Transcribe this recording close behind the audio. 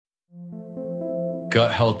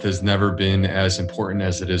gut health has never been as important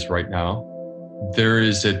as it is right now. There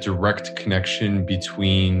is a direct connection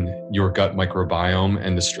between your gut microbiome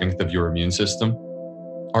and the strength of your immune system.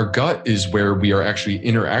 Our gut is where we are actually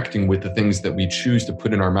interacting with the things that we choose to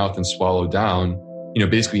put in our mouth and swallow down,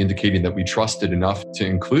 basically indicating that we trust it enough to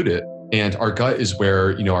include it. And our gut is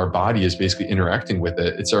where, our body is basically interacting with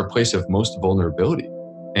it. It's our place of most vulnerability.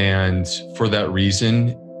 And for that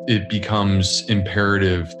reason, it becomes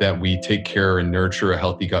imperative that we take care and nurture a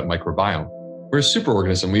healthy gut microbiome. We're a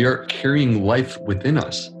superorganism. We are carrying life within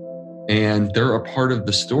us, and they're a part of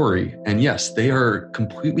the story. And yes, they are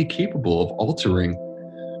completely capable of altering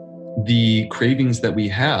the cravings that we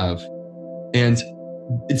have. And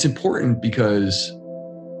it's important because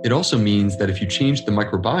it also means that if you change the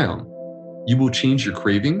microbiome, you will change your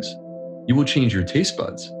cravings, you will change your taste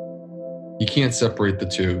buds. You can't separate the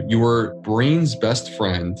two. Your brain's best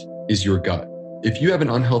friend is your gut. If you have an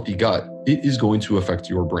unhealthy gut, it is going to affect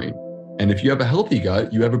your brain. And if you have a healthy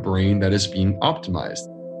gut, you have a brain that is being optimized.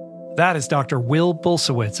 That is Dr. Will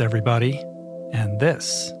Bulsiewicz, everybody. And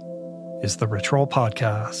this is the Rich Roll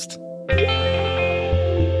Podcast.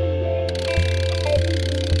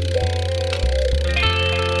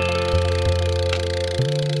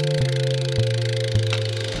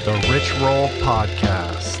 The Rich Roll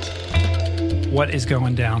Podcast. What is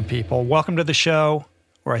going down, people? Welcome to the show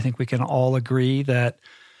where I think we can all agree that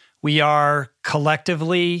we are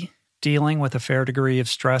collectively dealing with a fair degree of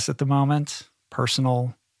stress at the moment.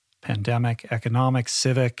 Personal, pandemic, economic,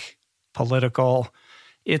 civic, political.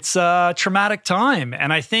 It's a traumatic time.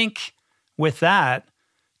 And I think with that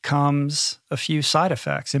comes a few side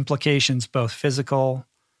effects, implications both physical,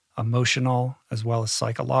 emotional, as well as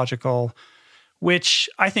psychological, which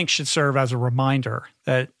I think should serve as a reminder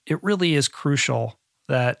that it really is crucial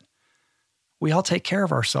that we all take care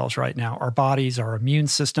of ourselves right now, our bodies, our immune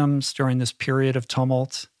systems during this period of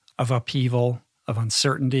tumult, of upheaval, of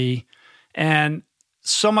uncertainty. And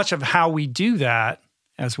so much of how we do that,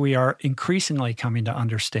 as we are increasingly coming to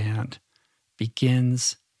understand,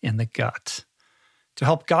 begins in the gut. To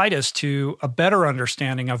help guide us to a better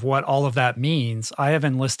understanding of what all of that means, I have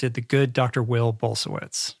enlisted the good Dr. Will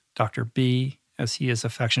Bulsiewicz. Dr. B, as he is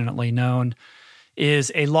affectionately known,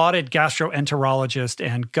 is a lauded gastroenterologist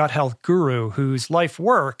and gut health guru whose life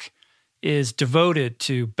work is devoted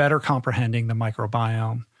to better comprehending the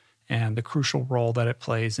microbiome and the crucial role that it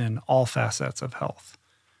plays in all facets of health.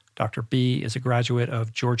 Dr. B is a graduate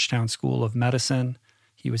of Georgetown School of Medicine.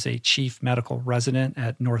 He was a chief medical resident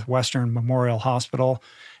at Northwestern Memorial Hospital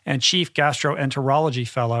and chief gastroenterology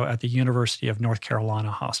fellow at the University of North Carolina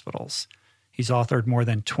Hospitals. He's authored more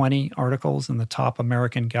than 20 articles in the top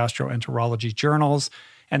American gastroenterology journals,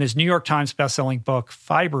 and his New York Times bestselling book,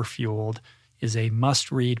 Fiber Fueled, is a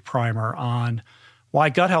must-read primer on why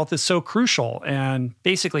gut health is so crucial and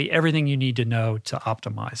basically everything you need to know to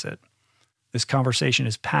optimize it. This conversation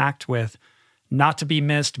is packed with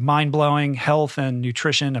not-to-be-missed, mind-blowing health and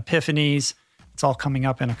nutrition epiphanies. It's all coming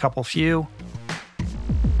up in a couple few.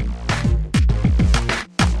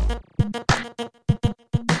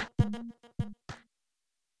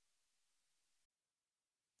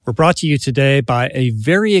 We're brought to you today by a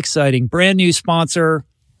very exciting brand new sponsor,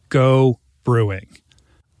 Go Brewing.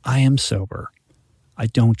 I am sober. I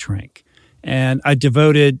don't drink. And I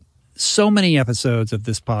devoted so many episodes of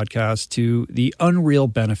this podcast to the unreal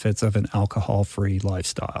benefits of an alcohol-free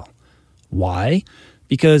lifestyle. Why?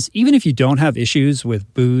 Because even if you don't have issues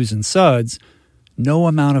with booze and suds, no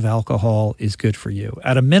amount of alcohol is good for you.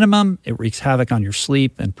 At a minimum, it wreaks havoc on your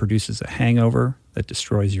sleep and produces a hangover that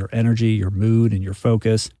destroys your energy, your mood, and your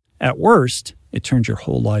focus. At worst, it turns your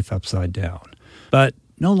whole life upside down. But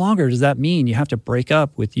no longer does that mean you have to break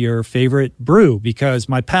up with your favorite brew, because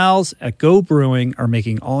my pals at Go Brewing are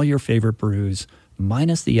making all your favorite brews,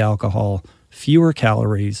 minus the alcohol, fewer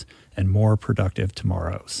calories, and more productive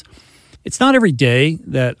tomorrows. It's not every day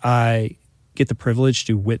that I get the privilege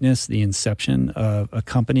to witness the inception of a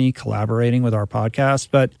company collaborating with our podcast,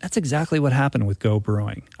 but that's exactly what happened with Go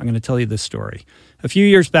Brewing. I'm going to tell you this story. A few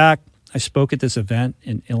years back, I spoke at this event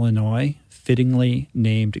in Illinois, fittingly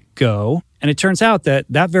named Go, and it turns out that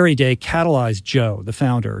very day catalyzed Joe, the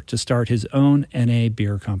founder, to start his own NA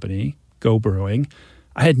beer company, Go Brewing.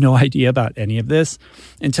 I had no idea about any of this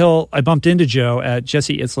until I bumped into Joe at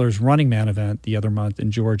Jesse Itzler's Running Man event the other month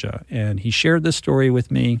in Georgia, and he shared this story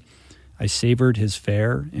with me. I savored his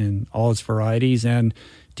fare in all its varieties and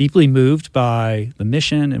deeply moved by the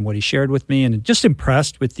mission and what he shared with me, and just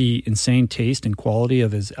impressed with the insane taste and quality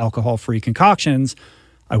of his alcohol-free concoctions,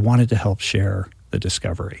 I wanted to help share the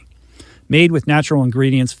discovery. Made with natural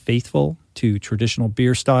ingredients faithful to traditional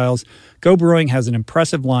beer styles, Go Brewing has an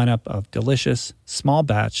impressive lineup of delicious, small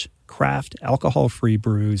batch, craft, alcohol-free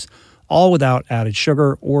brews, all without added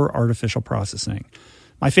sugar or artificial processing.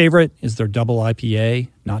 My favorite is their double IPA,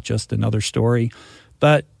 Not Just Another Story.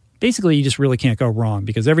 But basically, you just really can't go wrong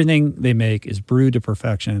because everything they make is brewed to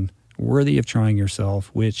perfection, worthy of trying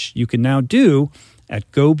yourself, which you can now do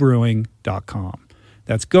at gobrewing.com.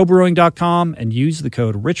 That's gobrewing.com and use the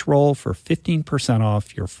code RICHROLL for 15%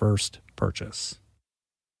 off your first purchase.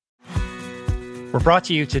 We're brought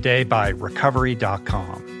to you today by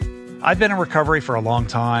recovery.com. I've been in recovery for a long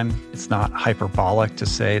time. It's not hyperbolic to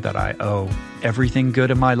say that I owe everything good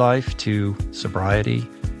in my life to sobriety.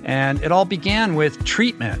 And it all began with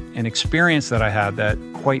treatment, an experience that I had that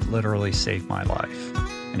quite literally saved my life.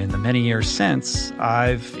 And in the many years since,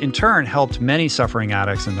 I've in turn helped many suffering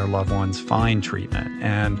addicts and their loved ones find treatment.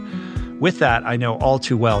 And with that, I know all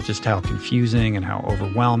too well just how confusing and how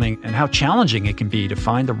overwhelming and how challenging it can be to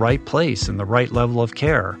find the right place and the right level of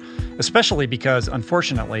care, especially because,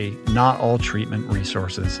 unfortunately, not all treatment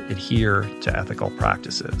resources adhere to ethical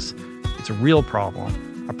practices. It's a real problem.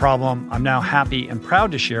 A problem I'm now happy and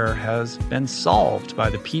proud to share has been solved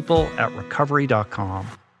by the people at recovery.com,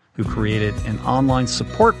 who created an online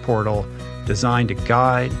support portal designed to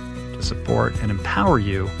guide, to support, and empower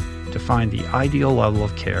you to find the ideal level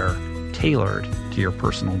of care tailored to your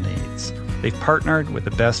personal needs. They've partnered with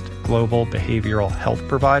the best global behavioral health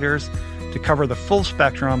providers to cover the full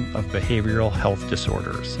spectrum of behavioral health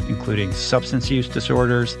disorders, including substance use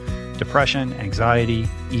disorders, depression, anxiety,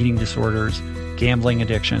 eating disorders, gambling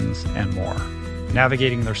addictions, and more.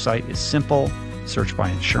 Navigating their site is simple. Search by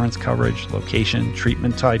insurance coverage, location,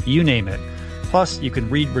 treatment type, you name it. Plus, you can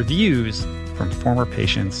read reviews from former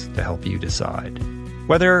patients to help you decide.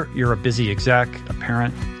 Whether you're a busy exec, a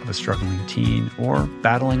parent of a struggling teen, or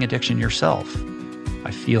battling addiction yourself, I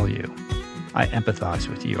feel you. I empathize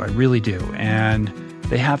with you. I really do. And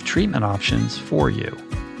they have treatment options for you.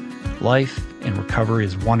 Life in recovery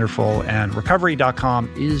is wonderful, and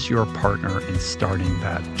recovery.com is your partner in starting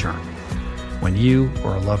that journey. When you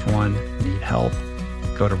or a loved one need help,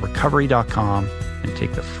 go to recovery.com and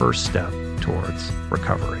take the first step towards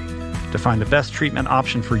recovery. To find the best treatment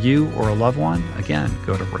option for you or a loved one, again,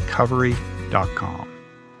 go to recovery.com.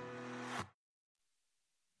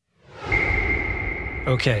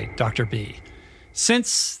 Okay, Dr. B.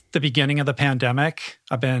 Since the beginning of the pandemic,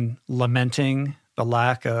 I've been lamenting the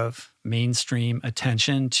lack of mainstream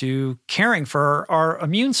attention to caring for our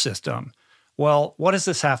immune system. Well, what does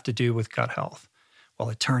this have to do with gut health? Well,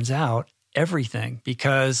 it turns out everything,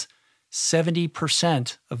 because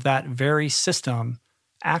 70% of that very system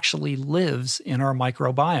actually lives in our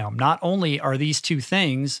microbiome. Not only are these two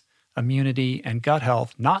things, immunity and gut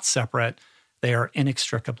health, not separate, they are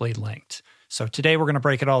inextricably linked. So today we're going to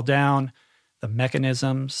break it all down, the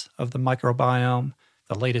mechanisms of the microbiome,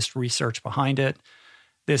 the latest research behind it,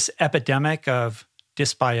 this epidemic of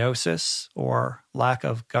dysbiosis, or lack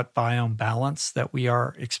of gut biome balance, that we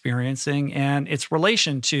are experiencing, and its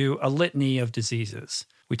relation to a litany of diseases.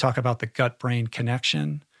 We talk about the gut-brain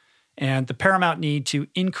connection and the paramount need to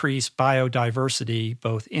increase biodiversity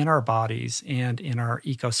both in our bodies and in our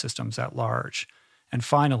ecosystems at large. And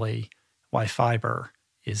finally, why fiber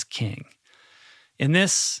is king. In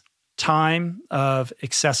this time of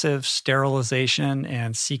excessive sterilization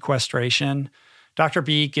and sequestration, Dr.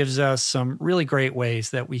 B gives us some really great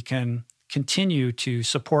ways that we can continue to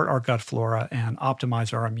support our gut flora and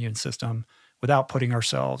optimize our immune system without putting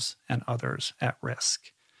ourselves and others at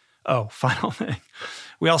risk. Oh, final thing.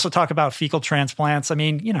 We also talk about fecal transplants. I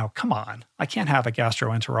mean, come on. I can't have a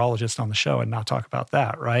gastroenterologist on the show and not talk about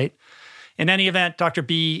that, right? In any event, Dr.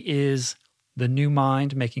 B is the new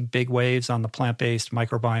mind making big waves on the plant-based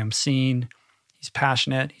microbiome scene. He's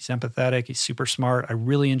passionate, he's empathetic, he's super smart. I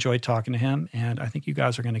really enjoyed talking to him, and I think you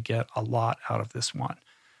guys are going to get a lot out of this one.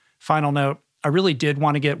 Final note, I really did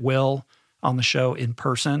want to get Will on the show in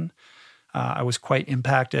person. I was quite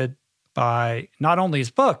impacted by not only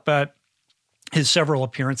his book, but his several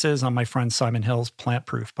appearances on my friend Simon Hill's Plant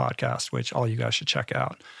Proof podcast, which all you guys should check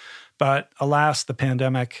out. But alas, the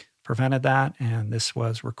pandemic prevented that, and this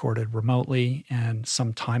was recorded remotely and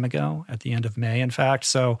some time ago, at the end of May, in fact.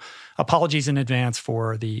 So apologies in advance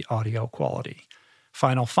for the audio quality.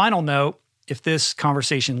 Final note, if this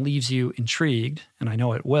conversation leaves you intrigued, and I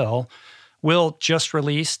know it will, Will just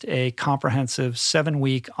released a comprehensive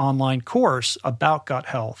 7-week online course about gut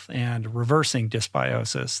health and reversing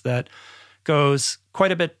dysbiosis that goes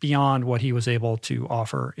quite a bit beyond what he was able to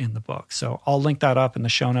offer in the book. So I'll link that up in the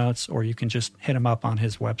show notes, or you can just hit him up on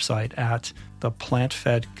his website at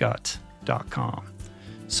theplantfedgut.com.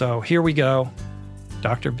 So here we go.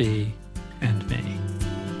 Dr. B, and me.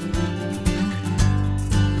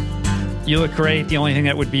 You look great. The only thing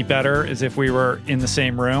that would be better is if we were in the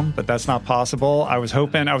same room, but that's not possible. I was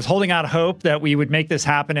holding out hope that we would make this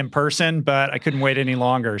happen in person, but I couldn't wait any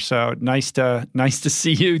longer. So nice to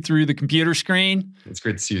see you through the computer screen. It's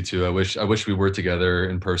great to see you too. I wish we were together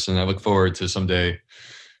in person. I look forward to someday,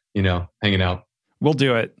 hanging out. We'll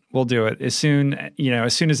do it. As soon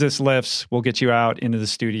as this lifts, we'll get you out into the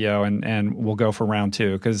studio and we'll go for round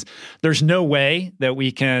 2, because there's no way that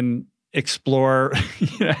we can explore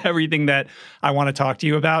everything that I want to talk to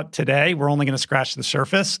you about today. We're only going to scratch the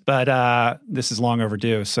surface, but this is long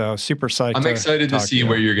overdue. So super psyched. I'm excited to see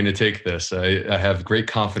where you're going to take this. I have great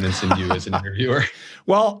confidence in you as an interviewer.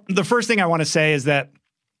 Well, the first thing I want to say is that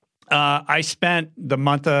I spent the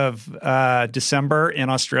month of December in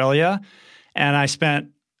Australia, and I spent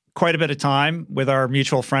quite a bit of time with our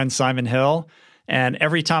mutual friend, Simon Hill. And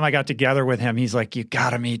every time I got together with him, he's like, "You got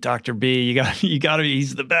to meet Dr. B. You got to.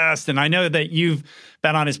 He's the best." And I know that you've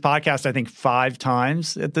been on his podcast, I think 5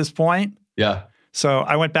 times at this point. Yeah. So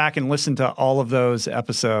I went back and listened to all of those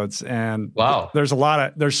episodes, and wow,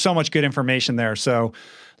 there's so much good information there. So,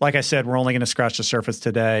 like I said, we're only going to scratch the surface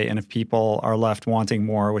today. And if people are left wanting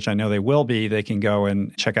more, which I know they will be, they can go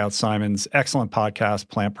and check out Simon's excellent podcast,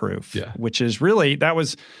 Plant Proof, which is really, that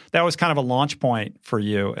was kind of a launch point for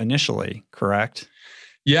you initially, correct?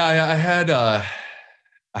 Yeah,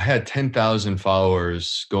 I had 10,000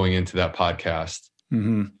 followers going into that podcast,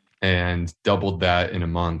 and doubled that in a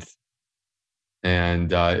month.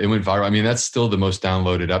 And it went viral. I mean, that's still the most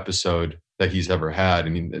downloaded episode that he's ever had. I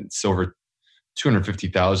mean, it's over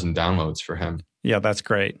 250,000 downloads for him. Yeah, that's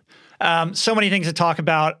great. So many things to talk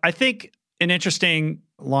about. I think an interesting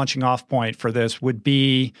launching off point for this would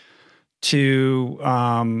be to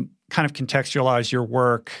kind of contextualize your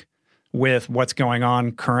work with what's going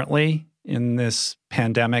on currently in this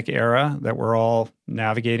pandemic era that we're all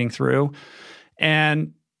navigating through.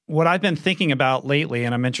 And what I've been thinking about lately,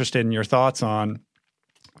 and I'm interested in your thoughts on,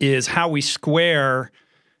 is how we square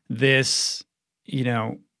this,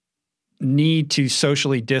 need to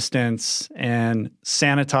socially distance and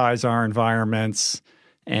sanitize our environments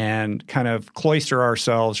and kind of cloister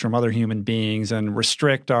ourselves from other human beings and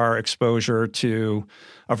restrict our exposure to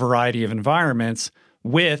a variety of environments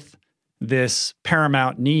with this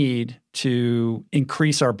paramount need to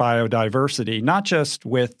increase our biodiversity, not just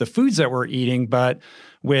with the foods that we're eating, but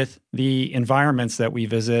with the environments that we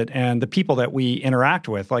visit and the people that we interact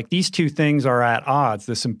with. Like, these two things are at odds,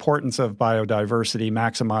 this importance of biodiversity,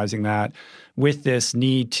 maximizing that, with this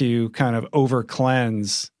need to kind of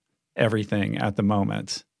over-cleanse everything at the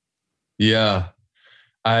moment. Yeah.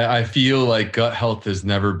 I feel like gut health has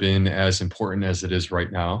never been as important as it is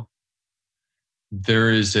right now.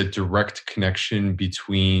 There is a direct connection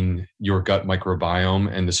between your gut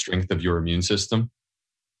microbiome and the strength of your immune system.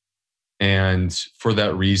 And for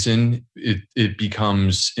that reason, it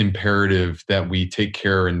becomes imperative that we take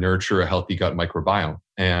care and nurture a healthy gut microbiome.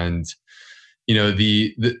 And,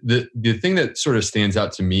 the thing that sort of stands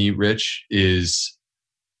out to me, Rich, is,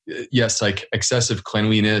 yes, like excessive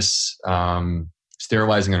cleanliness,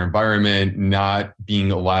 sterilizing our environment, not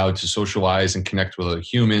being allowed to socialize and connect with other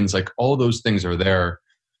humans, like all those things are there.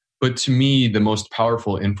 But to me, the most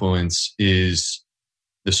powerful influence is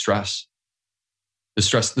the stress. The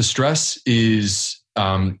stress is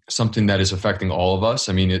something that is affecting all of us.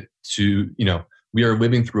 I mean, we are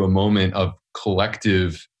living through a moment of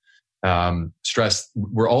collective stress.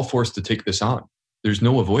 We're all forced to take this on. There's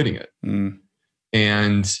no avoiding it.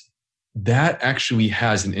 And that actually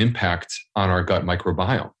has an impact on our gut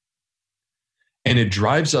microbiome. And it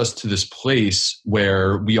drives us to this place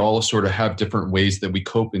where we all sort of have different ways that we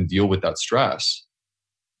cope and deal with that stress.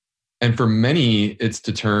 And for many, it's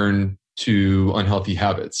to turn to unhealthy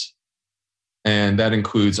habits. And that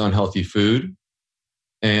includes unhealthy food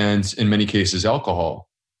and, in many cases, alcohol.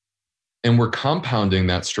 And we're compounding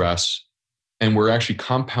that stress, and we're actually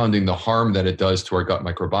compounding the harm that it does to our gut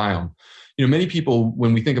microbiome. Many people,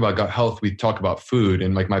 when we think about gut health, we talk about food,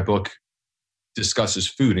 and like my book discusses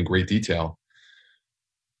food in great detail.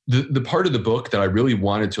 The part of the book that I really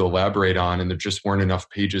wanted to elaborate on, and there just weren't enough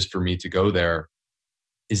pages for me to go there,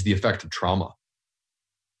 is the effect of trauma.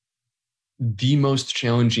 The most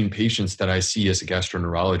challenging patients that I see as a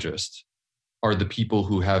gastroenterologist are the people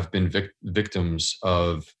who have been victims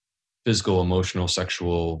of physical, emotional,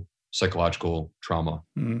 sexual, psychological trauma.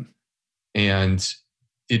 And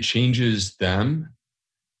it changes them,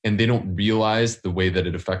 and they don't realize the way that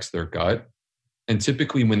it affects their gut. And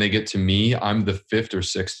typically when they get to me, I'm the 5th or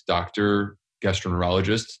 6th doctor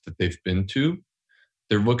gastroenterologist that they've been to.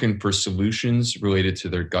 They're looking for solutions related to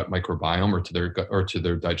their gut microbiome or to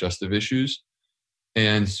their digestive issues.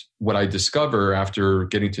 And what I discover after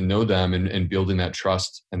getting to know them and building that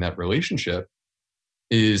trust and that relationship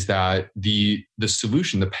is that the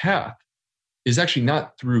solution, the path, is actually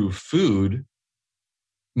not through food.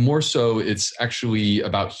 More so, it's actually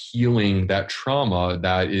about healing that trauma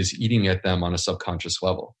that is eating at them on a subconscious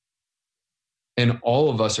level. And all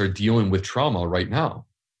of us are dealing with trauma right now.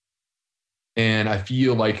 And I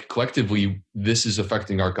feel like collectively, this is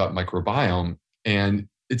affecting our gut microbiome, and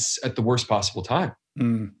it's at the worst possible time.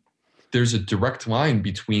 There's a direct line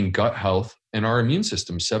between gut health and our immune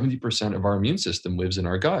system. 70% of our immune system lives in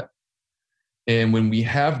our gut. And when we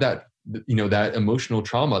have that, that emotional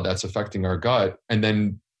trauma that's affecting our gut, and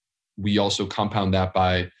then we also compound that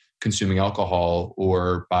by consuming alcohol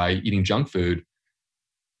or by eating junk food,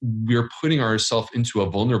 we're putting ourselves into a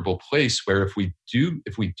vulnerable place where if we do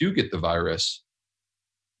get the virus,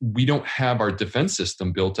 we don't have our defense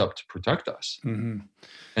system built up to protect us. Mm-hmm.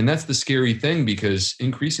 And that's the scary thing, because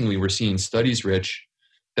increasingly we're seeing studies, Rich,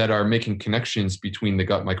 that are making connections between the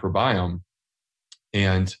gut microbiome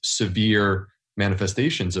and severe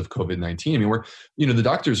manifestations of COVID-19. I mean, the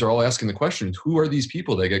doctors are all asking the question, who are these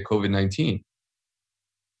people that get COVID-19?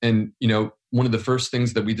 And, one of the first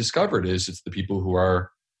things that we discovered is it's the people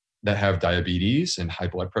that have diabetes and high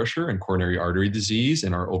blood pressure and coronary artery disease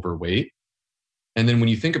and are overweight. And then when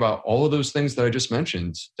you think about all of those things that I just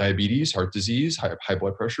mentioned, diabetes, heart disease, high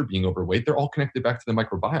blood pressure, being overweight, they're all connected back to the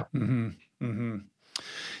microbiome. Mm-hmm. Mm-hmm.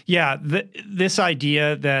 Yeah. This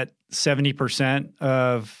idea that 70%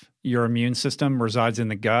 of your immune system resides in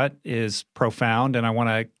the gut is profound. And I want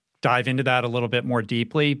to dive into that a little bit more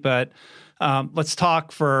deeply. But let's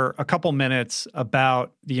talk for a couple minutes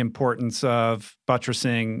about the importance of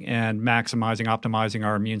buttressing and maximizing, optimizing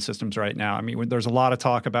our immune systems right now. I mean, there's a lot of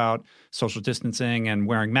talk about social distancing and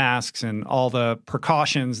wearing masks and all the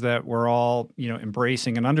precautions that we're all,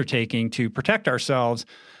 embracing and undertaking to protect ourselves.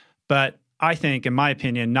 But I think, in my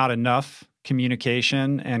opinion, not enough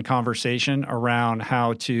communication and conversation around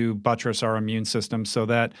how to buttress our immune system so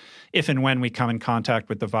that if and when we come in contact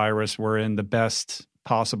with the virus, we're in the best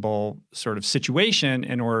possible sort of situation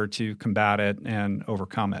in order to combat it and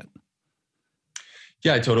overcome it.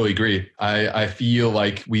 Yeah, I totally agree. I feel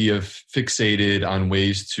like we have fixated on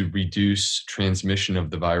ways to reduce transmission of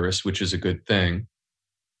the virus, which is a good thing.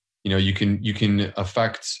 You can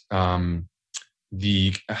affect how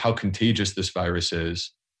contagious this virus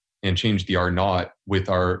is and change the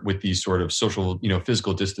R0 with these sort of social,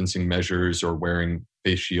 physical distancing measures or wearing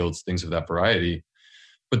face shields, things of that variety.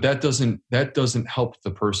 But that doesn't help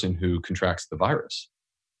the person who contracts the virus.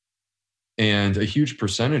 And a huge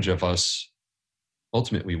percentage of us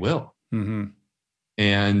ultimately will. Mm-hmm.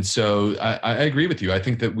 And so I agree with you. I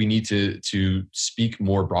think that we need to speak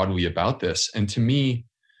more broadly about this. And to me,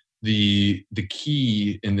 the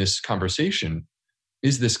key in this conversation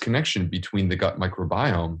is this connection between the gut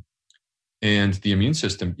microbiome and the immune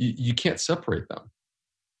system. You can't separate them.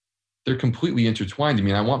 They're completely intertwined. I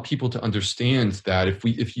mean, I want people to understand that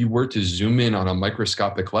if you were to zoom in on a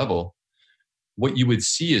microscopic level, what you would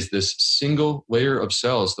see is this single layer of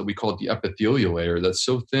cells that we call the epithelial layer that's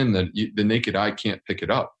so thin that the naked eye can't pick it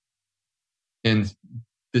up. And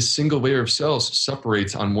this single layer of cells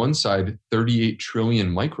separates on one side 38 trillion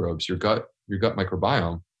microbes, your gut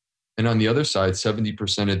microbiome, and on the other side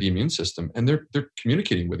 70% of the immune system. And they're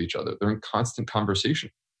communicating with each other. They're in constant conversation.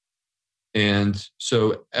 And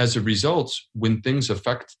so as a result, when things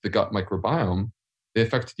affect the gut microbiome, they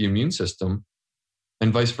affect the immune system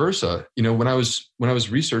and vice versa. When I was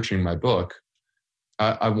researching my book,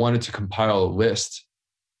 I wanted to compile a list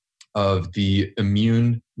of the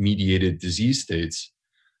immune-mediated disease states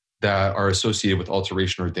that are associated with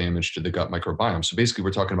alteration or damage to the gut microbiome. So basically,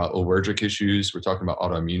 we're talking about allergic issues, we're talking about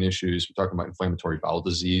autoimmune issues, we're talking about inflammatory bowel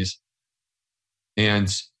disease. And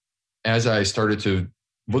as I started to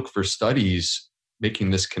look for studies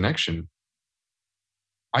making this connection,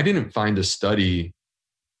 I didn't find a study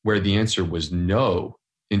where the answer was no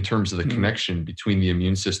in terms of the connection between the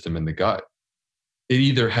immune system and the gut. It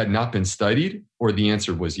either had not been studied or the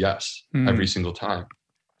answer was yes every single time.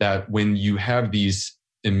 That when you have these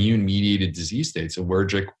immune-mediated disease states,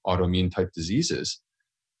 allergic, autoimmune type diseases,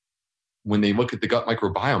 when they look at the gut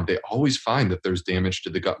microbiome, they always find that there's damage to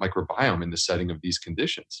the gut microbiome in the setting of these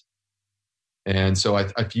conditions. And so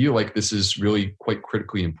I feel like this is really quite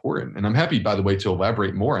critically important. And I'm happy, by the way, to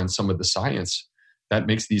elaborate more on some of the science that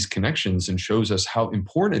makes these connections and shows us how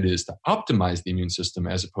important it is to optimize the immune system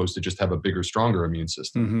as opposed to just have a bigger, stronger immune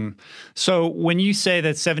system. Mm-hmm. So when you say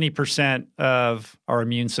that 70% of our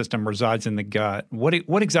immune system resides in the gut,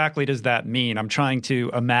 what exactly does that mean? I'm trying to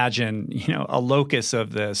imagine, a locus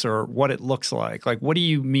of this or what it looks like. Like, what do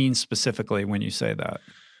you mean specifically when you say that?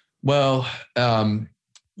 Well,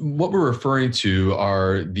 what we're referring to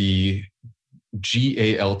are the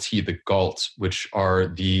GALT, the GALT, which are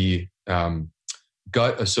the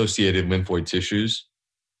gut-associated lymphoid tissues,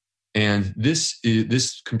 and this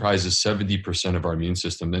comprises 70% of our immune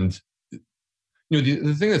system. And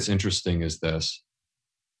the thing that's interesting is this: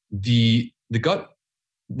 the gut,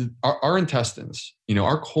 our intestines,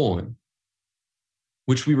 our colon,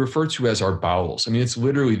 which we refer to as our bowels. I mean, it's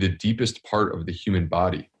literally the deepest part of the human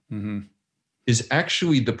body. Mm-hmm. Is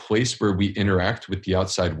actually the place where we interact with the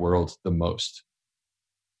outside world the most.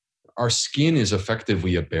 Our skin is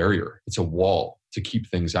effectively a barrier. It's a wall to keep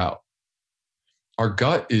things out. Our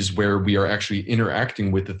gut is where we are actually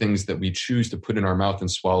interacting with the things that we choose to put in our mouth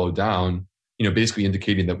and swallow down, basically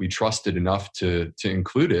indicating that we trust it enough to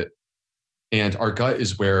include it. And our gut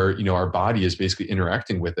is where, our body is basically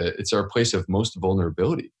interacting with it. It's our place of most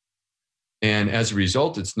vulnerability. And as a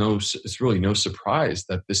result, it's really no surprise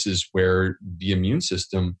that this is where the immune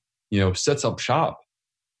system, sets up shop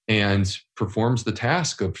and performs the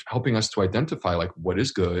task of helping us to identify like what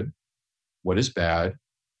is good, what is bad,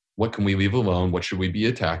 what can we leave alone, what should we be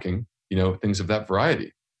attacking, things of that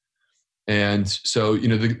variety. And so,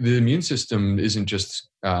 the immune system isn't just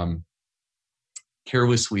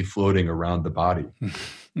carelessly floating around the body.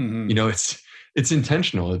 Mm-hmm. It's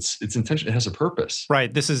intentional. It's intentional. It has a purpose.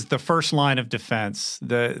 Right. This is the first line of defense,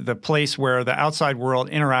 the place where the outside world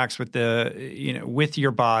interacts with with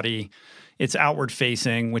your body. It's outward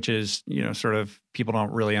facing, which is, sort of people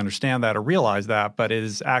don't really understand that or realize that, but it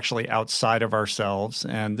is actually outside of ourselves.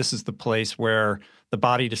 And this is the place where the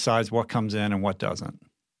body decides what comes in and what doesn't.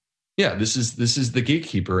 Yeah, this is the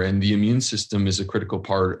gatekeeper, and the immune system is a critical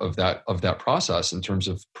part of that process in terms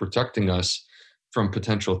of protecting us from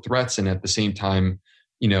potential threats, and at the same time,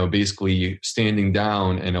 basically standing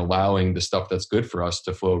down and allowing the stuff that's good for us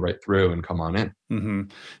to flow right through and come on in. Mm-hmm.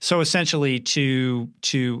 So essentially, to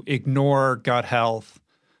ignore gut health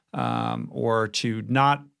or to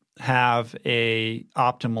not have a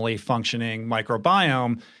optimally functioning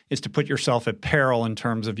microbiome is to put yourself at peril in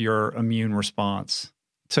terms of your immune response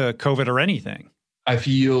to COVID or anything. I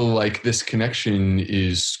feel like this connection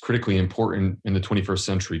is critically important in the 21st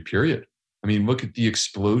century period. I mean, look at the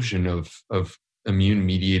explosion of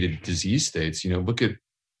immune-mediated disease states. Look at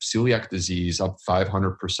celiac disease up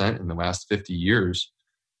 500% in the last 50 years.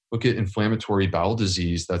 Look at inflammatory bowel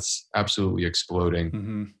disease that's absolutely exploding.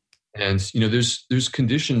 Mm-hmm. And there's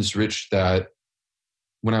conditions, Rich, that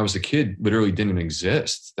when I was a kid literally didn't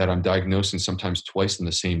exist, that I'm diagnosing sometimes twice in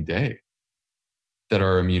the same day, that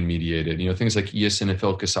are immune-mediated. Things like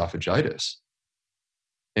eosinophilic esophagitis.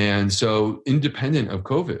 And so, independent of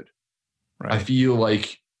COVID, right, I feel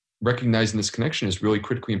like recognizing this connection is really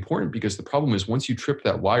critically important, because the problem is once you trip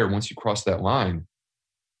that wire, once you cross that line,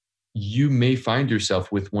 you may find yourself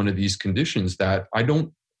with one of these conditions that I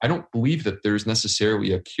don't believe that there's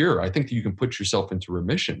necessarily a cure. I think that you can put yourself into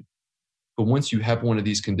remission. But once you have one of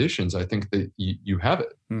these conditions, I think that you have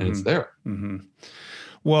it, mm-hmm, and it's there. Mm-hmm.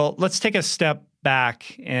 Well, let's take a step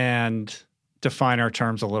back and define our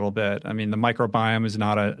terms a little bit. I mean, the microbiome is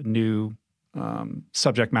not a new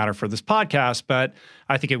subject matter for this podcast, but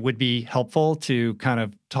I think it would be helpful to kind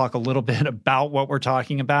of talk a little bit about what we're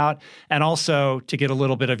talking about, and also to get a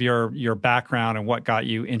little bit of your background and what got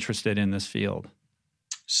you interested in this field.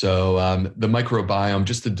 So the microbiome,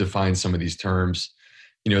 just to define some of these terms,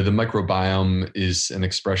 the microbiome is an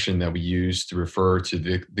expression that we use to refer to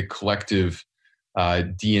the collective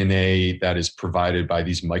DNA that is provided by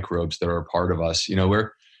these microbes that are a part of us.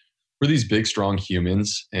 We're these big, strong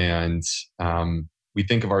humans, and we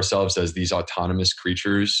think of ourselves as these autonomous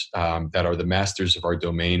creatures that are the masters of our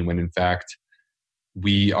domain, when in fact,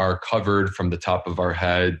 we are covered from the top of our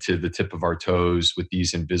head to the tip of our toes with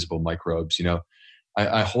these invisible microbes.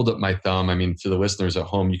 I hold up my thumb. I mean, to the listeners at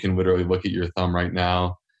home, you can literally look at your thumb right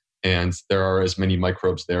now, and there are as many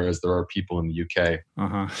microbes there as there are people in the UK.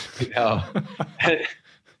 Uh-huh.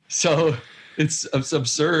 So it's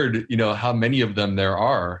absurd, how many of them there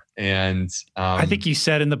are. And I think you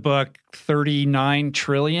said in the book 39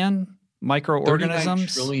 trillion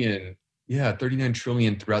microorganisms. 39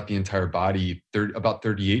 trillion throughout the entire body, about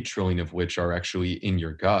 38 trillion of which are actually in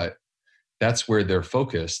your gut. That's where they're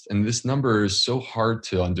focused. And this number is so hard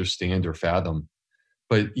to understand or fathom.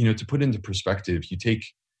 But, to put into perspective, you take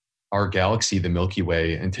our galaxy, the Milky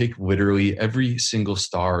Way, and take literally every single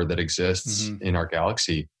star that exists in our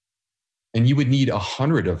galaxy, and you would need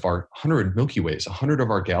 100 Milky Ways, 100 of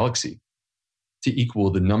our galaxy to equal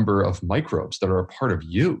the number of microbes that are a part of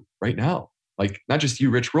you right now. Like not just you,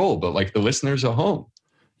 Rich Roll, but like the listeners at home.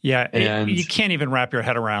 Yeah, and you can't even wrap your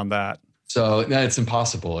head around that. So it's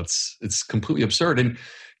impossible. It's completely absurd. And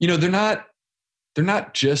they're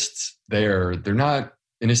not just there. They're not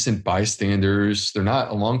innocent bystanders. They're not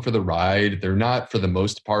along for the ride. They're not, for the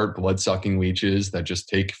most part, blood-sucking leeches that just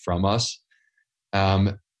take from us.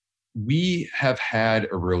 We have had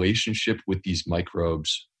a relationship with these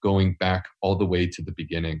microbes going back all the way to the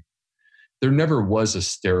beginning. There never was a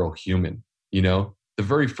sterile human. The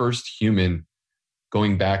very first human,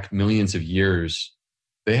 going back millions of years,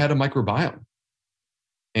 they had a microbiome.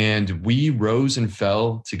 And we rose and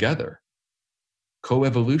fell together.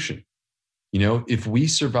 Coevolution. If we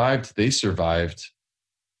survived, they survived.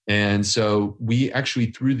 And so we actually,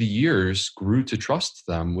 through the years, grew to trust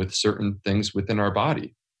them with certain things within our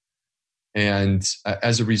body. And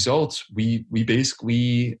as a result, we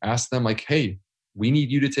basically asked them like, hey, we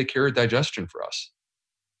need you to take care of digestion for us.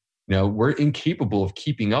 We're incapable of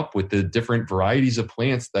keeping up with the different varieties of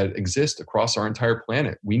plants that exist across our entire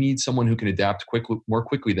planet. We need someone who can adapt more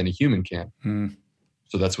quickly than a human can.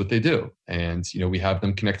 So that's what they do. And, we have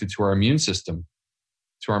them connected to our immune system,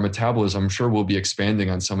 to our metabolism. I'm sure we'll be expanding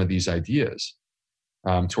on some of these ideas,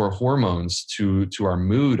 to our hormones, to our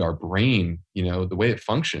mood, our brain, the way it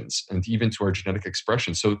functions, and even to our genetic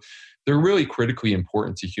expression. So they're really critically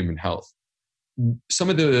important to human health. Some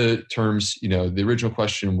of the terms, the original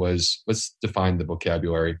question was, let's define the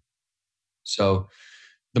vocabulary. So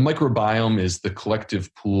the microbiome is the collective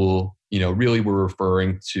pool, really we're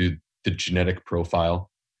referring to the genetic profile.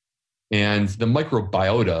 And the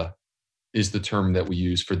microbiota is the term that we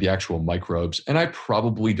use for the actual microbes. And I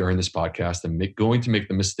probably during this podcast am going to make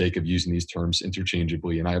the mistake of using these terms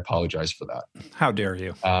interchangeably, and I apologize for that. How dare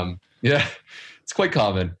you? Yeah, it's quite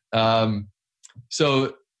common.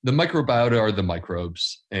 So the microbiota are the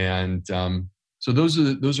microbes. And so those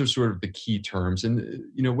are sort of the key terms. And,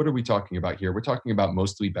 what are we talking about here? We're talking about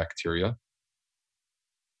mostly bacteria.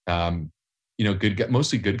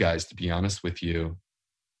 Mostly good guys, to be honest with you.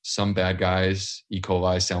 Some bad guys, E.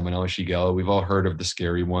 coli, Salmonella, Shigella. We've all heard of the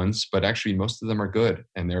scary ones, but actually most of them are good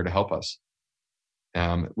and they're to help us.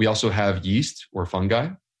 We also have yeast or fungi,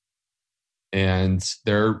 and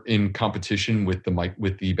they're in competition with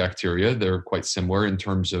the bacteria. They're quite similar in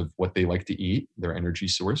terms of what they like to eat, their energy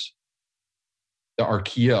source. The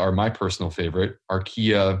archaea are my personal favorite.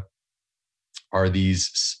 Archaea are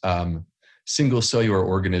these single cellular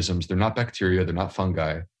organisms. They're not bacteria, they're not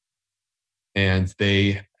fungi. And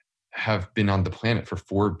they have been on the planet for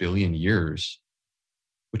 4 billion years,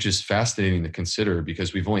 which is fascinating to consider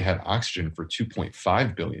because we've only had oxygen for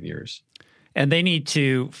 2.5 billion years. And they need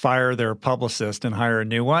to fire their publicist and hire a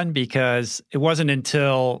new one, because it wasn't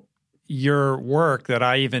until your work that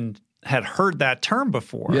I even had heard that term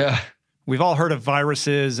before. Yeah. We've all heard of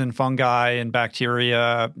viruses and fungi and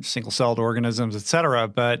bacteria, single-celled organisms, et cetera,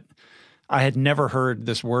 but I had never heard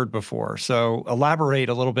this word before. So elaborate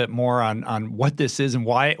a little bit more on what this is and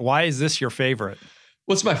why is this your favorite?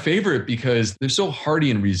 Well, it's my favorite because they're so hardy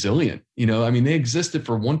and resilient. They existed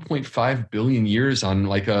for 1.5 billion years on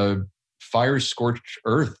like a fire-scorched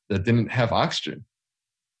earth that didn't have oxygen.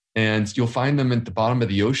 And you'll find them at the bottom of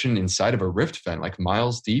the ocean inside of a rift vent, like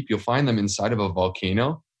miles deep. You'll find them inside of a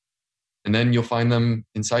volcano. And then you'll find them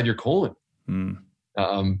inside your colon.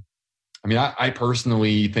 I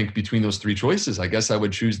personally think between those three choices, I guess I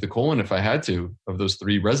would choose the colon if I had to, of those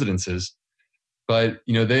three residences. But,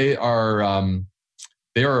 they are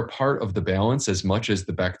a part of the balance as much as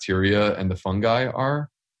the bacteria and the fungi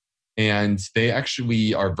are. And they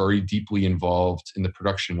actually are very deeply involved in the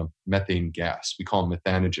production of methane gas. We call them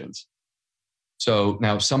methanogens. So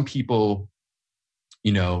now some people,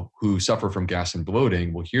 who suffer from gas and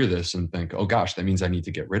bloating will hear this and think, oh gosh, that means I need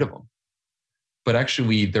to get rid of them. But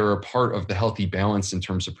actually, they're a part of the healthy balance in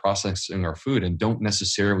terms of processing our food and don't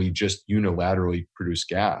necessarily just unilaterally produce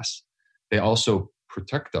gas. They also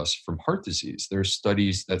protect us from heart disease. There are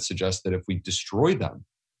studies that suggest that if we destroy them,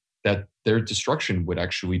 that their destruction would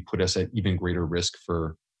actually put us at even greater risk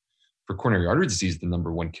for coronary artery disease, the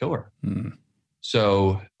number one killer.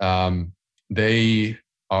 So they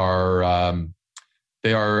are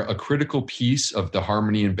a critical piece of the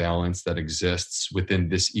harmony and balance that exists within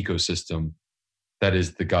this ecosystem that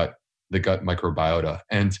is the gut microbiota.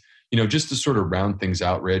 And, just to sort of round things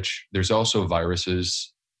out, Rich, there's also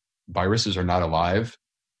viruses. Viruses are not alive,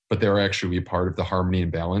 but they're actually a part of the harmony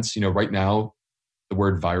and balance. Right now, the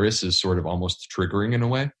word virus is sort of almost triggering in a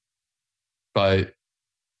way. But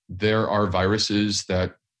there are viruses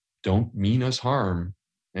that don't mean us harm,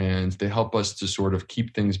 and they help us to sort of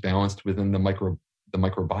keep things balanced within the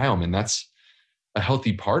microbiome, and that's a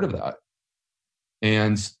healthy part of that.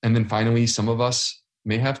 And then finally, some of us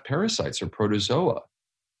may have parasites or protozoa,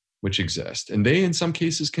 which exist, and they in some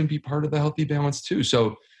cases can be part of the healthy balance too.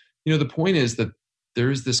 So, the point is that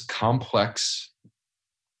there's this complex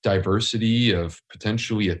diversity of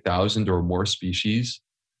potentially 1,000 or more species.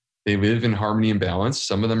 They live in harmony and balance.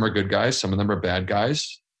 Some of them are good guys, some of them are bad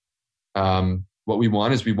guys. What we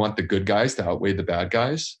want is we want the good guys to outweigh the bad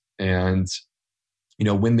guys. And,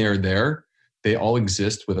 when they're there, they all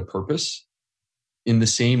exist with a purpose in the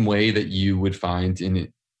same way that you would find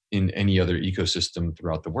in any other ecosystem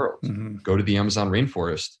throughout the world. Mm-hmm. Go to the Amazon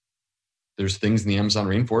rainforest. There's things in the Amazon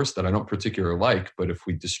rainforest that I don't particularly like, but if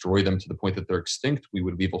we destroy them to the point that they're extinct, we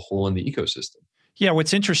would leave a hole in the ecosystem. Yeah,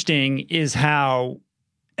 what's interesting is how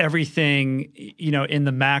everything, in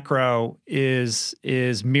the macro is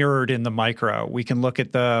mirrored in the micro. We can look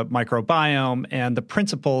at the microbiome and the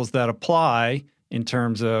principles that apply in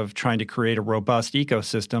terms of trying to create a robust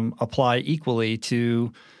ecosystem apply equally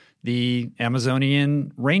to the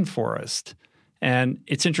Amazonian rainforest. And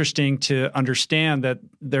it's interesting to understand that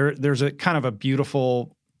there's a kind of a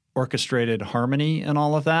beautiful orchestrated harmony in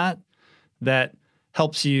all of that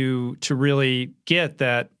helps you to really get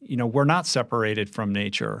that, we're not separated from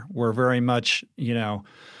nature. We're very much,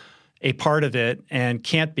 a part of it and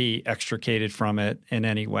can't be extricated from it in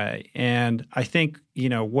any way. And I think,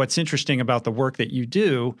 what's interesting about the work that you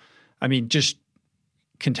do, just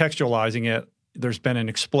contextualizing it, there's been an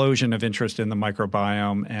explosion of interest in the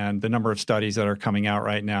microbiome and the number of studies that are coming out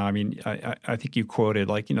right now. I think you quoted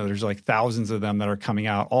there's thousands of them that are coming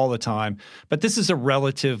out all the time. But this is a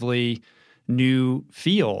relatively new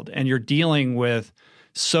field, and you're dealing with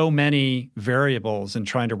so many variables and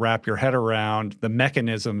trying to wrap your head around the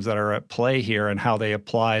mechanisms that are at play here and how they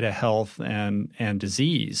apply to health and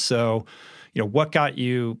disease. So, what got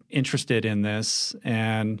you interested in this,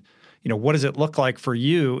 and what does it look like for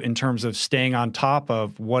you in terms of staying on top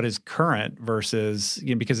of what is current versus,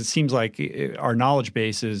 because it seems like our knowledge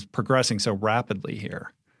base is progressing so rapidly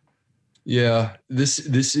here. Yeah, it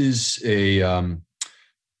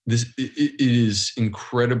is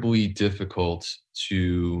incredibly difficult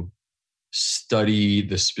to study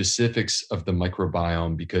the specifics of the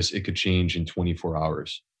microbiome because it could change in 24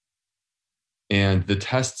 hours. And the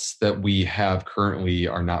tests that we have currently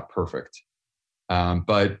are not perfect.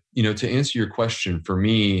 But, to answer your question, for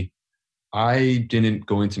me, I didn't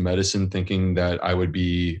go into medicine thinking that I would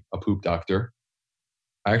be a poop doctor.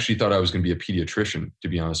 I actually thought I was going to be a pediatrician, to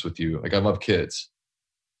be honest with you. I love kids.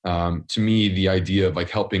 To me, the idea of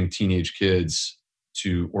helping teenage kids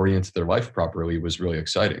to orient their life properly was really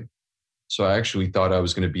exciting. So I actually thought I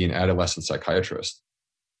was going to be an adolescent psychiatrist.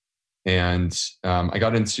 And I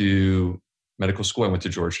got into medical school. I went to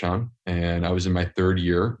Georgetown, and I was in my third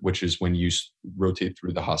year, which is when you rotate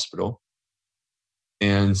through the hospital.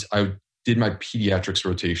 And I did my pediatrics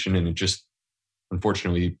rotation, and it just,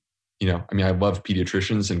 unfortunately, I love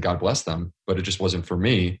pediatricians and God bless them, but it just wasn't for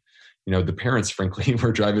me. The parents, frankly,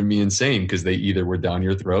 were driving me insane because they either were down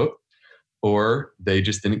your throat or they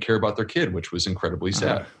just didn't care about their kid, which was incredibly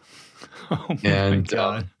sad. Oh my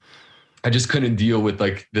God. I just couldn't deal with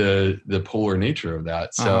the polar nature of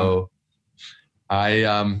that. So what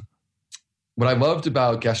I loved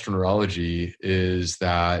about gastroenterology is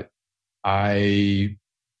that I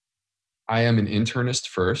am an internist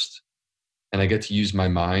first, and I get to use my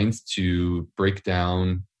mind to break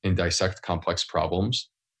down and dissect complex problems.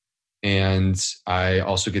 And I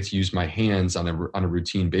also get to use my hands on a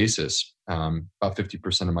routine basis. About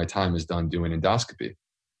 50% of my time is done doing endoscopy.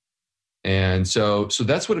 And so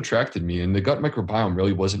that's what attracted me. And the gut microbiome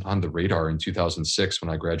really wasn't on the radar in 2006 when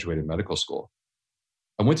I graduated medical school.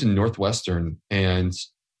 I went to Northwestern, and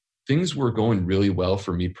things were going really well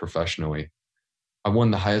for me professionally. I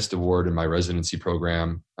won the highest award in my residency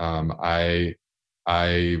program. I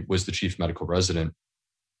was the chief medical resident,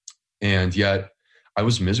 and yet I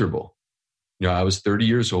was miserable. I was 30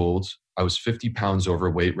 years old. I was 50 pounds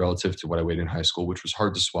overweight relative to what I weighed in high school, which was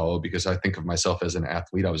hard to swallow because I think of myself as an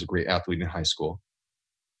athlete. I was a great athlete in high school.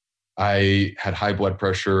 I had high blood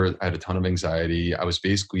pressure. I had a ton of anxiety. I was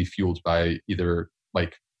basically fueled by either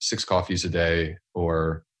 6 coffees a day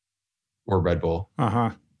or Red Bull.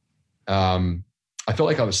 I felt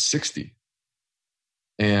like I was 60.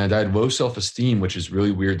 And I had low self-esteem, which is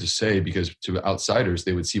really weird to say because to outsiders,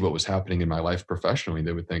 they would see what was happening in my life professionally.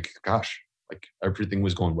 They would think, gosh, everything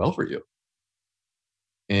was going well for you.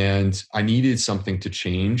 And I needed something to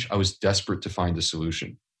change. I was desperate to find a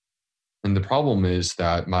solution. And the problem is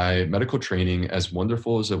that my medical training, as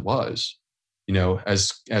wonderful as it was,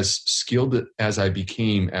 as skilled as I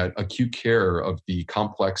became at acute care of the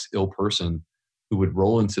complex ill person who would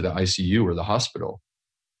roll into the ICU or the hospital,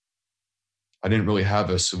 I didn't really have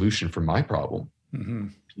a solution for my problem. Mm-hmm.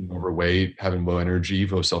 Being overweight, having low energy,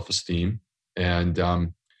 low self-esteem. And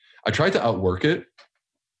I tried to outwork it.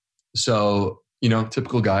 So,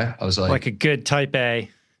 typical guy. I was like a good type A.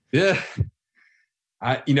 Yeah.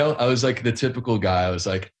 I was like the typical guy. I was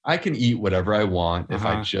like, I can eat whatever I want if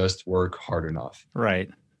I just work hard enough. Right.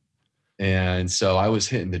 And so I was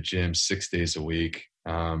hitting the gym 6 days a week.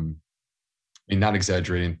 Not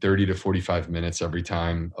exaggerating, 30 to 45 minutes every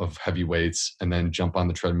time of heavy weights, and then jump on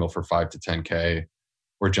the treadmill for 5 to 10K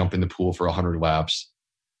or jump in the pool for 100 laps.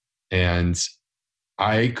 And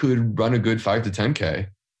I could run a good 5 to 10K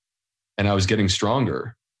and I was getting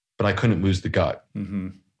stronger, but I couldn't lose the gut. Mm-hmm.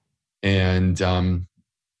 And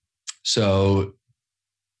so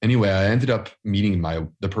anyway, I ended up meeting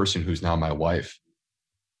the person who's now my wife.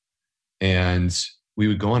 And we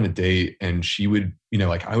would go on a date, and she would,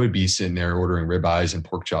 I would be sitting there ordering ribeyes and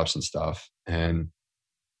pork chops and stuff. And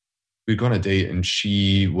we'd go on a date, and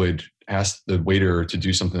she would ask the waiter to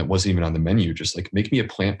do something that wasn't even on the menu. Just like, make me a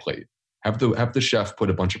plant plate. Have the chef put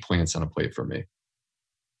a bunch of plants on a plate for me. And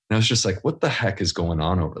I was just like, what the heck is going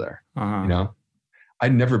on over there? Uh-huh.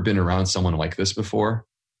 I'd never been around someone like this before.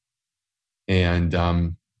 And,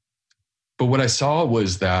 but what I saw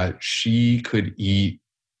was that she could eat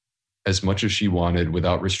as much as she wanted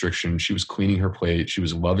without restriction. She was cleaning her plate. She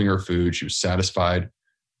was loving her food. She was satisfied,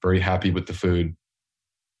 very happy with the food.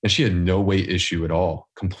 And she had no weight issue at all,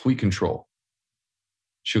 complete control.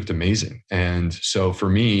 She looked amazing. And so for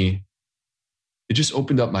me, it just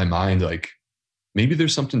opened up my mind, like, maybe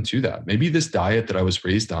there's something to that. Maybe this diet that I was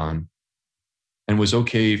raised on and was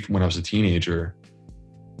okay when I was a teenager,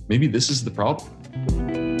 maybe this is the problem.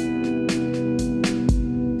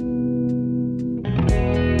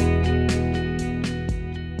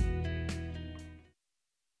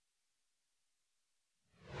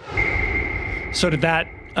 So did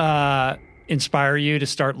that inspire you to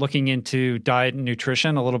start looking into diet and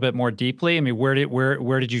nutrition a little bit more deeply? I mean,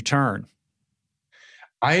 where did you turn?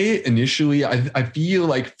 I feel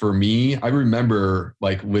like for me, I remember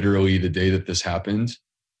like literally the day that this happened,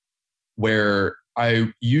 where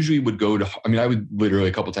I usually would I would literally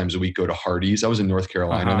a couple times a week go to Hardee's. I was in North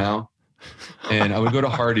Carolina now, and I would go to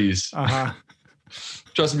Hardee's.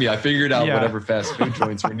 Trust me, I figured out whatever fast food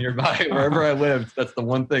joints were nearby, wherever I lived. That's the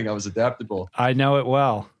one thing. I was adaptable. I know it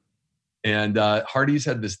well. And Hardee's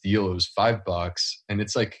had this deal. It was $5. And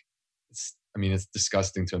it's like, it's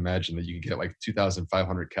disgusting to imagine that you could get like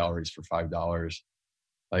 2,500 calories for $5.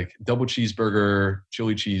 Like double cheeseburger,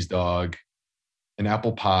 chili cheese dog, an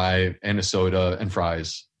apple pie, and a soda and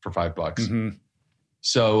fries for $5. Mm-hmm.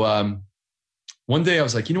 So one day I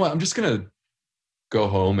was like, you know what? I'm just going to go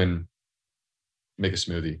home and make a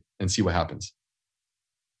smoothie and see what happens.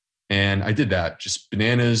 And I did that. Just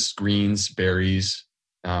bananas, greens, berries.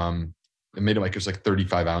 I made it was like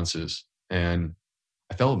 35 ounces. And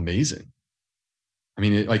I felt amazing. I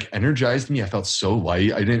mean, it like energized me. I felt so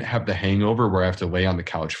light. I didn't have the hangover where I have to lay on the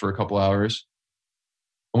couch for a couple hours.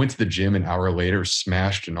 I went to the gym an hour later,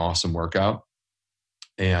 smashed an awesome workout.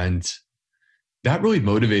 And that really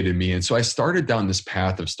motivated me. And so I started down this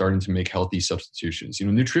path of starting to make healthy substitutions.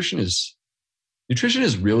 Nutrition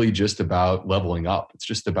is really just about leveling up. It's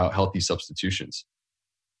just about healthy substitutions.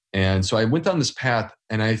 And so I went down this path,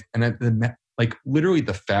 and I like literally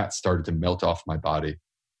the fat started to melt off my body.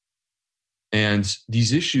 And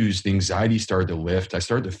these issues, the anxiety started to lift. I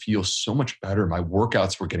started to feel so much better. My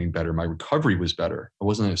workouts were getting better. My recovery was better. I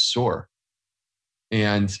wasn't as sore.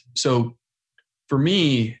 And so for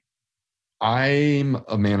me, I'm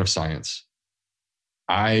a man of science.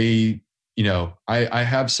 I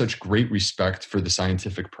have such great respect for the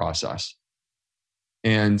scientific process.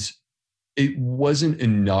 And it wasn't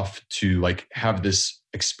enough to like have this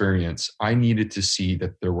experience. I needed to see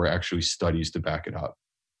that there were actually studies to back it up.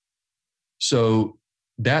 So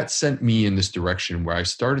that sent me in this direction where I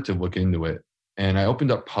started to look into it, and I opened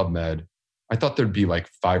up PubMed. I thought there'd be like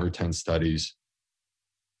 5 or 10 studies.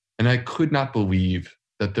 And I could not believe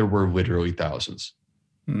that there were literally thousands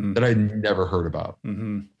that I'd never heard about.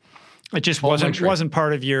 Mm-hmm. It just wasn't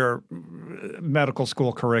part of your medical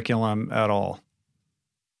school curriculum at all.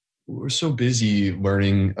 We're so busy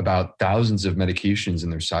learning about thousands of medications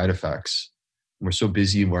and their side effects. We're so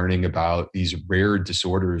busy learning about these rare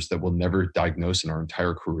disorders that we'll never diagnose in our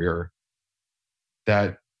entire career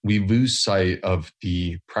that we lose sight of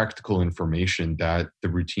the practical information that the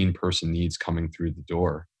routine person needs coming through the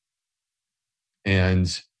door.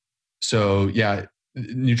 And So yeah,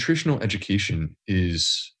 nutritional education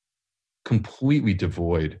is completely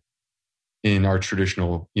devoid in our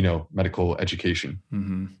traditional, medical education.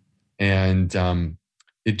 Mm-hmm. And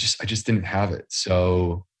I just didn't have it.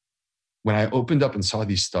 So when I opened up and saw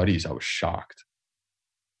these studies, I was shocked.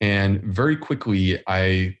 And very quickly,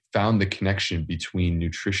 I found the connection between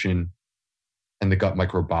nutrition and the gut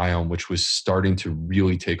microbiome, which was starting to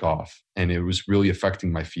really take off. And it was really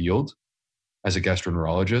affecting my field as a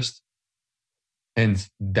gastroenterologist. And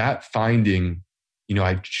that finding,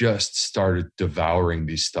 I just started devouring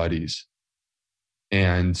these studies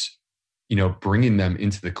and, bringing them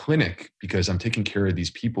into the clinic because I'm taking care of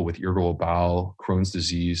these people with irritable bowel, Crohn's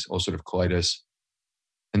disease, ulcerative colitis.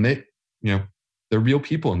 And they, they're real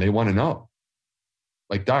people and they want to know,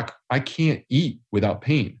 like, doc, I can't eat without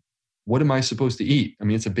pain. What am I supposed to eat? I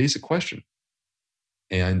mean, it's a basic question.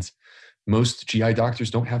 And most GI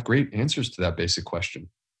doctors don't have great answers to that basic question.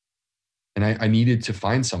 And I needed to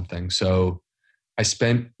find something. So I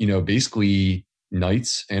spent, basically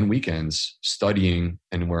nights and weekends studying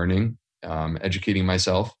and learning, educating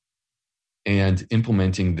myself and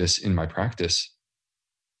implementing this in my practice,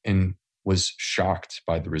 and was shocked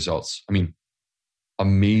by the results. I mean,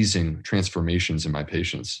 amazing transformations in my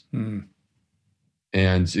patients. Mm.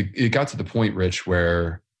 And it got to the point, Rich,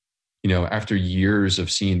 where, after years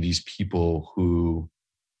of seeing these people who,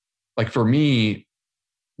 like for me,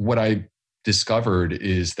 what I discovered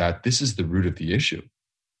is that this is the root of the issue.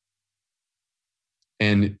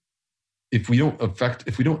 And if we don't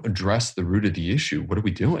address the root of the issue, what are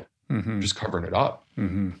we doing? Mm-hmm. Just covering it up.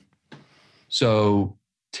 Mm-hmm. So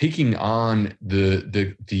taking on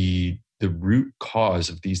the root cause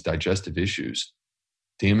of these digestive issues,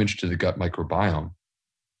 damage to the gut microbiome,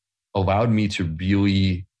 allowed me to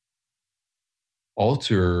really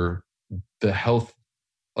alter the health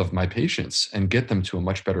of my patients and get them to a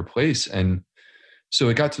much better place. And so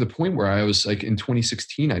it got to the point where I was like, in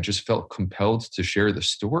 2016, I just felt compelled to share the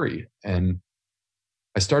story. And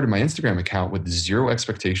I started my Instagram account with zero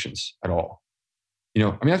expectations at all.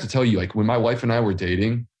 I have to tell you, like when my wife and I were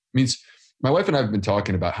dating, my wife and I have been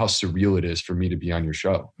talking about how surreal it is for me to be on your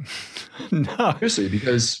show. No. Seriously,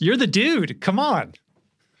 because you're the dude. Come on.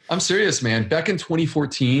 I'm serious, man. Back in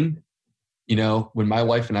 2014, when my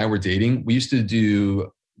wife and I were dating, we used to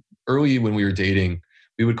do, early when we were dating,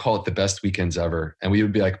 we would call it the best weekends ever. And we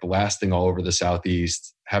would be like blasting all over the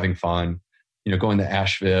Southeast, having fun, going to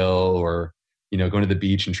Asheville or, going to the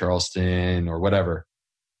beach in Charleston or whatever.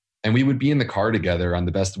 And we would be in the car together on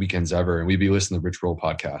the best weekends ever. And we'd be listening to Rich Roll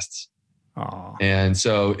podcasts. Aww. And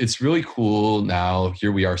so it's really cool now.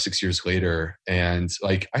 Here we are 6 years later. And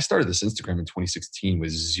like, I started this Instagram in 2016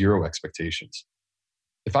 with zero expectations.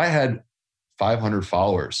 If I had 500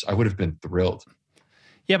 followers, I would have been thrilled.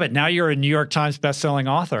 Yeah, but now you're a New York Times bestselling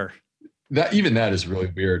author. That is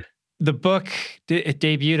really weird. The book, it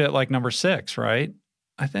debuted at like number 6, right?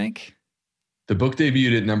 I think. The book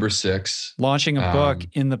debuted at number 6. Launching a book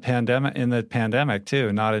in the pandemic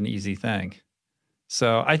too, not an easy thing.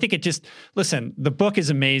 So I think listen, the book is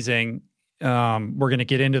amazing. We're going to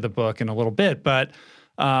get into the book in a little bit, but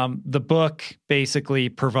the book basically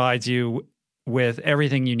provides you with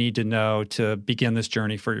everything you need to know to begin this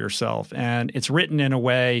journey for yourself. And it's written in a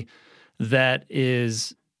way that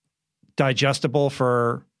is digestible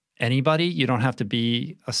for anybody. You don't have to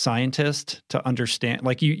be a scientist to understand.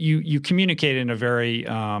 Like you communicate in a very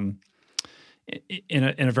in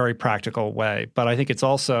a very practical way. But I think it's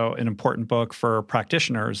also an important book for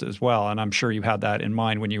practitioners as well. And I'm sure you had that in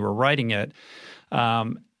mind when you were writing it.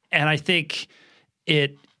 And I think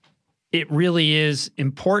it really is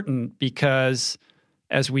important because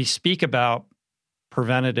as we speak about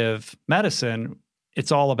preventative medicine,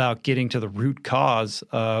 it's all about getting to the root cause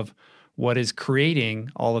of what is creating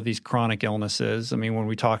all of these chronic illnesses. I mean, when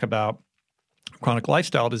we talk about chronic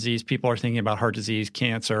lifestyle disease, people are thinking about heart disease,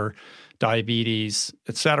 cancer, diabetes,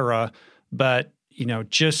 et cetera. But,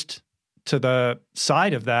 just to the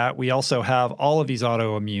side of that, we also have all of these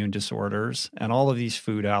autoimmune disorders and all of these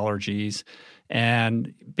food allergies.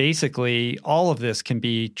 And basically, all of this can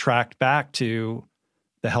be tracked back to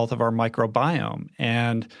the health of our microbiome.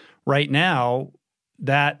 And right now,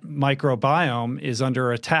 that microbiome is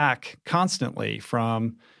under attack constantly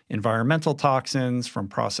from environmental toxins, from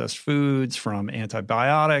processed foods, from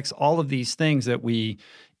antibiotics, all of these things that we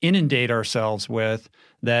inundate ourselves with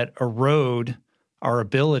that erode our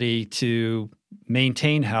ability to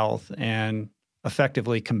maintain health and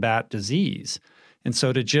effectively combat disease. And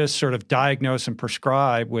so to just sort of diagnose and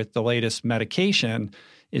prescribe with the latest medication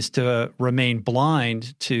is to remain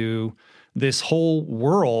blind to this whole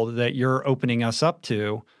world that you're opening us up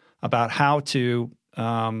to about how to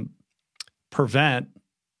prevent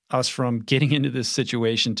us from getting into this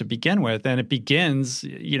situation to begin with. And it begins,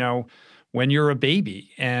 when you're a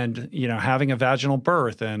baby and, having a vaginal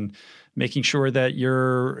birth and making sure that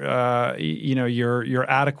you're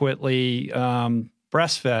adequately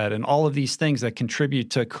breastfed and all of these things that contribute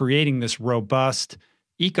to creating this robust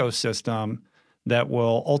ecosystem that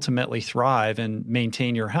will ultimately thrive and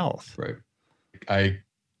maintain your health. Right. I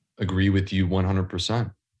agree with you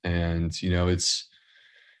 100%. And,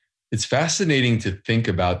 it's fascinating to think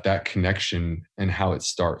about that connection and how it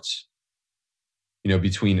starts,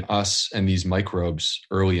 between us and these microbes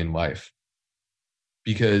early in life.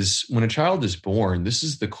 Because when a child is born, this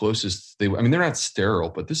is the closest they're not sterile,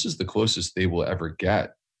 but this is the closest they will ever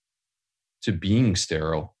get to being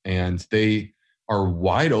sterile. And they are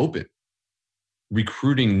wide open,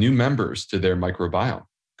 recruiting new members to their microbiome.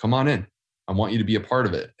 Come on in. I want you to be a part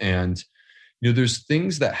of it. And there's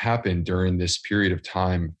things that happen during this period of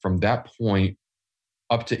time from that point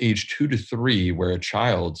up to age 2 to 3, where a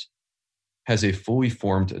child has a fully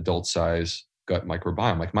formed adult size gut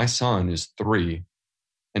microbiome. Like my son is 3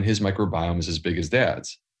 and his microbiome is as big as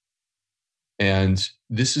dad's. And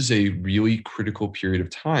this is a really critical period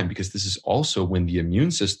of time because this is also when the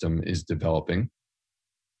immune system is developing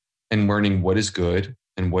and learning what is good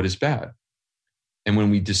and what is bad. And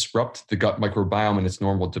when we disrupt the gut microbiome and its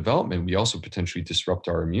normal development, we also potentially disrupt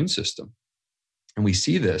our immune system. And we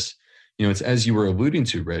see this, it's as you were alluding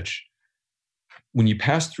to, Rich, when you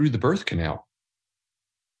pass through the birth canal,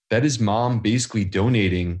 that is mom basically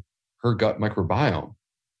donating her gut microbiome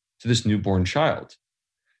to this newborn child.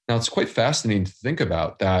 Now, it's quite fascinating to think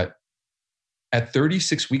about that at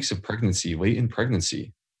 36 weeks of pregnancy, late in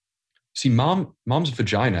pregnancy, see, mom's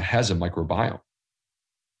vagina has a microbiome.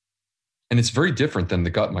 And it's very different than the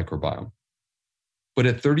gut microbiome. But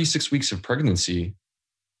at 36 weeks of pregnancy,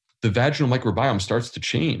 the vaginal microbiome starts to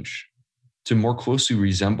change to more closely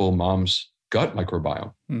resemble mom's gut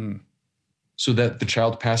microbiome. So that the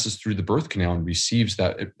child passes through the birth canal and receives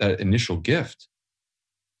that initial gift.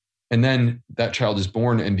 And then that child is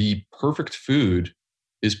born and the perfect food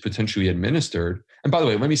is potentially administered. And by the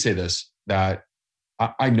way, let me say this, that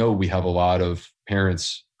I know we have a lot of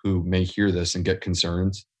parents who may hear this and get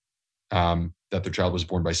concerned that their child was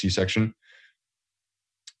born by C-section.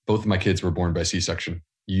 Both of my kids were born by C-section.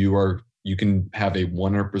 You can have a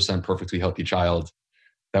 100% perfectly healthy child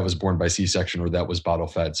that was born by C-section or that was bottle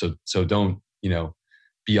fed. So don't,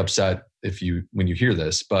 be upset when you hear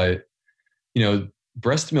this, but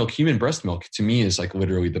breast milk, human breast milk to me is like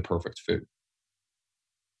literally the perfect food.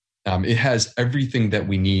 It has everything that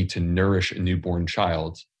we need to nourish a newborn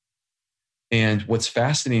child. And what's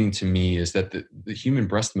fascinating to me is that the human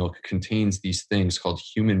breast milk contains these things called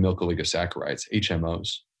human milk oligosaccharides,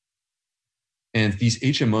 HMOs. And these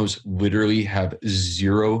HMOs literally have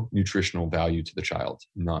zero nutritional value to the child,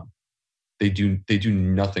 none. They do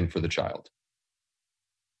nothing for the child.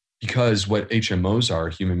 Because what HMOs are,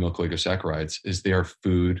 human milk oligosaccharides, is they are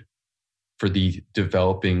food for the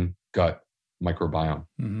developing gut microbiome.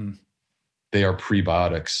 Mm-hmm. They are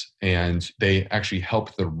prebiotics, and they actually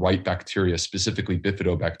help the right bacteria, specifically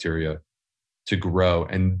bifidobacteria, to grow.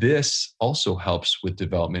 And this also helps with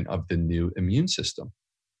development of the new immune system.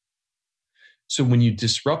 So when you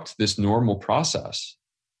disrupt this normal process,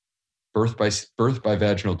 birth by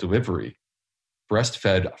vaginal delivery,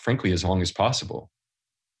 breastfed, frankly, as long as possible,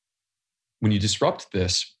 when you disrupt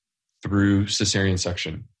this through cesarean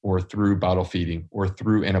section or through bottle feeding or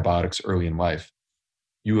through antibiotics early in life,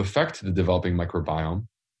 you affect the developing microbiome.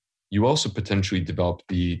 You also potentially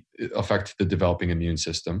affect the developing immune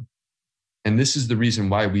system. And this is the reason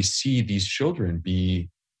why we see these children be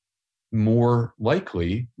more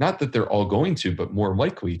likely, not that they're all going to, but more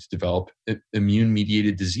likely to develop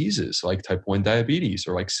immune-mediated diseases like type 1 diabetes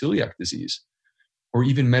or like celiac disease, or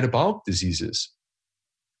even metabolic diseases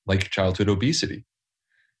like childhood obesity.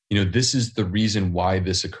 This is the reason why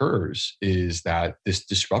this occurs, is that this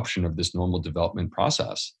disruption of this normal development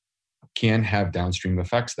process can have downstream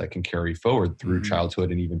effects that can carry forward through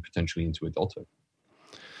childhood and even potentially into adulthood.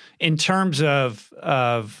 In terms of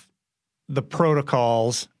the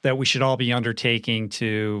protocols that we should all be undertaking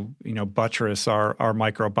to, buttress our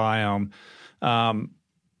microbiome,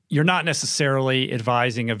 you're not necessarily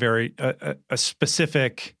advising a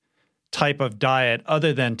specific type of diet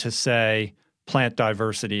other than to say plant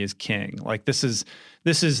diversity is king. Like this is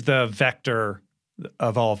the vector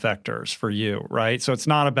of all vectors for you, right? So it's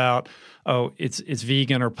not about, it's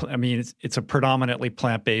vegan it's a predominantly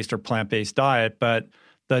plant-based or plant-based diet, but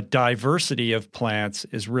the diversity of plants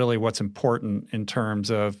is really what's important in terms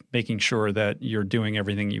of making sure that you're doing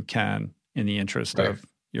everything you can in the interest of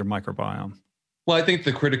your microbiome. Well, I think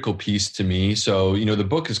the critical piece to me, so, the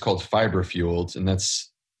book is called Fiber Fueled, and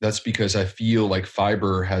that's because I feel like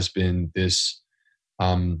fiber has been this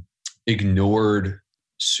ignored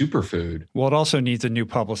superfood. Well, it also needs a new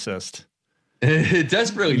publicist. It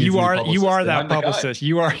desperately needs you a new are publicist. You are that publicist.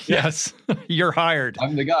 You are, yes, you're hired.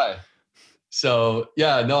 I'm the guy. So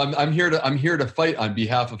yeah, no, I'm here to fight on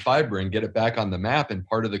behalf of fiber and get it back on the map and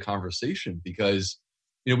part of the conversation, because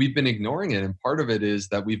we've been ignoring it, and part of it is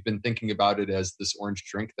that we've been thinking about it as this orange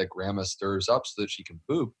drink that grandma stirs up so that she can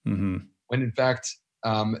poop. Mm-hmm. When in fact,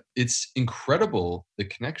 it's incredible the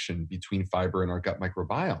connection between fiber and our gut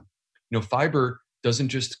microbiome. Fiber doesn't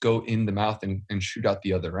just go in the mouth and shoot out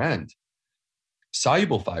the other end.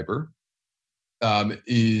 Soluble fiber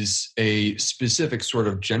is a specific sort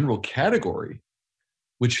of general category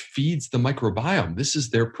which feeds the microbiome. This is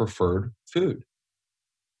their preferred food.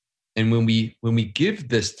 And when we give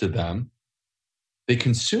this to them, they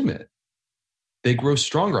consume it. They grow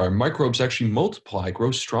stronger. Our microbes actually multiply,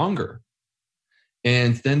 grow stronger.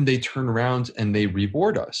 And then they turn around and they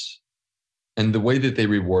reward us. And the way that they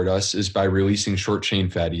reward us is by releasing short-chain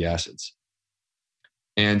fatty acids.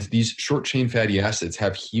 And these short-chain fatty acids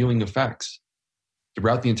have healing effects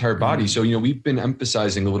throughout the entire body. So, we've been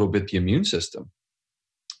emphasizing a little bit the immune system.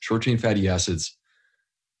 Short-chain fatty acids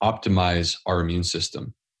optimize our immune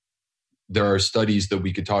system. There are studies that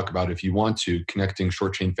we could talk about if you want to, connecting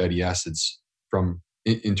short-chain fatty acids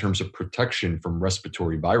in terms of protection from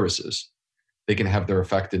respiratory viruses. They can have their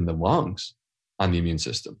effect in the lungs on the immune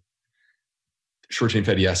system. Short-chain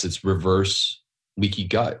fatty acids reverse leaky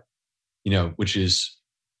gut, which is,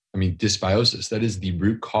 dysbiosis. That is the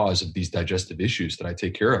root cause of these digestive issues that I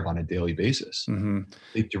take care of on a daily basis. Mm-hmm.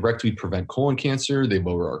 They directly prevent colon cancer. They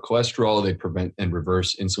lower our cholesterol. They prevent and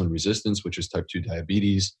reverse insulin resistance, which is type 2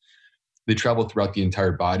 diabetes. They travel throughout the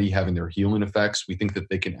entire body, having their healing effects. We think that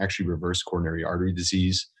they can actually reverse coronary artery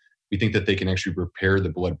disease. We think that they can actually repair the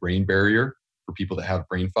blood-brain barrier for people that have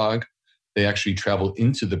brain fog. They actually travel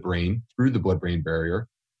into the brain through the blood-brain barrier,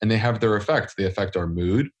 and they have their effect. They affect our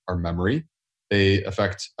mood, our memory. They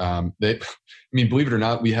affect, believe it or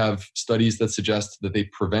not, we have studies that suggest that they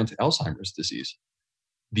prevent Alzheimer's disease.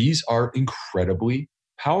 These are incredibly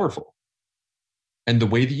powerful. And the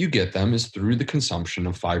way that you get them is through the consumption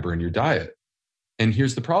of fiber in your diet. And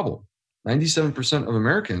here's the problem. 97% of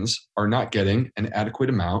Americans are not getting an adequate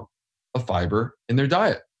amount of fiber in their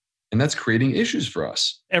diet. And that's creating issues for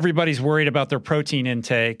us. Everybody's worried about their protein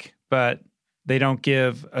intake, but they don't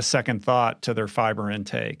give a second thought to their fiber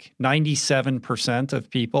intake. 97% of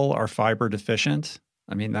people are fiber deficient.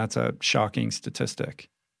 That's a shocking statistic.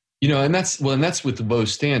 And that's with low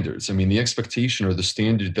standards. The expectation or the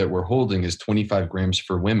standard that we're holding is 25 grams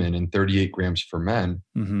for women and 38 grams for men.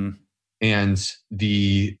 Mm-hmm. And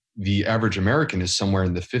the average American is somewhere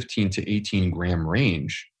in the 15 to 18 gram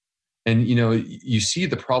range. And, you see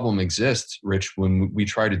the problem exists, Rich, when we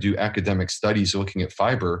try to do academic studies looking at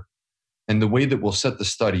fiber. And the way that we'll set the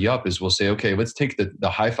study up is we'll say, okay, let's take the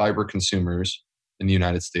high fiber consumers in the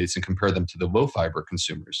United States and compare them to the low fiber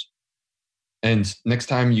consumers. And next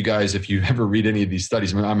time, you guys, if you ever read any of these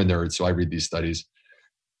studies, I'm a nerd, so I read these studies.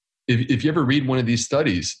 If you ever read one of these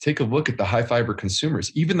studies, take a look at the high fiber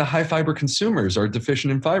consumers. Even the high fiber consumers are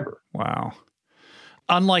deficient in fiber. Wow.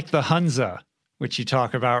 Unlike the Hunza, which you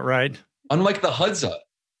talk about, right? Unlike the Hadza.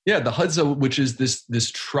 Yeah, the Hadza, which is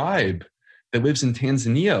this tribe that lives in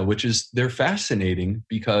Tanzania, they're fascinating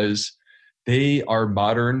because they are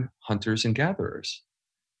modern hunters and gatherers.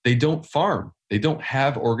 They don't farm. They don't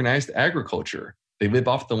have organized agriculture. They live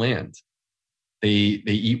off the land. They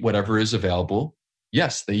eat whatever is available.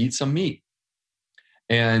 Yes, they eat some meat.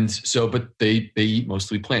 And so, but they eat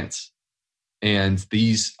mostly plants. And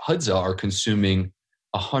these Hadza are consuming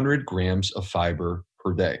 100 grams of fiber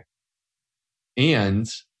per day. And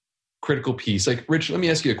critical piece, like Rich, let me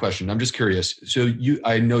ask you a question. I'm just curious. So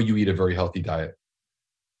I know you eat a very healthy diet.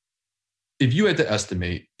 If you had to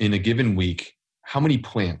estimate in a given week, how many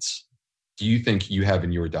plants do you think you have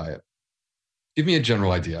in your diet? Give me a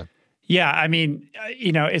general idea. Yeah,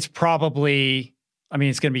 it's probably,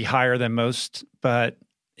 it's going to be higher than most, but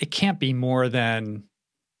it can't be more than,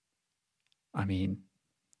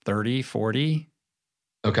 30, 40.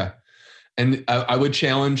 Okay. And I would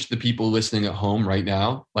challenge the people listening at home right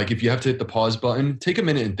now, like if you have to hit the pause button, take a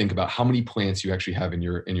minute and think about how many plants you actually have in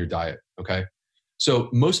your diet, okay? So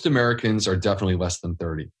most Americans are definitely less than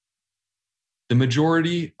 30. The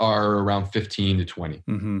majority are around 15 to 20.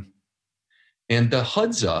 Mm-hmm. And the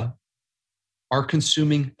Hadza are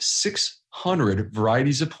consuming 600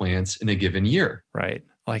 varieties of plants in a given year. Right.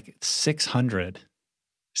 Like 600.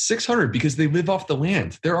 600 because they live off the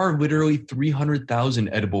land. There are literally 300,000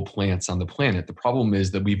 edible plants on the planet. The problem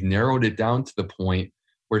is that we've narrowed it down to the point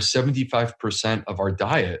where 75% of our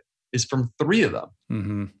diet is from 3 of them.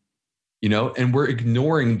 Mm-hmm. And we're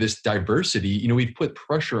ignoring this diversity. We've put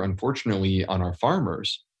pressure, unfortunately, on our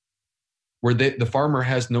farmers where the farmer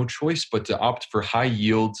has no choice but to opt for high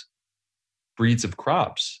yield breeds of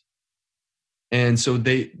crops. And so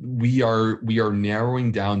we are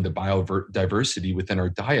narrowing down the biodiversity within our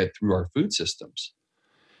diet through our food systems.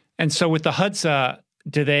 And so with the Hadza,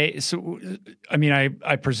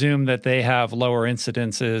 I presume that they have lower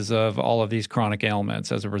incidences of all of these chronic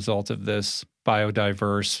ailments as a result of this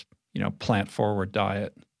biodiverse, plant-forward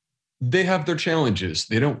diet. They have their challenges.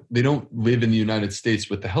 They don't live in the United States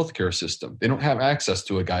with the healthcare system. They don't have access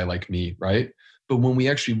to a guy like me, right? But when we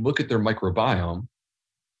actually look at their microbiome,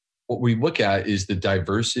 what we look at is the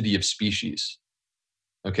diversity of species.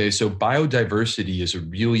 Okay, so biodiversity is a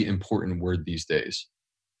really important word these days.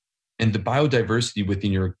 And the biodiversity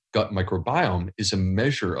within your gut microbiome is a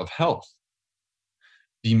measure of health.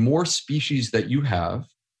 The more species that you have,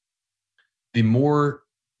 the more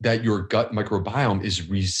that your gut microbiome is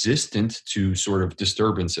resistant to sort of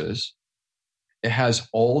disturbances. It has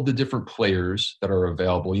all the different players that are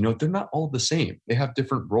available. They're not all the same. They have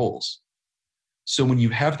different roles. So when you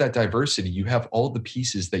have that diversity, you have all the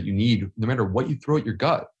pieces that you need, no matter what you throw at your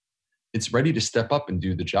gut. It's ready to step up and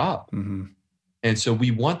do the job. Mm-hmm. And so we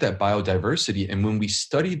want that biodiversity. And when we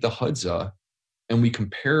study the Hadza and we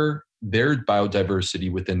compare their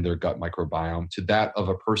biodiversity within their gut microbiome to that of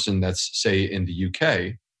a person that's, say, in the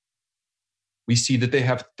UK, we see that they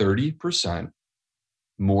have 30%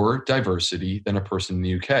 more diversity than a person in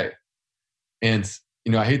the UK. And,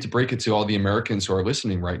 I hate to break it to all the Americans who are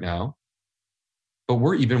listening right now, but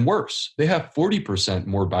we're even worse. They have 40%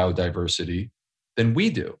 more biodiversity than we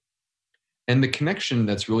do. And the connection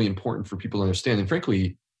that's really important for people to understand, and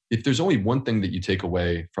frankly, if there's only one thing that you take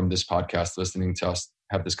away from this podcast, listening to us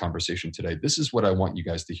have this conversation today, this is what I want you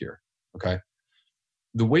guys to hear, okay?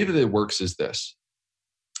 The way that it works is this.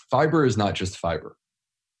 Fiber is not just fiber.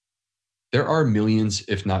 There are millions,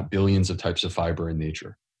 if not billions, of types of fiber in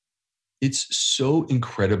nature. It's so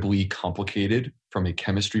incredibly complicated from a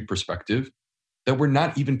chemistry perspective that we're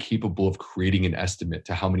not even capable of creating an estimate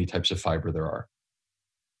to how many types of fiber there are.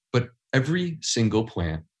 But every single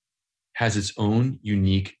plant has its own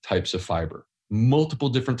unique types of fiber, multiple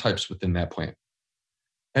different types within that plant.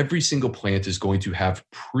 Every single plant is going to have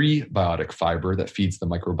prebiotic fiber that feeds the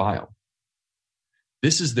microbiome.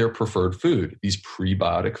 This is their preferred food, these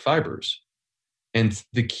prebiotic fibers. And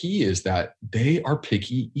the key is that they are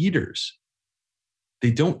picky eaters.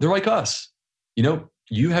 They're like us.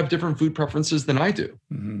 You have different food preferences than I do,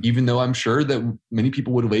 even though I'm sure that many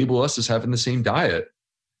people would label us as having the same diet.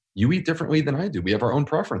 You eat differently than I do. We have our own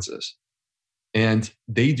preferences. And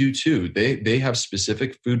they do too. They have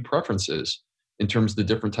specific food preferences in terms of the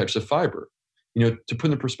different types of fiber. To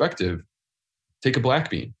put in perspective, take a black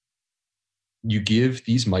bean. You give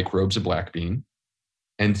these microbes a black bean,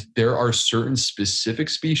 and there are certain specific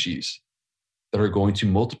species that are going to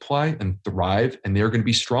multiply and thrive, and they're going to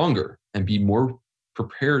be stronger and be more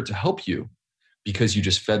prepared to help you because you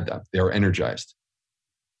just fed them. They are energized.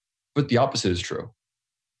 But the opposite is true.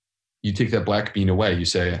 You take that black bean away, you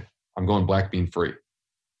say, I'm going black bean free.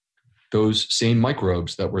 Those same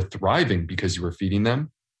microbes that were thriving because you were feeding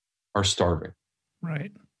them are starving.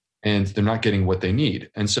 Right. And they're not getting what they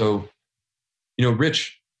need. And so,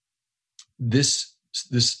 Rich, this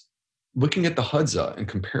looking at the Hadza and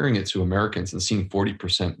comparing it to Americans and seeing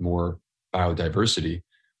 40% more biodiversity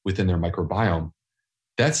within their microbiome,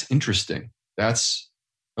 that's interesting. That's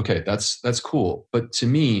cool. But to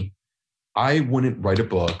me, I wouldn't write a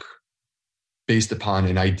book based upon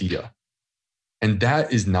an idea. And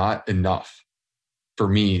that is not enough for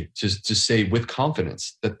me to say with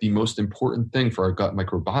confidence that the most important thing for our gut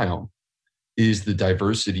microbiome is the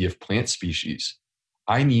diversity of plant species.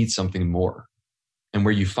 I need something more. And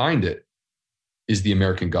where you find it is the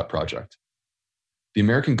American Gut Project. The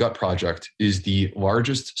American Gut Project is the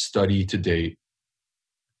largest study to date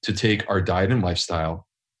to take our diet and lifestyle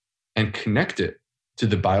and connect it to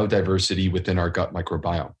the biodiversity within our gut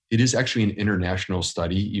microbiome. It is actually an international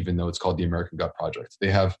study, even though it's called the American Gut Project.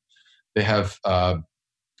 They have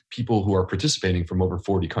people who are participating from over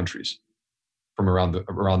 40 countries from around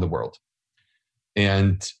the world.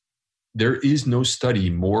 And there is no study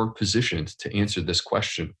more positioned to answer this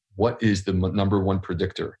question. What is the number one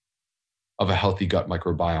predictor of a healthy gut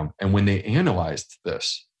microbiome? And when they analyzed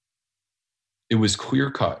this, it was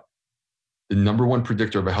clear cut. The number one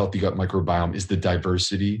predictor of a healthy gut microbiome is the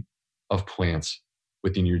diversity of plants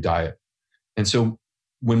within your diet. And so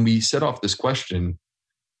when we set off this question,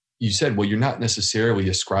 you said, well, you're not necessarily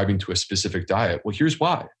ascribing to a specific diet. Well, here's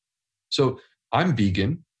why. So I'm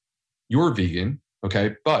vegan, you're vegan,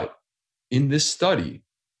 okay? But in this study,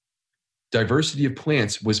 diversity of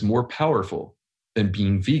plants was more powerful than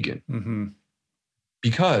being vegan. Mm-hmm.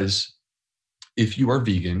 Because if you are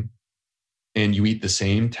vegan and you eat the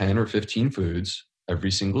same 10 or 15 foods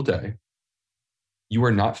every single day, you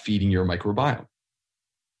are not feeding your microbiome.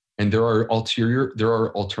 And there are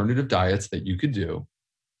alternative diets that you could do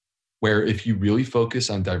where if you really focus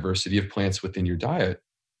on diversity of plants within your diet,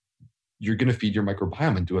 you're going to feed your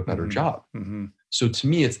microbiome and do a better job. Mm-hmm. So to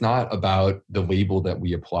me, it's not about the label that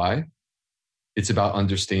we apply. It's about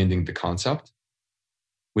understanding the concept,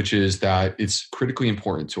 which is that it's critically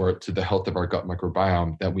important to the health of our gut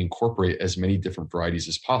microbiome that we incorporate as many different varieties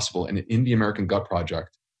as possible. And in the American Gut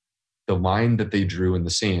Project, the line that they drew in the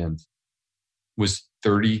sand was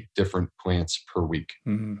 30 different plants per week.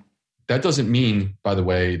 Mm-hmm. That doesn't mean, by the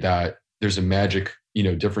way, that there's a magic,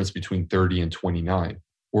 difference between 30 and 29,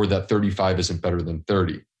 or that 35 isn't better than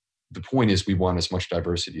 30. The point is we want as much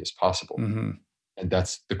diversity as possible. Mm-hmm. And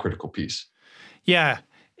that's the critical piece. Yeah,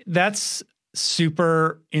 that's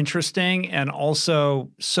super interesting and also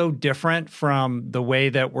so different from the way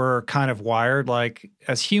that we're kind of wired. Like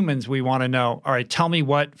as humans, we want to know, all right, tell me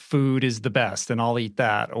what food is the best and I'll eat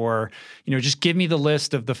that. Or, just give me the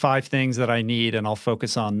list of the 5 things that I need and I'll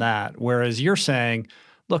focus on that. Whereas you're saying,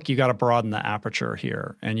 look, you got to broaden the aperture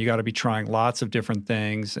here and you got to be trying lots of different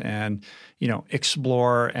things and,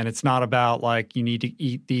 explore. And it's not about like you need to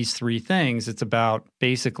eat these 3 things. It's about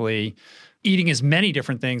basically eating as many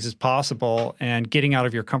different things as possible and getting out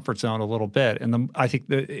of your comfort zone a little bit. And I think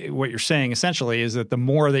what you're saying essentially is that the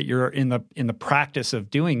more that you're in the practice of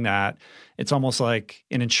doing that, it's almost like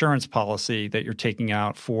an insurance policy that you're taking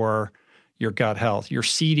out for your gut health. You're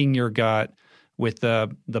seeding your gut with the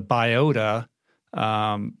biota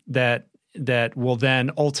that will then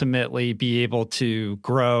ultimately be able to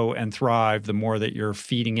grow and thrive the more that you're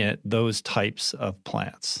feeding it those types of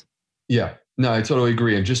plants. Yeah. No, I totally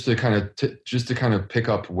agree. And just to kind of pick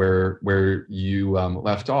up where you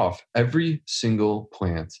left off, every single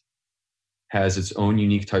plant has its own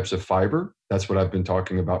unique types of fiber. That's what I've been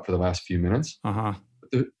talking about for the last few minutes. Uh-huh.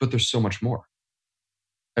 But there's so much more.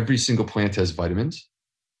 Every single plant has vitamins,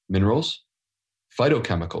 minerals,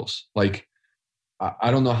 phytochemicals. Like,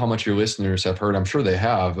 I don't know how much your listeners have heard. I'm sure they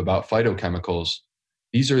have about phytochemicals.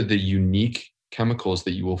 These are the unique chemicals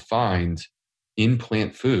that you will find in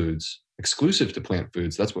plant foods, exclusive to plant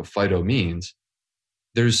foods. That's what phyto means.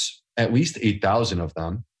 There's at least 8,000 of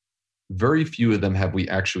them. Very few of them have we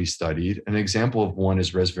actually studied. An example of one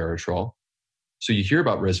is resveratrol. So you hear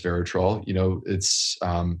about resveratrol, it's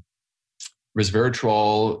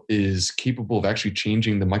resveratrol is capable of actually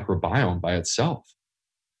changing the microbiome by itself.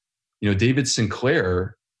 David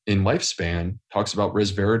Sinclair in Lifespan talks about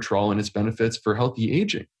resveratrol and its benefits for healthy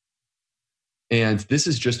aging. And this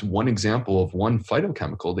is just one example of one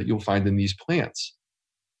phytochemical that you'll find in these plants.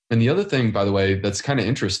 And the other thing, by the way, that's kind of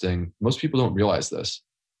interesting, most people don't realize this.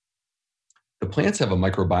 The plants have a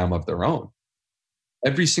microbiome of their own.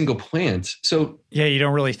 Every single plant. So yeah, you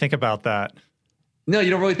don't really think about that. No, you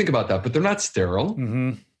don't really think about that, but they're not sterile.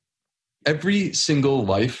 Mm-hmm. Every single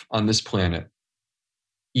life on this planet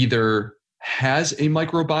either has a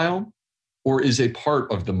microbiome or is a part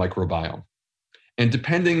of the microbiome. And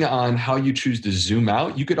depending on how you choose to zoom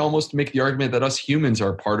out, you could almost make the argument that us humans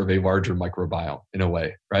are part of a larger microbiome in a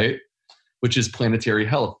way, right? Which is planetary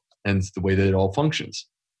health and the way that it all functions.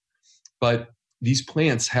 But these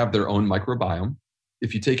plants have their own microbiome.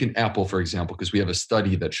 If you take an apple, for example, because we have a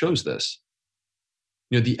study that shows this,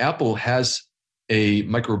 the apple has a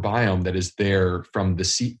microbiome that is there from the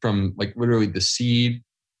seed, from like literally the seed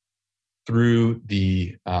through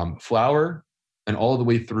the flower and all the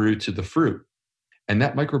way through to the fruit. And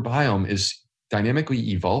that microbiome is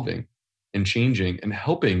dynamically evolving and changing and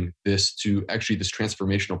helping this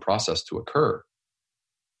transformational process to occur.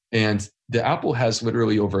 And the apple has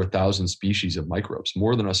literally over 1,000 species of microbes,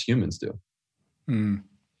 more than us humans do. Mm.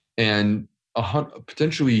 And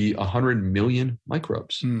potentially 100 million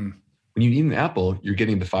microbes. Mm. When you eat an apple, you're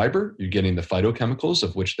getting the fiber, you're getting the phytochemicals,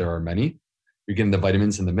 of which there are many, you're getting the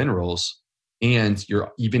vitamins and the minerals, and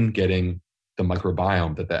you're even getting the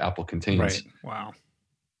microbiome that the apple contains. Right. Wow.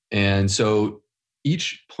 And so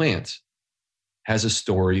each plant has a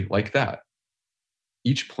story like that.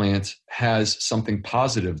 Each plant has something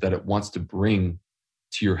positive that it wants to bring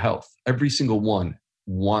to your health. Every single one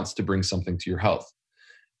wants to bring something to your health.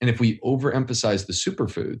 And if we overemphasize the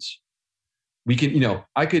superfoods, we can,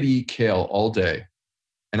 I could eat kale all day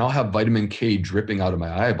and I'll have vitamin K dripping out of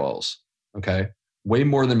my eyeballs. Okay. way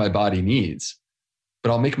more than my body needs,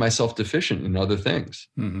 but I'll make myself deficient in other things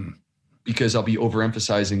because I'll be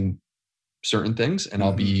overemphasizing certain things and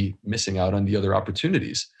I'll be missing out on the other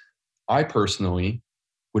opportunities. I personally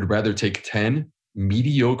would rather take 10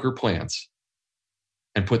 mediocre plants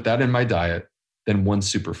and put that in my diet than one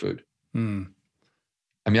superfood.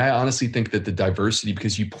 I mean, I honestly think that the diversity,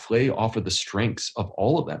 because you play off of the strengths of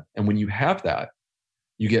all of them. And when you have that,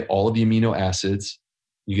 you get all of the amino acids,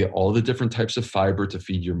 you get all the different types of fiber to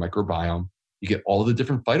feed your microbiome, you get all the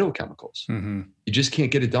different phytochemicals. You just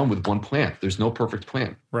can't get it done with one plant. There's no perfect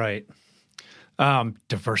plan. Right.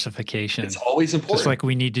 Diversification. It's always important. Just like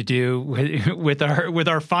we need to do with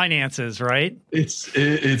our finances, right?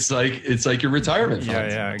 It's like your retirement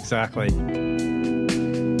funds. Yeah, exactly.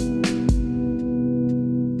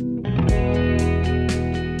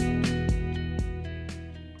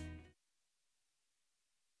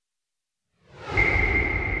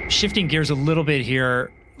 Shifting gears a little bit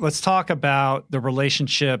here, let's talk about the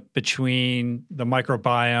relationship between the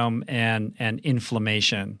microbiome and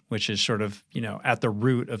inflammation, which is sort of, at the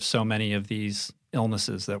root of so many of these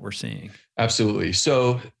illnesses that we're seeing. Absolutely.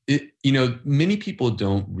 So, many people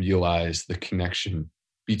don't realize the connection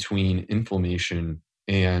between inflammation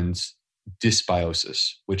and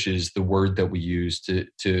dysbiosis, which is the word that we use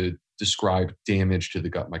to describe damage to the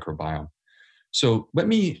gut microbiome. So let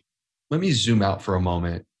me zoom out for a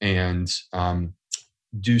moment and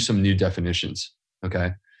do some new definitions.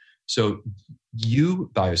 Okay. So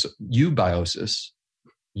eubiosis,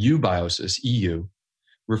 EU,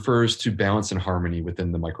 refers to balance and harmony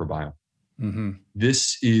within the microbiome.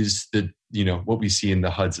 This is what we see in the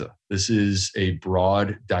Hadza. This is a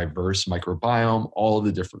broad, diverse microbiome, all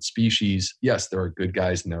the different species. Yes, there are good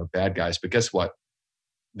guys and there are bad guys, but guess what?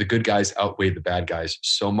 The good guys outweigh the bad guys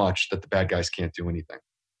so much that the bad guys can't do anything.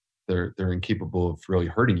 They're incapable of really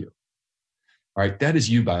hurting you. All right, that is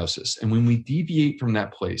eubiosis. And when we deviate from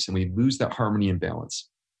that place and we lose that harmony and balance,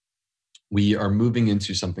 we are moving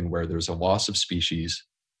into something where there's a loss of species,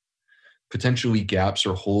 potentially gaps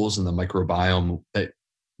or holes in the microbiome that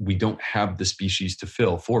we don't have the species to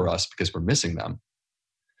fill for us because we're missing them.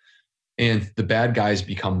 And the bad guys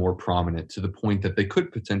become more prominent to the point that they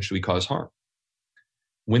could potentially cause harm.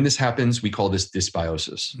 When this happens, we call this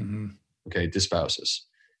dysbiosis. Okay, dysbiosis.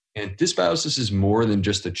 And dysbiosis is more than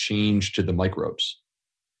just a change to the microbes.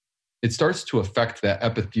 It starts to affect that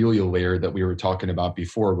epithelial layer that we were talking about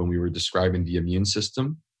before when we were describing the immune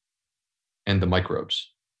system and the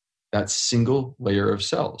microbes. That single layer of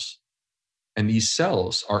cells. And these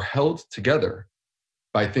cells are held together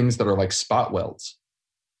by things that are like spot welds.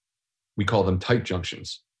 We call them tight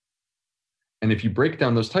junctions. And if you break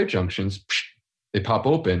down those tight junctions, they pop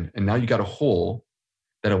open, and now you got a hole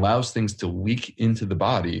that allows things to leak into the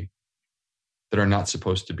body that are not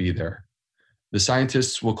supposed to be there. The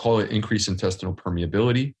scientists will call it increased intestinal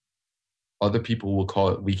permeability. Other people will call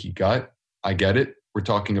it leaky gut. I get it. We're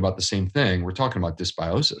talking about the same thing. We're talking about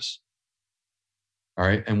dysbiosis. All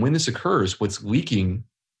right. And when this occurs, what's leaking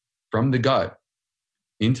from the gut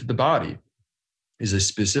into the body is a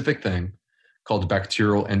specific thing called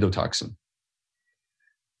bacterial endotoxin.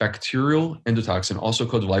 Bacterial endotoxin, also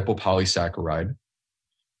called lipopolysaccharide,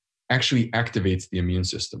 actually activates the immune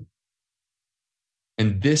system.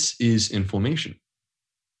 And this is inflammation.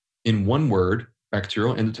 In one word,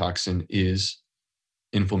 bacterial endotoxin is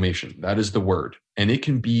inflammation. That is the word. And it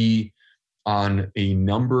can be on a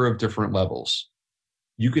number of different levels.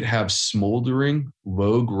 You could have smoldering,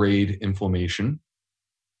 low-grade inflammation.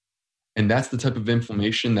 And that's the type of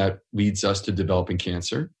inflammation that leads us to developing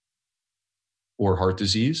cancer or heart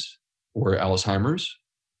disease or Alzheimer's.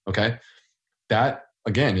 Okay? That,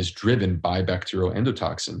 again, is driven by bacterial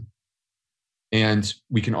endotoxin. And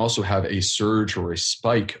we can also have a surge or a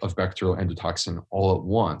spike of bacterial endotoxin all at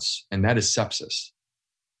once, and that is sepsis.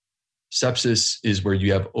 Sepsis is where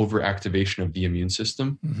you have overactivation of the immune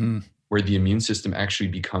system, where the immune system actually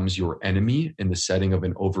becomes your enemy in the setting of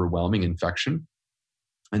an overwhelming infection.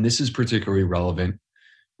 And this is particularly relevant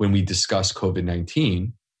when we discuss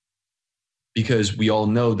COVID-19, because we all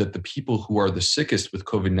know that the people who are the sickest with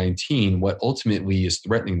COVID-19, what ultimately is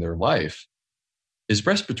threatening their life is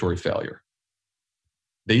respiratory failure.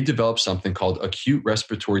 They develop something called acute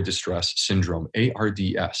respiratory distress syndrome,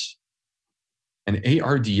 ARDS. And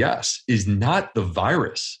ARDS is not the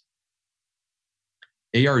virus.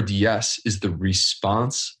 ARDS is the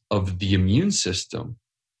response of the immune system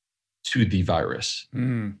to the virus.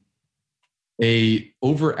 A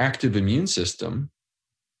overactive immune system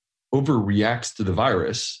overreacts to the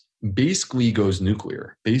virus, basically goes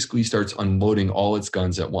nuclear, basically starts unloading all its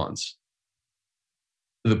guns at once.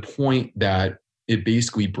 To the point that it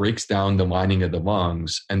basically breaks down the lining of the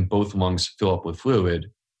lungs and both lungs fill up with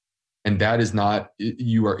fluid. And that is not,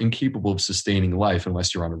 you are incapable of sustaining life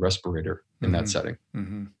unless you're on a respirator in that setting.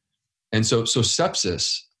 And so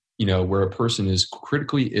sepsis, where a person is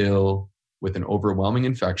critically ill with an overwhelming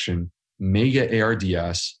infection, may get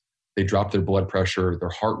ARDS, they drop their blood pressure, their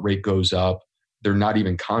heart rate goes up, they're not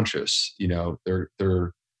even conscious,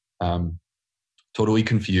 they're totally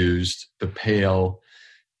confused, they're pale.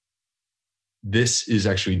 This is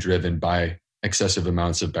actually driven by excessive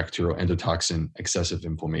amounts of bacterial endotoxin, excessive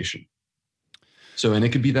inflammation. So, and it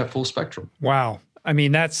could be that full spectrum. Wow. I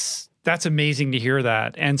mean, that's amazing to hear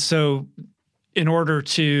that. And so in order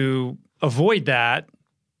to avoid that,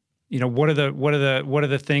 what are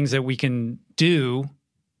the things that we can do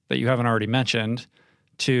that you haven't already mentioned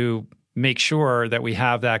to make sure that we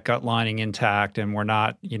have that gut lining intact and we're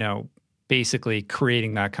not, basically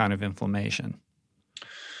creating that kind of inflammation?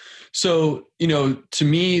 So, to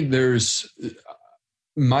me,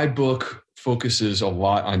 my book focuses a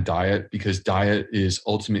lot on diet because diet is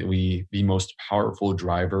ultimately the most powerful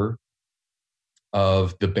driver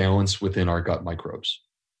of the balance within our gut microbes.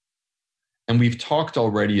 And we've talked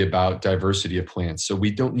already about diversity of plants, so we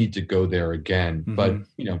don't need to go there again. But,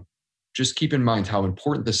 just keep in mind how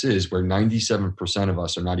important this is, where 97% of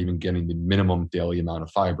us are not even getting the minimum daily amount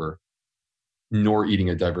of fiber, nor eating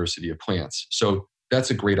a diversity of plants. So that's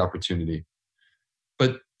a great opportunity.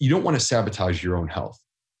 But you don't want to sabotage your own health.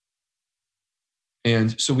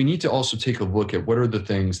 And so we need to also take a look at what are the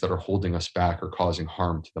things that are holding us back or causing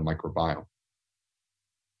harm to the microbiome.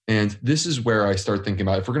 And this is where I start thinking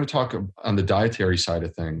about, if we're going to talk on the dietary side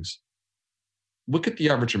of things, look at the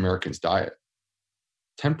average American's diet.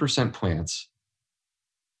 10% plants,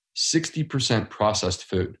 60% processed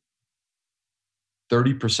food,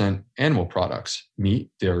 30% animal products,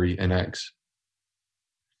 meat, dairy, and eggs.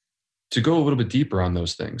 To go a little bit deeper on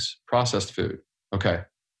those things, processed food. Okay.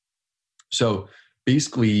 So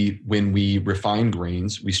basically, when we refine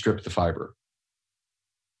grains, we strip the fiber.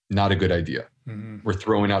 Not a good idea. We're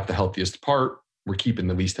throwing out the healthiest part. We're keeping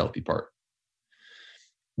the least healthy part.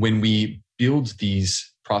 When we build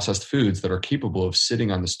these processed foods that are capable of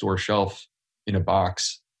sitting on the store shelf in a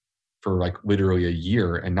box for like literally a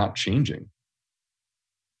year and not changing,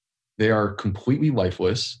 they are completely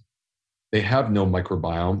lifeless. They have no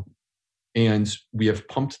microbiome, and we have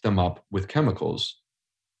pumped them up with chemicals.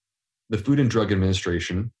 The Food and Drug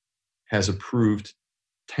Administration has approved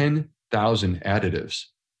 10,000 additives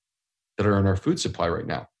that are in our food supply right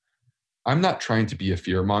now. I'm not trying to be a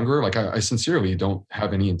fear monger. Like I sincerely don't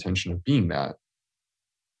have any intention of being that.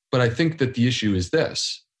 But I think that the issue is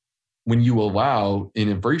this: when you allow, in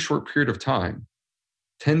a very short period of time,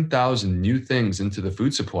 10,000 new things into the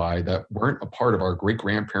food supply that weren't a part of our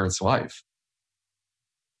great-grandparents' life,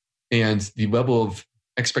 and the level of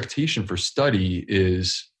expectation for study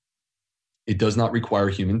is, it does not require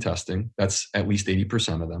human testing. That's at least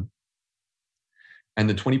 80% of them. And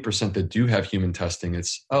the 20% that do have human testing,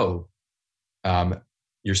 it's,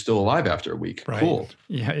 you're still alive after a week. Right. Cool.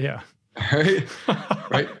 Yeah. Right.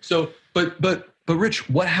 Right. So, but Rich,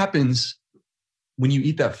 what happens when you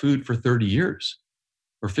eat that food for 30 years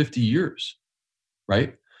or 50 years?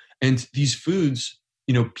 Right. And these foods,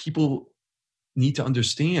 people need to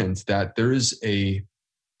understand that there is a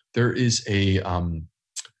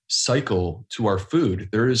cycle to our food.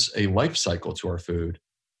 There is a life cycle to our food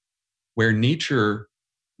where nature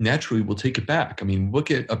naturally will take it back. I mean,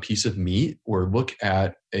 look at a piece of meat or look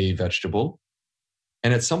at a vegetable,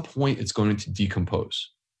 and at some point it's going to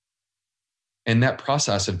decompose. And that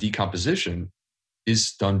process of decomposition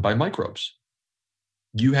is done by microbes.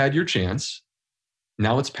 You had your chance.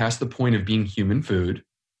 Now it's past the point of being human food,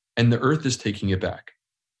 and the earth is taking it back.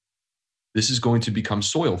 This is going to become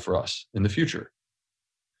soil for us in the future,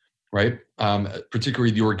 right?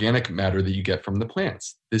 Particularly the organic matter that you get from the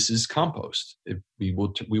plants. This is compost. We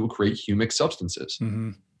will create humic substances.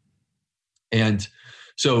 And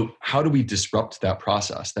so how do we disrupt that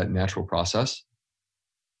process, that natural process?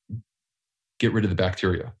 Get rid of the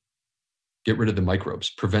bacteria, get rid of the microbes,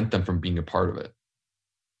 prevent them from being a part of it.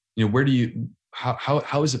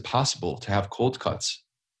 How is it possible to have cold cuts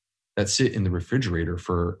that sit in the refrigerator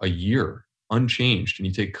for a year unchanged, and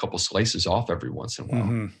you take a couple slices off every once in a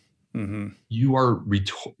while?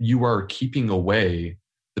 You are keeping away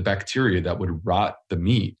the bacteria that would rot the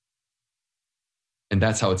meat, and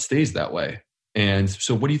that's how it stays that way. And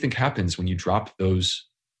so what do you think happens when you drop those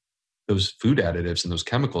food additives and those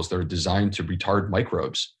chemicals that are designed to retard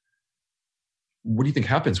microbes? What do you think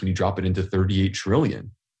happens when you drop it into 38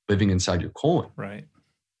 trillion living inside your colon? Right.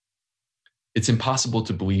 It's impossible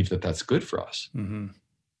to believe that that's good for us.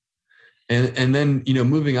 And then,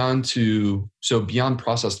 moving on to, so beyond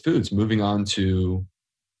processed foods, moving on to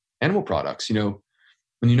animal products. In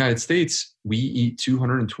the United States, we eat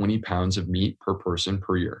 220 pounds of meat per person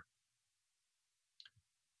per year.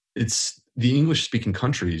 It's the English-speaking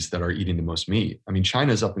countries that are eating the most meat. I mean,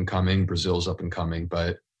 China's up and coming, Brazil's up and coming,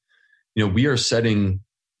 but we are setting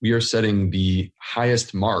the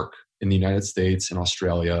highest mark in the United States, in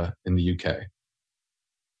Australia, in the UK.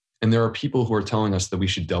 And there are people who are telling us that we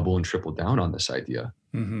should double and triple down on this idea.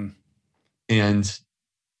 Mm-hmm. And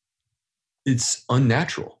it's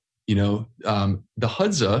unnatural. The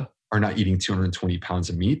Hadza are not eating 220 pounds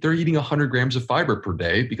of meat. They're eating 100 grams of fiber per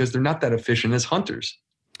day because they're not that efficient as hunters.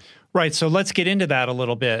 Right. So let's get into that a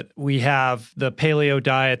little bit. We have the paleo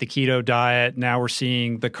diet, the keto diet. Now we're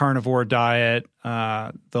seeing the carnivore diet,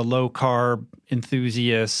 the low carb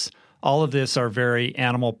enthusiasts. All of this are very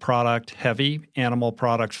animal product heavy, animal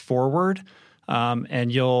product forward.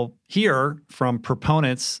 And you'll hear from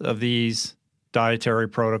proponents of these dietary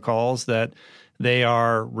protocols that they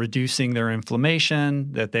are reducing their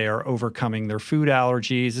inflammation, that they are overcoming their food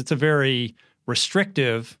allergies. It's a very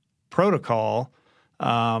restrictive protocol.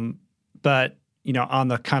 But, on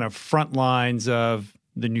the kind of front lines of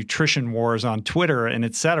the nutrition wars on Twitter and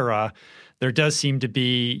et cetera, there does seem to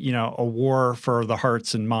be, a war for the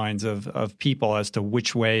hearts and minds of people as to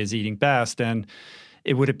which way is eating best. And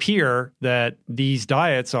it would appear that these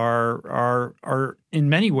diets are in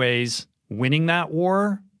many ways winning that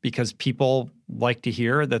war because people like to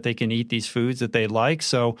hear that they can eat these foods that they like.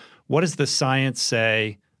 So what does the science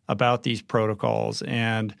say about these protocols,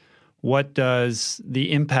 and what does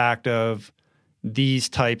the impact of these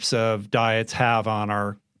types of diets have on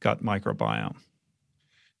our gut microbiome?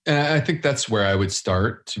 And I think that's where I would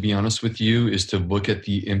start, to be honest with you, is to look at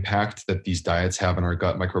the impact that these diets have on our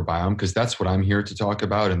gut microbiome, because that's what I'm here to talk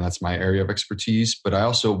about, and that's my area of expertise. But I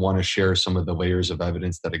also want to share some of the layers of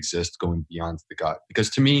evidence that exist going beyond the gut, because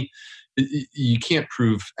to me, you can't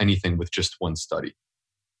prove anything with just one study.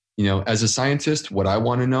 As a scientist, what I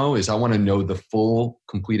want to know is I want to know the full,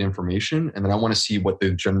 complete information, and then I want to see what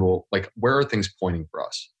the general, where are things pointing for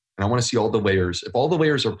us? And I want to see all the layers. If all the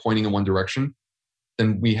layers are pointing in one direction,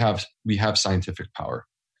 then we have scientific power.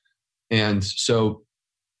 And so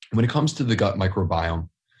when it comes to the gut microbiome,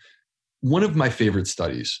 one of my favorite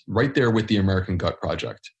studies, right there with the American Gut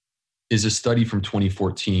Project, is a study from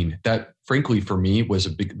 2014 that, frankly, for me was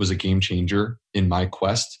a game changer in my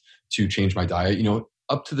quest to change my diet.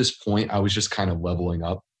 Up to this point, I was just kind of leveling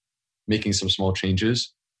up, making some small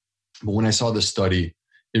changes. But when I saw this study,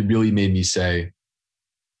 it really made me say,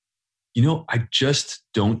 I just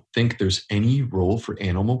don't think there's any role for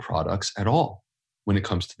animal products at all when it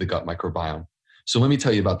comes to the gut microbiome. So let me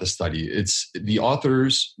tell you about the study. The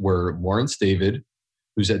authors were Lawrence David,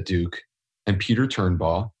 who's at Duke, and Peter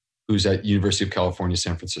Turnbaugh, who's at University of California,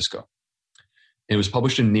 San Francisco. And it was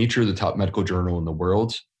published in Nature, the top medical journal in the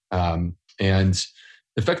world. And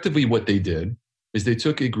effectively what they did is they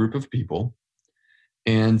took a group of people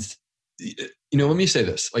and, let me say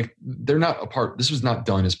this, they're not a part, this was not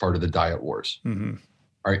done as part of the diet wars. Mm-hmm.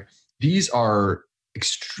 All right. These are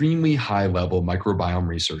extremely high level microbiome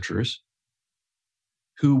researchers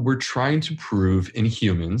who were trying to prove in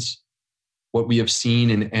humans what we have seen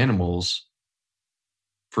in animals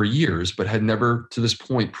for years, but had never to this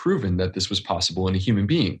point proven that this was possible in a human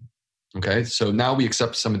being. Okay. So now we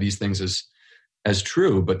accept some of these things as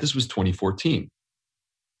true, but this was 2014.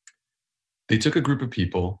 They took a group of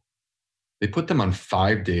people, they put them on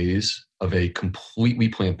 5 days of a completely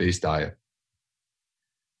plant-based diet.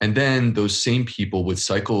 And then those same people would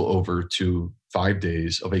cycle over to 5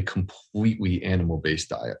 days of a completely animal-based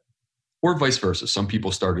diet, or vice versa. Some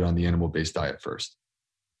people started on the animal-based diet first.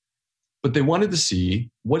 But they wanted to see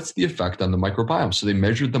what's the effect on the microbiome. So they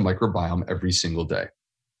measured the microbiome every single day.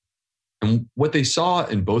 And what they saw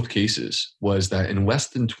in both cases was that in less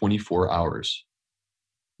than 24 hours,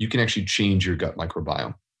 you can actually change your gut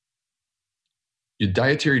microbiome. Your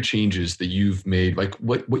dietary changes that you've made, like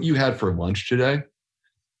what you had for lunch today,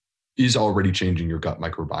 is already changing your gut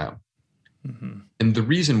microbiome. Mm-hmm. And the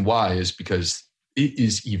reason why is because it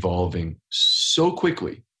is evolving so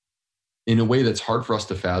quickly in a way that's hard for us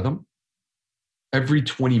to fathom. Every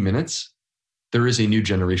 20 minutes, there is a new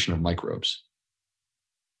generation of microbes.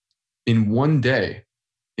 In one day,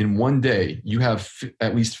 you have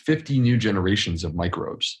at least 50 new generations of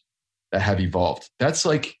microbes that have evolved. That's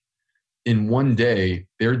like in one day,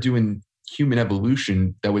 they're doing human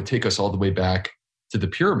evolution that would take us all the way back to the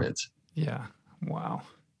pyramids. Yeah. Wow.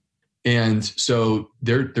 And so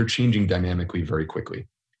they're changing dynamically very quickly.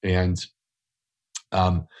 And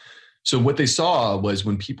so what they saw was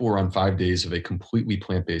when people were on 5 days of a completely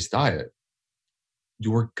plant-based diet,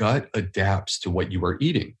 your gut adapts to what you are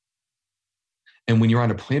eating. And when you're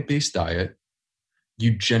on a plant-based diet,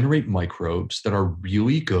 you generate microbes that are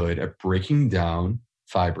really good at breaking down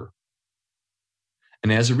fiber.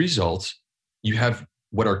 And as a result, you have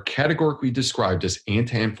what are categorically described as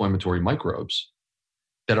anti-inflammatory microbes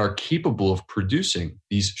that are capable of producing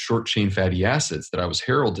these short-chain fatty acids that I was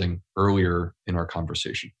heralding earlier in our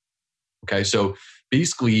conversation. Okay, so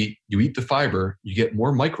basically you eat the fiber, you get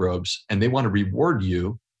more microbes, and they want to reward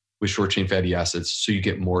you with short-chain fatty acids, so you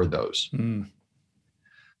get more of those.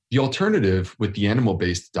 The alternative with the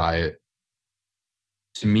animal-based diet,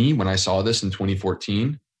 to me, when I saw this in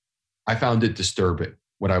 2014, I found it disturbing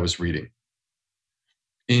what I was reading.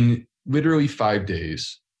 In literally 5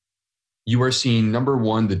 days, you are seeing, number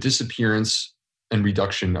one, the disappearance and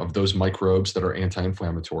reduction of those microbes that are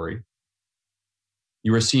anti-inflammatory.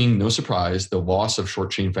 You are seeing, no surprise, the loss of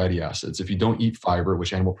short-chain fatty acids. If you don't eat fiber,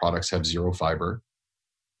 which animal products have zero fiber,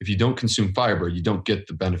 if you don't consume fiber, you don't get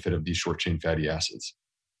the benefit of these short-chain fatty acids.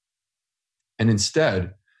 And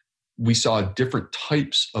instead, we saw different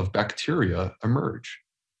types of bacteria emerge.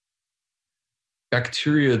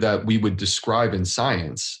 Bacteria that we would describe in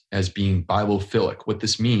science as being bilophilic. What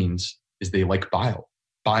this means is they like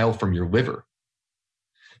bile from your liver.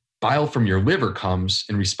 Bile from your liver comes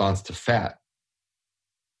in response to fat.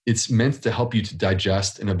 It's meant to help you to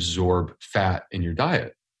digest and absorb fat in your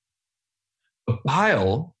diet. But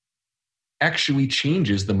bile actually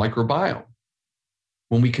changes the microbiome.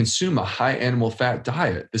 When we consume a high animal fat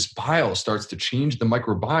diet, this bile starts to change the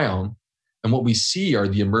microbiome. And what we see are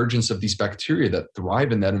the emergence of these bacteria that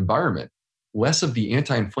thrive in that environment, less of the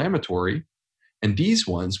anti-inflammatory, and these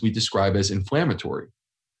ones we describe as inflammatory.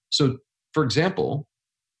 So, for example,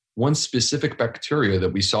 one specific bacteria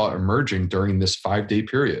that we saw emerging during this 5-day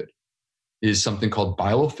period is something called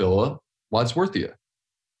Bilophila wadsworthia.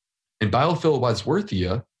 And Bilophila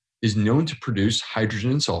wadsworthia is known to produce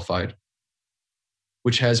hydrogen sulfide,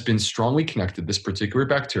 which has been strongly connected, this particular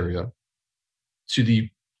bacteria, to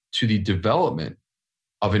the development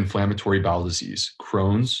of inflammatory bowel disease,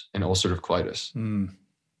 Crohn's and ulcerative colitis.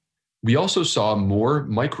 We also saw more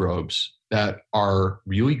microbes that are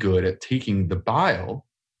really good at taking the bile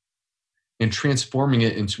and transforming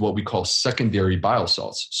it into what we call secondary bile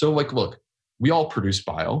salts. So look, we all produce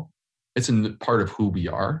bile. It's a part of who we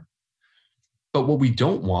are. But what we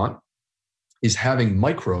don't want is having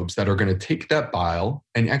microbes that are going to take that bile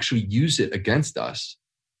and actually use it against us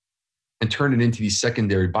and turn it into these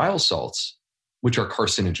secondary bile salts, which are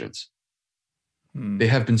carcinogens. They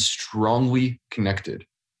have been strongly connected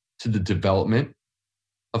to the development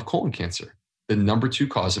of colon cancer, the number 2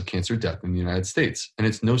 cause of cancer death in the United States. And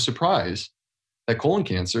it's no surprise that colon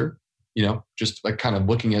cancer, just like kind of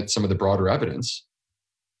looking at some of the broader evidence,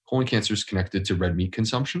 colon cancer is connected to red meat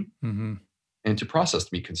consumption and to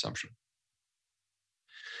processed meat consumption.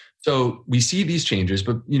 So we see these changes,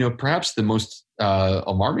 but perhaps the most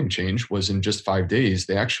alarming change was in just 5 days,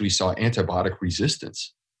 they actually saw antibiotic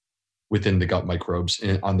resistance within the gut microbes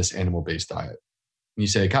on this animal-based diet. And you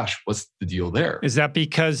say, gosh, what's the deal there? Is that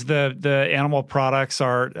because the animal products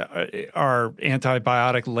are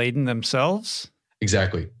antibiotic laden themselves?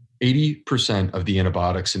 Exactly. 80% of the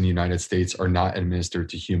antibiotics in the United States are not administered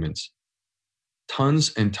to humans.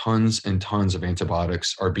 Tons and tons and tons of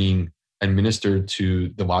antibiotics are being administered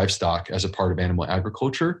to the livestock as a part of animal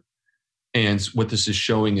agriculture. And what this is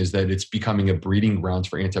showing is that it's becoming a breeding ground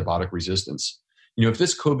for antibiotic resistance. If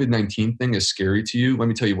this COVID-19 thing is scary to you, let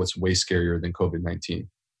me tell you what's way scarier than COVID-19.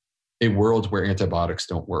 A world where antibiotics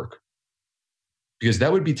don't work. Because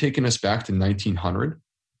that would be taking us back to 1900,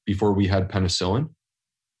 before we had penicillin.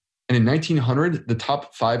 And in 1900, the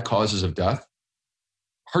top 5 causes of death,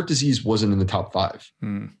 heart disease wasn't in the top 5.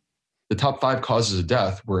 The top 5 causes of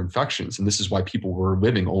death were infections. And this is why people were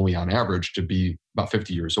living only on average to be about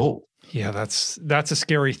 50 years old. Yeah, that's a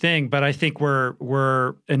scary thing. But I think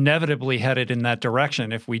we're inevitably headed in that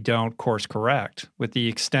direction if we don't course correct with the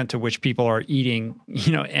extent to which people are eating,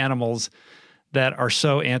 animals that are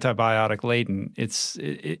so antibiotic laden.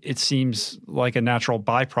 It seems like a natural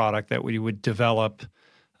byproduct that we would develop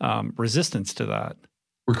resistance to that.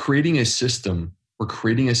 We're creating a system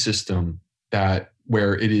that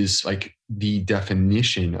where it is like the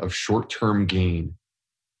definition of short-term gain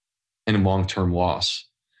and long-term loss,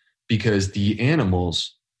 because the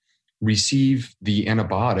animals receive the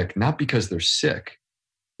antibiotic not because they're sick.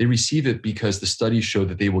 They receive it because the studies show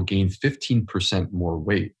that they will gain 15% more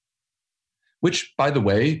weight, which, by the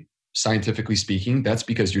way, scientifically speaking, that's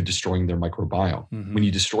because you're destroying their microbiome. When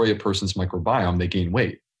you destroy a person's microbiome, they gain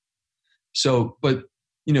weight. So, but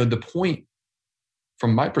the point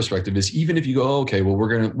from my perspective is even if you go, okay, well,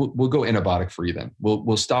 we'll go antibiotic free then.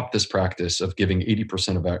 We'll stop this practice of giving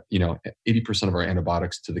 80% of our, 80% of our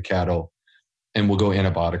antibiotics to the cattle, and we'll go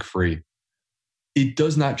antibiotic free. It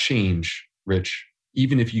does not change, Rich.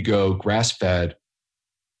 Even if you go grass-fed,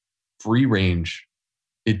 free range,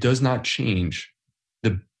 it does not change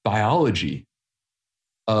the biology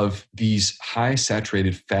of these the high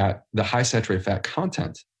saturated fat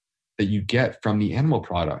content that you get from the animal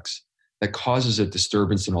products that causes a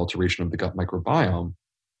disturbance and alteration of the gut microbiome,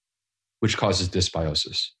 which causes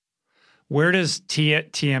dysbiosis. Where does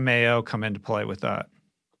TMAO come into play with that?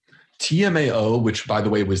 TMAO, which by the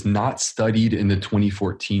way was not studied in the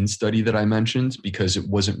 2014 study that I mentioned because it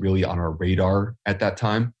wasn't really on our radar at that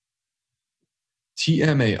time.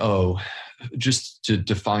 TMAO, just to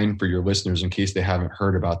define for your listeners in case they haven't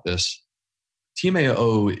heard about this,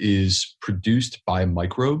 TMAO is produced by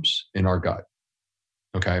microbes in our gut.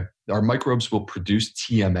 Okay. Our microbes will produce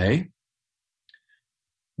TMA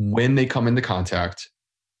when they come into contact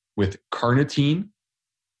with carnitine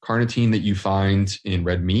that you find in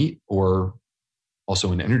red meat or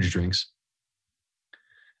also in energy drinks,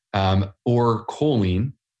 or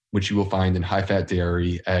choline, which you will find in high-fat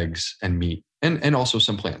dairy, eggs, and meat, and also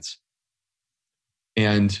some plants.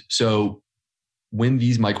 And so when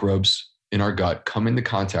these microbes in our gut come into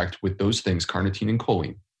contact with those things, carnitine and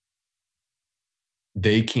choline,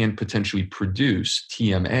 they can potentially produce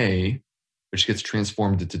TMA, which gets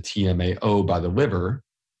transformed into TMAO by the liver.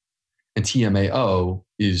 And TMAO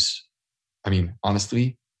is,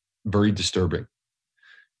 honestly, very disturbing.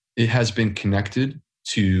 It has been connected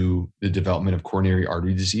to the development of coronary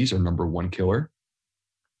artery disease, our number one killer,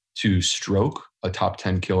 to stroke, a top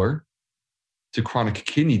 10 killer, to chronic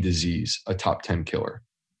kidney disease, a top 10 killer.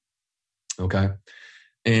 Okay.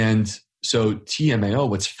 And so TMAO,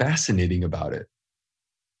 what's fascinating about it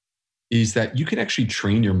is that you can actually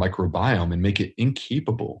train your microbiome and make it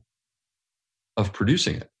incapable of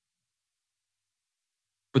producing it.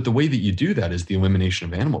 But the way that you do that is the elimination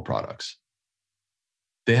of animal products.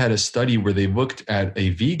 They had a study where they looked at a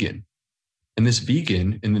vegan, and this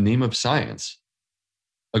vegan, in the name of science,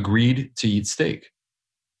 agreed to eat steak.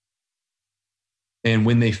 And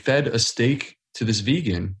when they fed a steak to this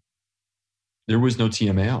vegan, there was no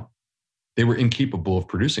TMAO. They were incapable of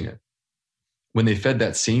producing it. When they fed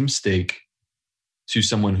that same steak to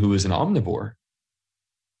someone who is an omnivore,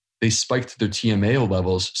 they spiked their TMAO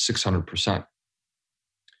levels 600%.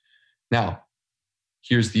 Now,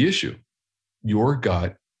 here's the issue. Your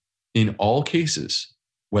gut, in all cases,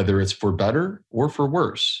 whether it's for better or for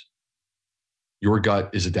worse, your gut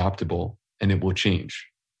is adaptable and it will change.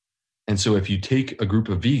 And so if you take a group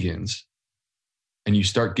of vegans and you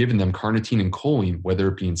start giving them carnitine and choline, whether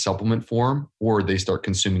it be in supplement form or they start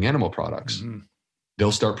consuming animal products,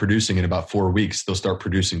 they'll start producing in about 4 weeks, they'll start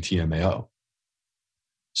producing TMAO.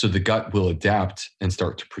 So the gut will adapt and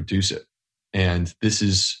start to produce it. And this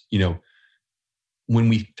is, when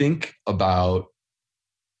we think about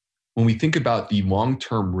the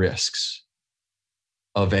long-term risks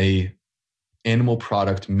of a animal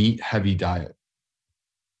product meat heavy diet,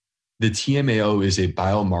 the TMAO is a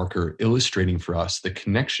biomarker illustrating for us the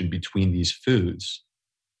connection between these foods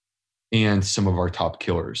and some of our top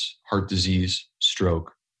killers: heart disease,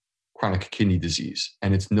 stroke, chronic kidney disease.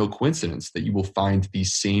 And it's no coincidence that you will find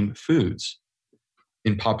these same foods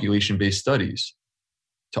in population-based studies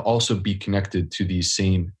to also be connected to these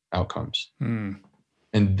same outcomes. And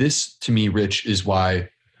this, to me, Rich, is why.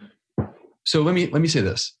 So let me say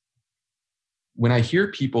this. When I hear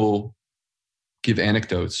people give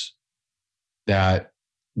anecdotes that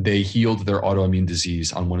they healed their autoimmune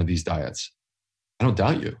disease on one of these diets, I don't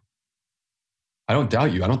doubt you. I don't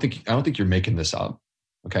think you're making this up.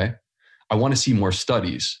 Okay. I want to see more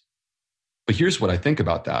studies. But here's what I think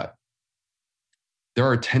about that. There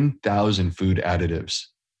are 10,000 food additives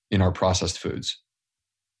in our processed foods.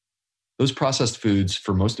 Those processed foods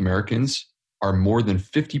for most Americans are more than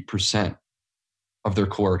 50% of their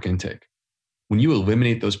caloric intake. When you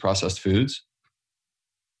eliminate those processed foods,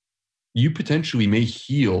 you potentially may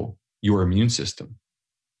heal your immune system.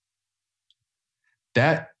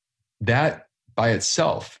 That by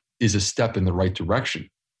itself is a step in the right direction.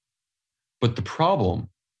 But the problem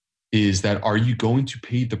is that, are you going to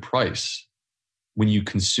pay the price when you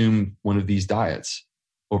consume one of these diets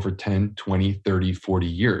over 10, 20, 30, 40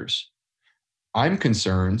 years? I'm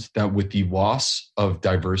concerned that with the loss of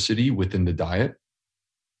diversity within the diet,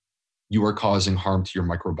 you are causing harm to your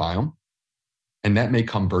microbiome. And that may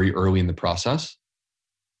come very early in the process.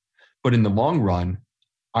 But in the long run,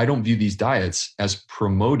 I don't view these diets as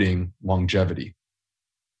promoting longevity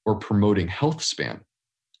or promoting health span.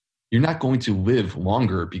 You're not going to live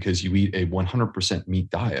longer because you eat a 100% meat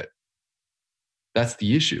diet. That's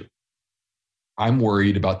the issue. I'm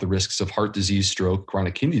worried about the risks of heart disease, stroke,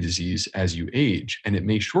 chronic kidney disease as you age, and it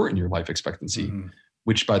may shorten your life expectancy,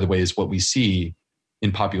 which, by the way, is what we see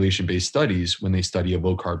in population-based studies when they study a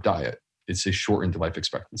low-carb diet. It's a shortened life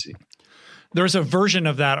expectancy. There's a version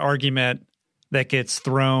of that argument that gets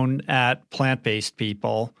thrown at plant-based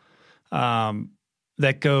people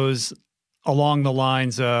that goes along the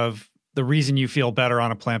lines of the reason you feel better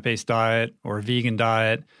on a plant-based diet or a vegan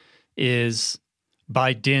diet is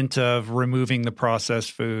by dint of removing the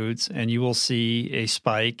processed foods, and you will see a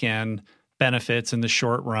spike and benefits in the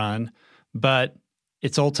short run, but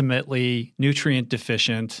it's ultimately nutrient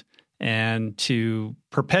deficient. And to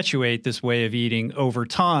perpetuate this way of eating over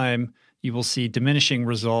time, you will see diminishing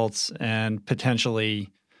results and potentially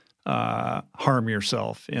harm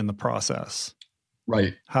yourself in the process.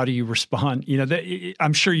 Right. How do you respond?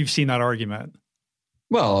 I'm sure you've seen that argument.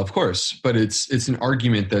 Well, of course, but it's an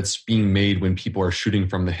argument that's being made when people are shooting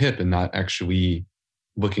from the hip and not actually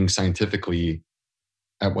looking scientifically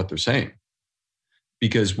at what they're saying.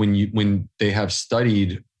 Because when they have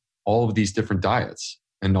studied all of these different diets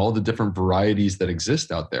and all the different varieties that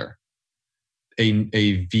exist out there,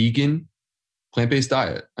 a vegan plant-based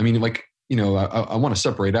diet. I mean, I want to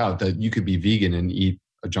separate out that you could be vegan and eat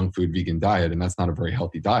a junk food vegan diet, and that's not a very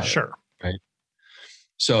healthy diet. Sure. Right.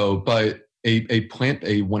 So, but a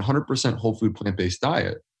 100% whole food plant-based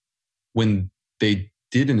diet, when they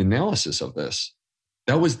did an analysis of this,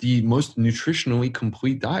 that was the most nutritionally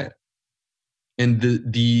complete diet. And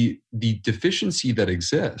the deficiency that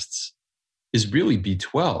exists is really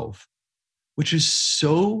B12, which is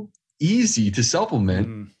so easy to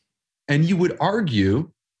supplement. And you would argue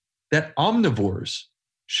that omnivores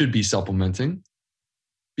should be supplementing,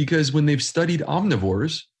 because when they've studied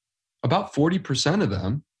omnivores, about 40% of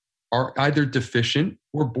them are either deficient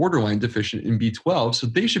or borderline deficient in B12. So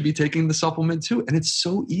they should be taking the supplement too. And it's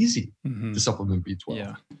so easy to supplement B12.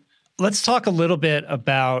 Yeah. Let's talk a little bit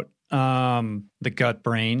about the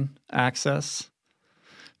gut-brain axis,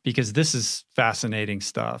 because this is fascinating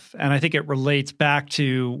stuff. And I think it relates back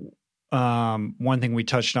to one thing we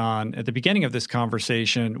touched on at the beginning of this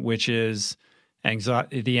conversation, which is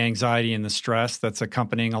the anxiety and the stress that's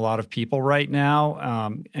accompanying a lot of people right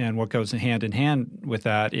now. And what goes hand in hand with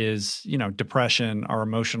that is, depression, our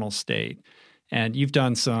emotional state. And you've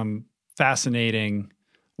done some fascinating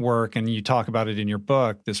work, and you talk about it in your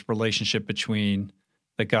book, this relationship between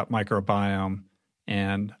the gut microbiome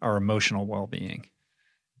and our emotional well-being.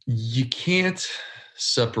 You can't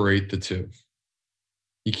separate the two.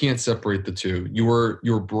 You can't separate the two.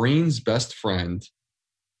 Your brain's best friend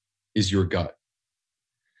is your gut.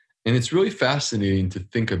 And it's really fascinating to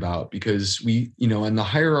think about, because we, in the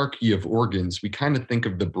hierarchy of organs, we kind of think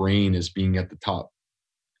of the brain as being at the top.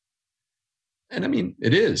 And I mean,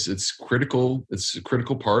 it is. It's critical. It's a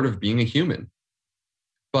critical part of being a human.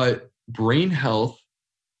 But brain health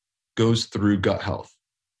goes through gut health.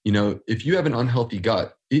 If you have an unhealthy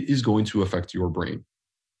gut, it is going to affect your brain.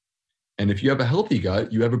 And if you have a healthy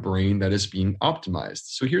gut, you have a brain that is being optimized.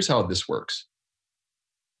 So here's how this works.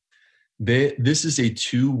 This is a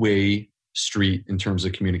two-way street in terms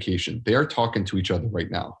of communication. They are talking to each other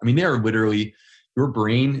right now. I mean, they are literally, your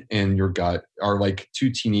brain and your gut are like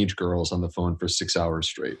two teenage girls on the phone for 6 hours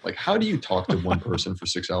straight. Like, how do you talk to one person for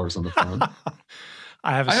 6 hours on the phone?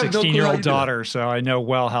 I have a 16-year-old daughter, so I know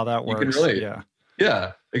well how that works. You can relate.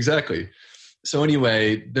 Yeah, exactly. So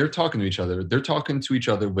anyway, they're talking to each other. They're talking to each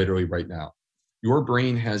other literally right now. Your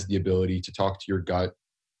brain has the ability to talk to your gut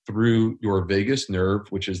through your vagus nerve,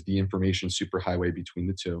 which is the information superhighway between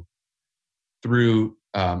the two, through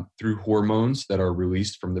hormones that are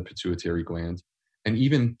released from the pituitary gland, and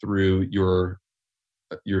even through your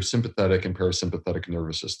sympathetic and parasympathetic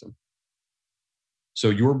nervous system. So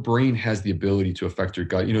your brain has the ability to affect your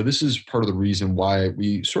gut. This is part of the reason why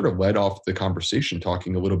we sort of led off the conversation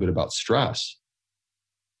talking a little bit about stress.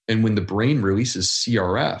 And when the brain releases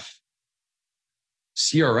CRF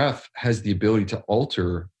has the ability to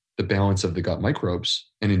alter the balance of the gut microbes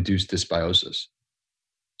and induce dysbiosis.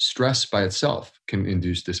 Stress by itself can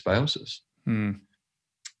induce dysbiosis.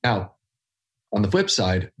 Now, on the flip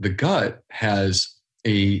side, the gut has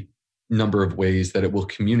a number of ways that it will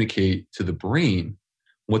communicate to the brain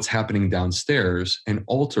what's happening downstairs and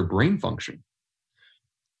alter brain function.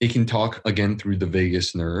 It can talk again through the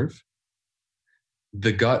vagus nerve.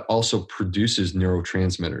 The gut also produces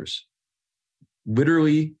neurotransmitters.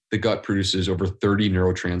 Literally, the gut produces over 30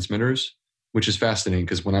 neurotransmitters, which is fascinating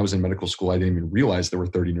because when I was in medical school, I didn't even realize there were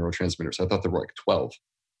 30 neurotransmitters. I thought there were like 12.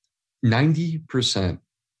 90%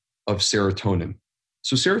 of serotonin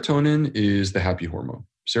So serotonin is the happy hormone.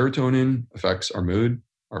 Serotonin affects our mood,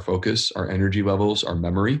 our focus, our energy levels, our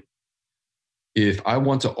memory. If I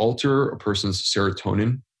want to alter a person's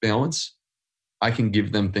serotonin balance, I can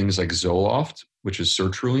give them things like Zoloft, which is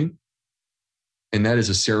sertraline, and that is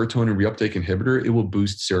a serotonin reuptake inhibitor. It will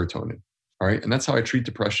boost serotonin. All right. And that's how I treat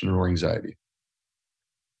depression or anxiety.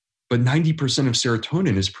 But 90% of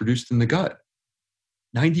serotonin is produced in the gut.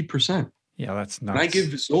 90%. Yeah, that's nuts. When I give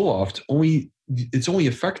Zoloft, it's only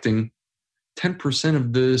affecting 10%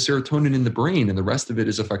 of the serotonin in the brain, and the rest of it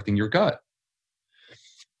is affecting your gut.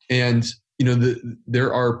 And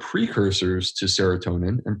there are precursors to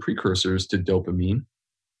serotonin and precursors to dopamine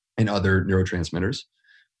and other neurotransmitters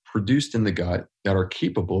produced in the gut that are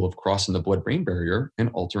capable of crossing the blood-brain barrier and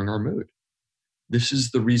altering our mood. This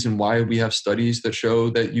is the reason why we have studies that show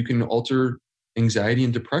that you can alter anxiety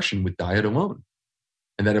and depression with diet alone,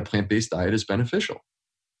 and that a plant-based diet is beneficial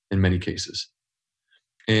in many cases.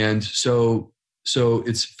 And so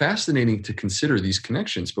it's fascinating to consider these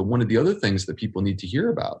connections. But one of the other things that people need to hear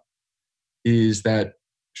about is that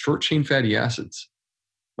short-chain fatty acids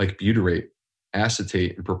like butyrate,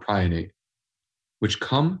 acetate, and propionate, which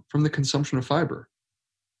come from the consumption of fiber,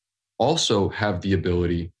 also have the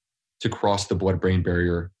ability to cross the blood-brain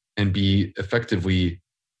barrier and be effectively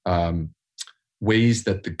ways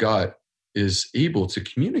that the gut is able to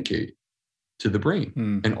communicate to the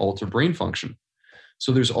brain and alter brain function.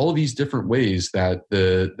 So there's all these different ways that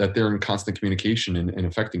they're in constant communication and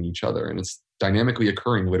affecting each other. And it's dynamically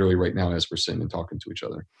occurring literally right now as we're sitting and talking to each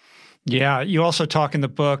other. Yeah. You also talk in the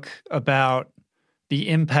book about the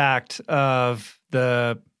impact of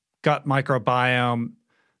the gut microbiome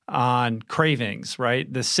on cravings,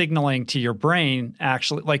 right? The signaling to your brain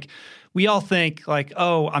actually, like we all think like,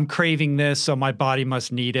 oh, I'm craving this, so my body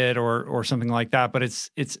must need it or something like that. But it's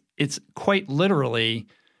quite literally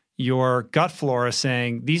your gut flora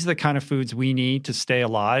saying these are the kind of foods we need to stay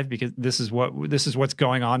alive because this is what's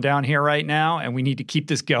going on down here right now, and we need to keep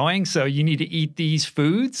this going. So you need to eat these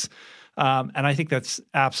foods, and I think that's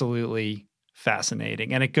absolutely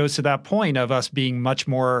fascinating. And it goes to that point of us being much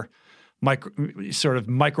more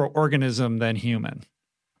microorganism than human.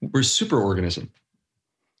 We're a superorganism.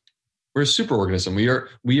 We're a superorganism.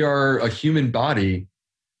 We are a human body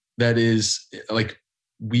that is like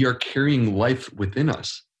we are carrying life within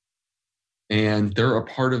us. And they're a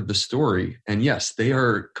part of the story. And yes, they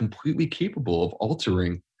are completely capable of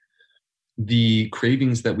altering the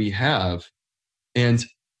cravings that we have. And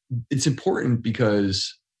it's important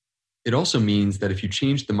because it also means that if you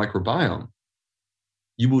change the microbiome,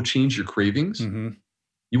 you will change your cravings. Mm-hmm.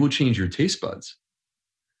 You will change your taste buds.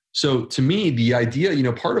 So to me, the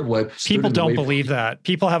idea, part of what people don't believe that.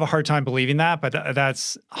 People have a hard time believing that, but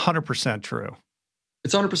that's 100% true.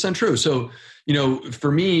 It's 100% true. So,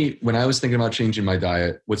 for me, when I was thinking about changing my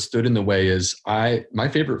diet, what stood in the way is my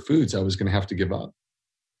favorite foods I was going to have to give up.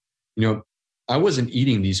 I wasn't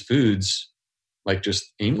eating these foods like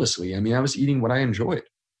just aimlessly. I mean, I was eating what I enjoyed.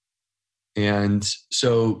 And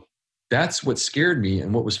so that's what scared me.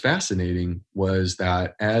 And what was fascinating was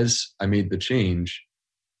that as I made the change,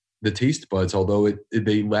 the taste buds, although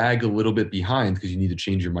they lag a little bit behind because you need to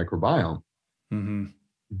change your microbiome, mm-hmm.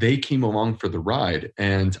 they came along for the ride.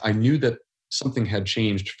 And I knew that something had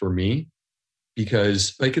changed for me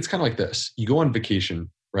because it's kind of like this. You go on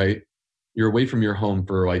vacation, right? You're away from your home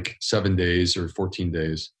for 7 days or 14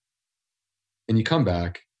 days. And you come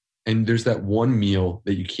back and there's that one meal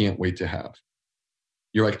that you can't wait to have.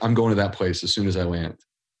 You're like, I'm going to that place as soon as I land.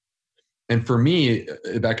 And for me,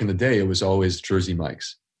 back in the day, it was always Jersey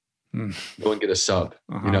Mike's. Go and get a sub,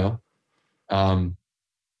 and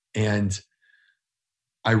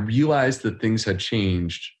I realized that things had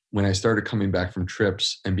changed when I started coming back from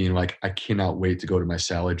trips and being like, I cannot wait to go to my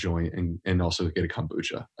salad joint and also get a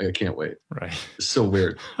kombucha. I can't wait. Right. It's so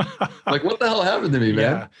weird. What the hell happened to me,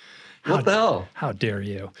 man? Yeah. What the hell? How dare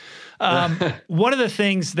you? One of the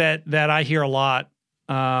things that I hear a lot,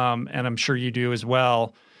 and I'm sure you do as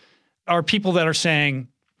well, are people that are saying,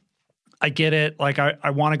 I get it.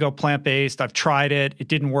 I want to go plant-based. I've tried it. It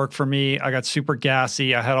didn't work for me. I got super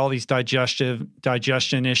gassy. I had all these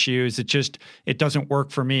digestion issues. It doesn't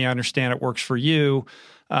work for me. I understand it works for you.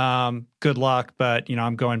 Good luck. But,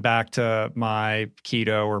 I'm going back to my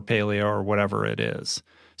keto or paleo or whatever it is.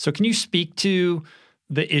 So can you speak to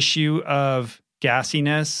the issue of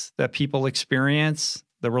gassiness that people experience,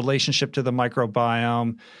 the relationship to the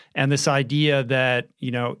microbiome, and this idea that,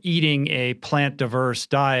 eating a plant-diverse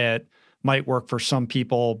diet might work for some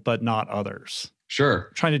people, but not others? Sure.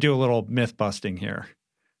 I'm trying to do a little myth busting here.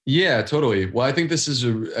 Yeah, totally. Well, I think this is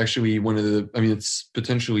actually it's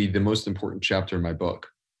potentially the most important chapter in my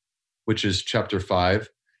book. which is chapter 5,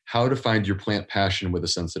 how to find your plant passion with a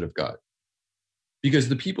sensitive gut. Because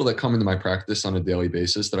the people that come into my practice on a daily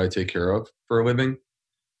basis that I take care of for a living,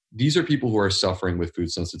 these are people who are suffering with food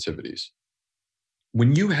sensitivities.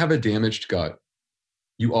 When you have a damaged gut,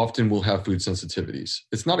 you often will have food sensitivities.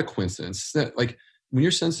 It's not a coincidence. It's not, like when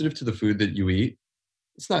you're sensitive to the food that you eat,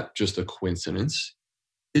 it's not just a coincidence.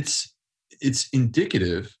 It's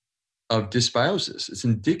indicative of dysbiosis. It's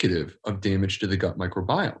indicative of damage to the gut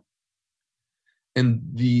microbiome. And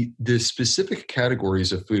the specific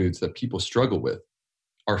categories of foods that people struggle with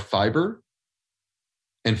are fiber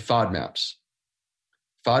and FODMAPs.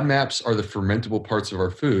 FODMAPs are the fermentable parts of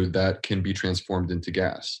our food that can be transformed into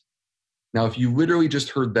gas. Now, if you literally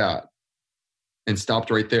just heard that and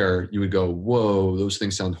stopped right there, you would go, whoa, those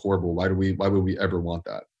things sound horrible. Why would we ever want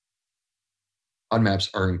that? FODMAPs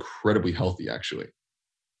are incredibly healthy, actually.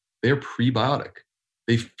 They are prebiotic.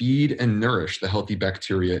 They feed and nourish the healthy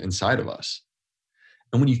bacteria inside of us.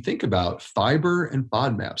 And when you think about fiber and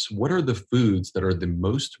FODMAPs, what are the foods that are the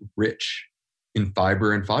most rich in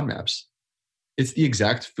fiber and FODMAPs? It's the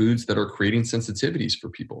exact foods that are creating sensitivities for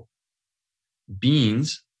people.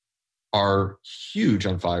 Beans are huge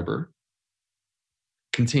on fiber,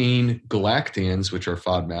 contain galactans, which are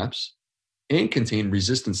FODMAPs, and contain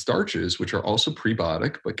resistant starches, which are also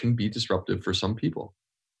prebiotic, but can be disruptive for some people.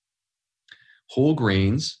 Whole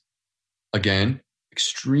grains, again,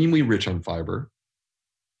 extremely rich on fiber,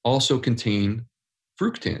 also contain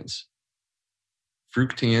fructans.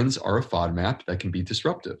 Fructans are a FODMAP that can be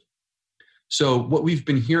disruptive. So what we've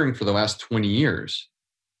been hearing for the last 20 years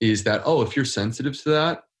is that, if you're sensitive to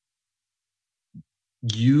that,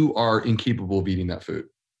 you are incapable of eating that food.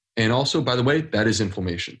 And also, by the way, that is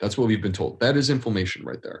inflammation. That's what we've been told. That is inflammation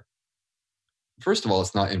right there. First of all,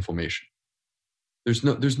 it's not inflammation. There's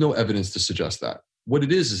no evidence to suggest that. What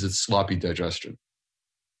it is it's sloppy digestion.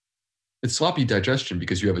 It's sloppy digestion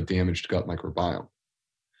because you have a damaged gut microbiome.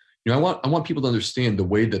 I want people to understand the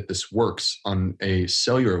way that this works on a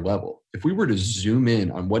cellular level. If we were to zoom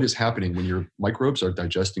in on what is happening when your microbes are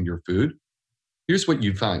digesting your food, here's what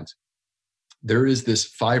you'd find. There is this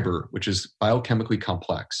fiber, which is biochemically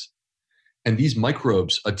complex. And these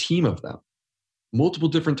microbes, a team of them, multiple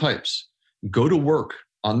different types, go to work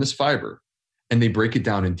on this fiber and they break it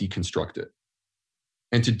down and deconstruct it.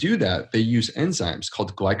 And to do that, they use enzymes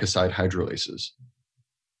called glycoside hydrolases.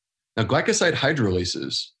 Now, glycoside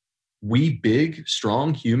hydrolases, we big,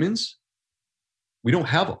 strong humans, we don't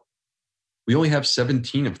have them. We only have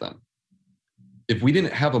 17 of them. If we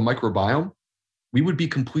didn't have a microbiome, we would be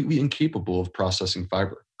completely incapable of processing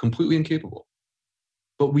fiber, completely incapable.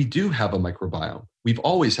 But we do have a microbiome. We've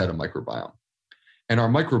always had a microbiome. And our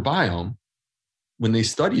microbiome, when they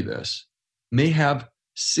study this, may have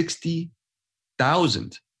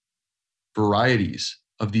 60,000 varieties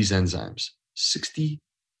of these enzymes.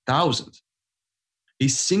 60,000. A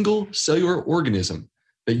single cellular organism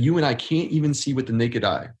that you and I can't even see with the naked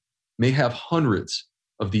eye may have hundreds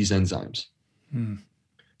of these enzymes.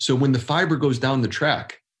 So when the fiber goes down the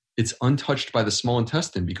track, it's untouched by the small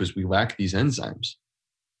intestine because we lack these enzymes.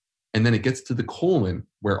 And then it gets to the colon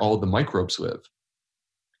where all the microbes live.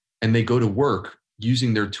 And they go to work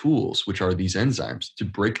using their tools, which are these enzymes, to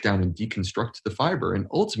break down and deconstruct the fiber and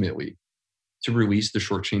ultimately to release the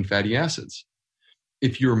short-chain fatty acids.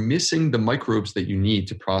 If you're missing the microbes that you need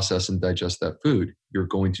to process and digest that food, you're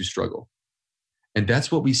going to struggle. And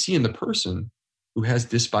that's what we see in the person who has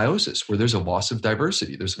dysbiosis, where there's a loss of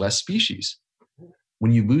diversity. There's less species.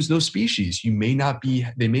 When you lose those species, they may not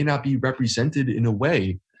be represented in a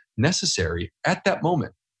way necessary at that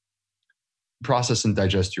moment to process and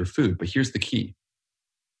digest your food. But here's the key.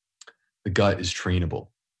 The gut is trainable.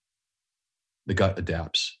 The gut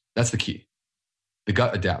adapts. That's the key. The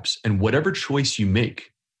gut adapts. And whatever choice you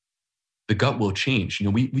make, the gut will change.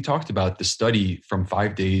 We talked about the study from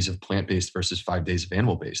 5 days of plant-based versus 5 days of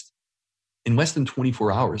animal-based. In less than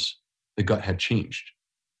 24 hours, the gut had changed.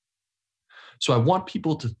 So I want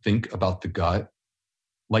people to think about the gut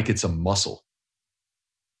like it's a muscle.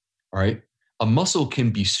 All right? A muscle can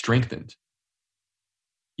be strengthened.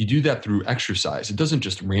 You do that through exercise. It doesn't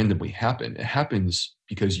just randomly happen. It happens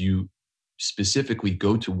because you specifically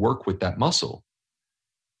go to work with that muscle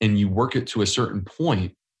and you work it to a certain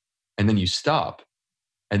point and then you stop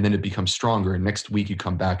and then it becomes stronger. And next week you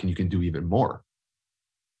come back and you can do even more.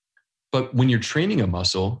 But when you're training a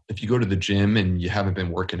muscle, if you go to the gym and you haven't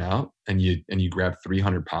been working out and you grab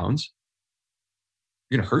 300 pounds,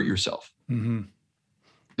 you're going to hurt yourself. Mm-hmm.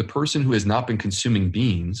 The person who has not been consuming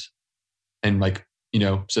beans and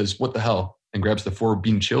says, what the hell, and grabs the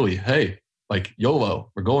 4-bean chili, hey,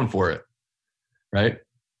 YOLO, we're going for it, right?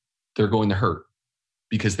 They're going to hurt.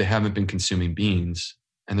 because they haven't been consuming beans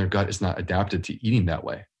and their gut is not adapted to eating that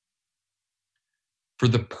way. For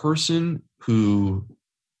the person who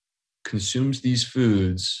consumes these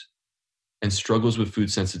foods and struggles with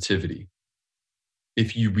food sensitivity,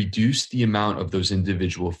 if you reduce the amount of those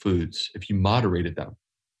individual foods, if you moderated them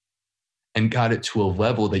and got it to a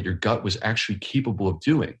level that your gut was actually capable of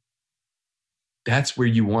doing, that's where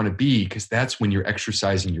you want to be, because that's when you're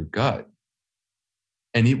exercising your gut.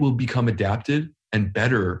 And it will become adapted and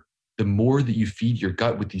better the more that you feed your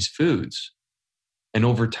gut with these foods. And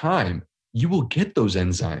over time, you will get those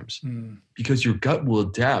enzymes because your gut will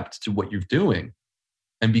adapt to what you're doing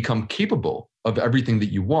and become capable of everything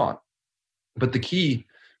that you want. But the key,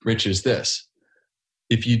 Rich, is this.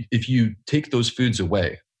 If you take those foods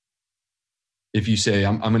away, if you say,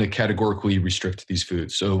 I'm going to categorically restrict these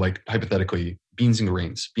foods. So like hypothetically, beans and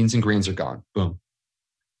grains are gone. Boom.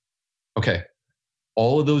 Okay.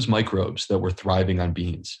 All of those microbes that were thriving on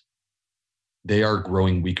beans, they are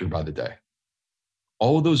growing weaker by the day.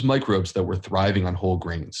 All of those microbes that were thriving on whole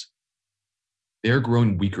grains, they're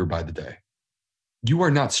growing weaker by the day. You are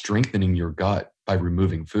not strengthening your gut by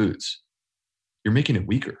removing foods. You're making it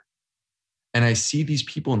weaker. And I see these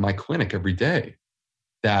people in my clinic every day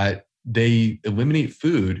that they eliminate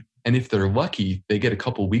food, and if they're lucky, they get a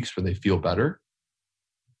couple weeks where they feel better.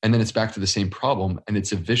 And then it's back to the same problem, and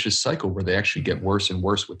it's a vicious cycle where they actually get worse and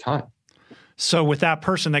worse with time. So with that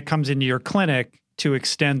person that comes into your clinic, to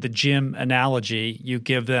extend the gym analogy, you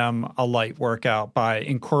give them a light workout by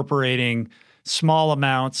incorporating small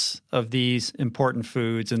amounts of these important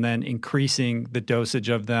foods and then increasing the dosage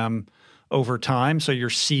of them over time. So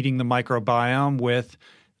you're seeding the microbiome with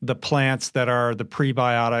the plants that are the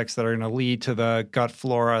prebiotics that are going to lead to the gut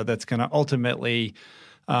flora that's going to ultimately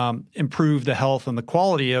improve the health and the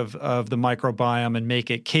quality of the microbiome and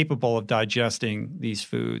make it capable of digesting these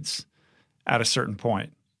foods at a certain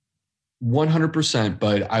point. 100%,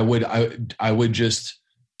 but I would just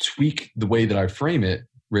tweak the way that I frame it,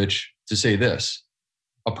 Rich, to say this.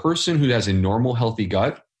 A person who has a normal, healthy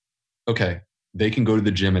gut, okay, they can go to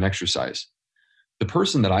the gym and exercise. The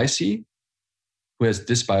person that I see who has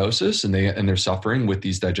dysbiosis and they're suffering with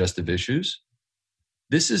these digestive issues,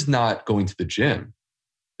 this is not going to the gym.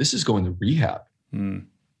 This is going to rehab.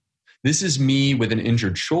 This is me with an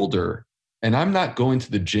injured shoulder, and I'm not going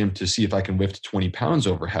to the gym to see if I can lift 20 pounds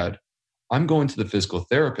overhead. I'm going to the physical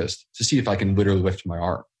therapist to see if I can literally lift my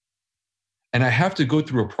arm. And I have to go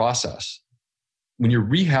through a process. When you're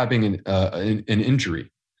rehabbing an injury,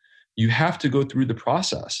 you have to go through the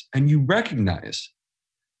process, and you recognize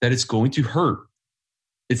that it's going to hurt.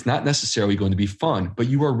 It's not necessarily going to be fun, but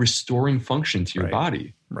you are restoring function to your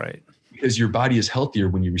body. Right. Because your body is healthier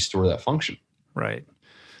when you restore that function. Right.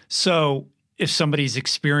 So if somebody's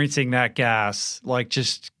experiencing that gas, like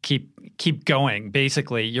just keep going.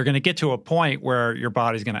 Basically, you're going to get to a point where your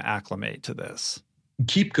body's going to acclimate to this.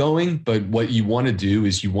 Keep going, but what you want to do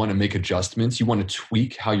is you want to make adjustments. You want to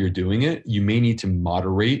tweak how you're doing it. You may need to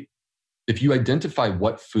moderate. If you identify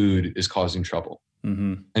what food is causing trouble,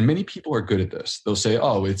 and many people are good at this, they'll say,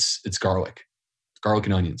 oh, it's garlic. It's garlic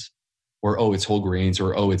and onions. Or, oh, it's whole grains,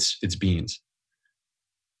 or, oh, it's beans.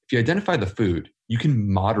 If you identify the food, you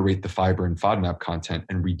can moderate the fiber and FODMAP content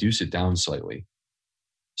and reduce it down slightly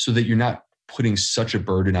so that you're not putting such a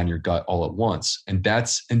burden on your gut all at once. And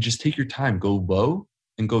just take your time, go low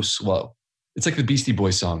and go slow. It's like the Beastie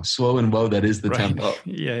Boys song, slow and low, that is the tempo.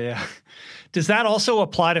 Yeah. Does that also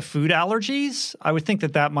apply to food allergies? I would think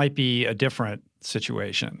that might be a different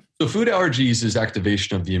situation. So food allergies is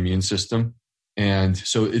activation of the immune system. And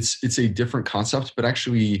so it's a different concept, but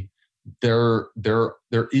actually there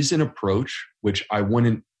is an approach, which I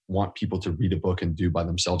wouldn't want people to read a book and do by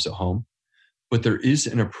themselves at home. But there is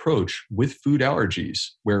an approach with food allergies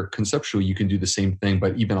where conceptually you can do the same thing,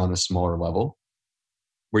 but even on a smaller level,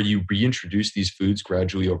 where you reintroduce these foods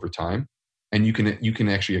gradually over time, and you can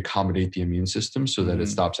actually accommodate the immune system so that it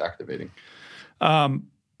stops activating.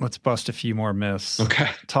 Let's bust a few more myths. Okay.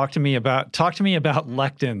 Talk to me about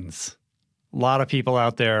lectins. A lot of people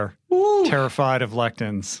out there terrified of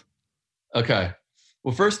lectins. Okay.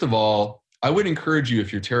 Well, first of all, I would encourage you,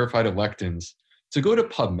 if you're terrified of lectins, to go to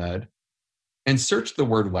PubMed and search the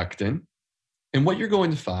word lectin. And what you're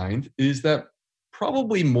going to find is that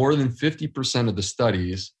probably more than 50% of the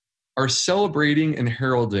studies are celebrating and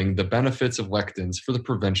heralding the benefits of lectins for the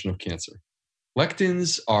prevention of cancer.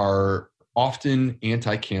 Lectins are often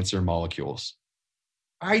anti-cancer molecules.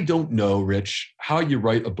 I don't know, Rich, how you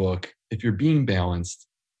write a book if you're being balanced.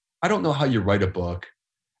 I don't know how you write a book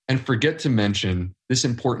and forget to mention this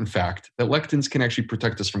important fact that lectins can actually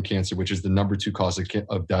protect us from cancer, which is the number 2 cause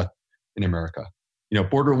of death in America.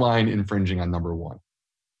 Borderline infringing on number 1.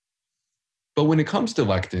 But when it comes to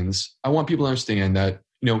lectins, I want people to understand that,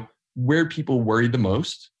 where people worry the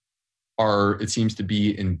most it seems to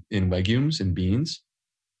be in legumes and beans.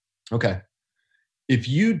 Okay. If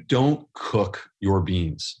you don't cook your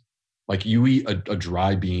beans, like you eat a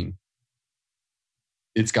dry bean,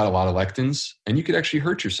 it's got a lot of lectins and you could actually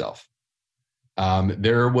hurt yourself.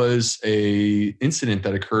 There was a incident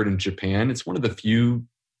that occurred in Japan. It's one of the few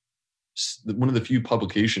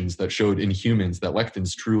publications that showed in humans that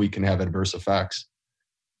lectins truly can have adverse effects.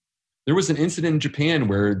 There was an incident in Japan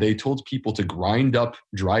where they told people to grind up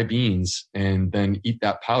dry beans and then eat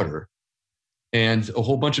that powder. And a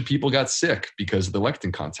whole bunch of people got sick because of the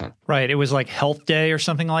lectin content. Right. It was like Health Day or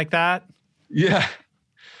something like that. Yeah.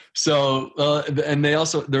 So, and there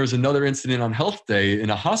was another incident on Health Day in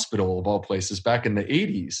a hospital of all places back in the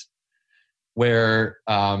 80s where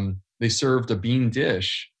they served a bean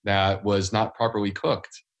dish that was not properly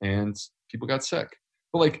cooked and people got sick.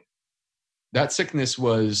 But that sickness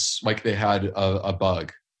was like they had a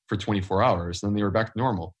bug for 24 hours, then they were back to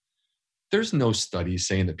normal. There's no studies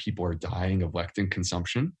saying that people are dying of lectin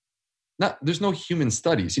consumption. There's no human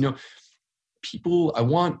studies. I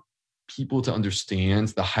want people to understand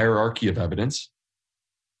the hierarchy of evidence.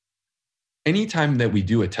 Anytime that we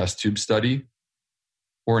do a test tube study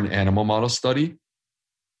or an animal model study,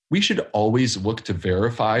 we should always look to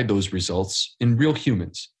verify those results in real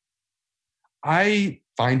humans. I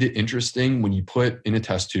find it interesting when you put in a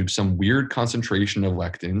test tube some weird concentration of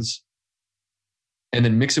lectins and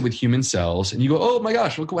then mix it with human cells and you go, oh my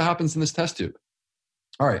gosh, look what happens in this test tube.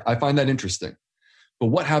 All right, I find that interesting. But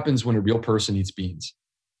what happens when a real person eats beans?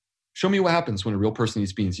 Show me what happens when a real person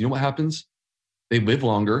eats beans. You know what happens? They live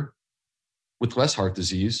longer, with less heart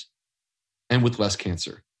disease, and with less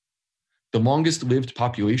cancer. The longest lived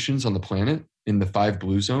populations on the planet in the 5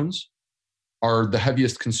 blue zones are the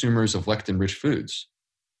heaviest consumers of lectin-rich foods,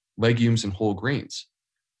 legumes and whole grains.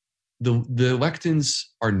 The lectins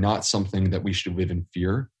are not something that we should live in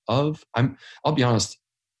fear of. I'll be honest,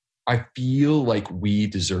 I feel like we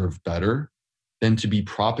deserve better than to be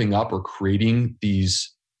propping up or creating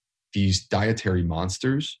these dietary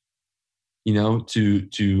monsters,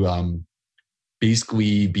 to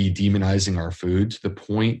basically be demonizing our food to the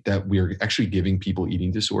point that we're actually giving people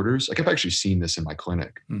eating disorders. Like I've actually seen this in my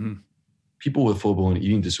clinic. Mm-hmm. People with full-blown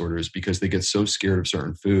eating disorders because they get so scared of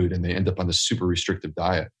certain food and they end up on this super restrictive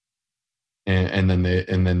diet. And then they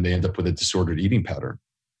end up with a disordered eating pattern.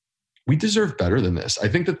 We deserve better than this. I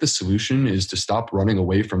think that the solution is to stop running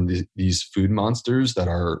away from these food monsters that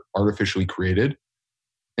are artificially created.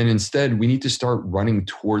 And instead, we need to start running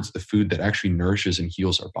towards the food that actually nourishes and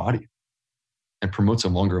heals our body and promotes a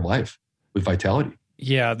longer life with vitality.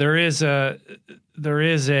 Yeah, there is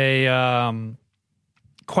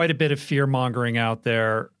quite a bit of fear mongering out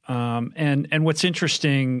there. And what's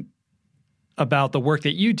interesting about the work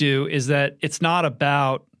that you do is that it's not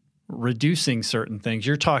about reducing certain things.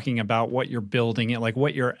 You're talking about what you're building,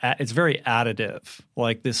 it's very additive.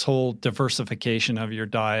 Like this whole diversification of your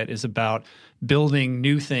diet is about building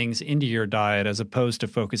new things into your diet as opposed to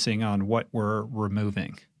focusing on what we're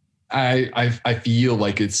removing. I feel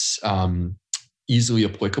like it's easily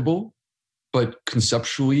applicable, but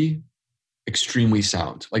conceptually extremely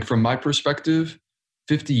sound. Like from my perspective,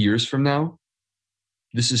 50 years from now,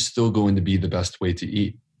 this is still going to be the best way to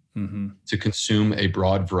eat. Mm-hmm. To consume a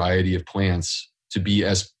broad variety of plants, to be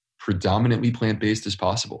as predominantly plant-based as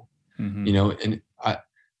possible. Mm-hmm. And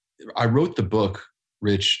I wrote the book,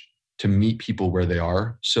 Rich, to meet people where they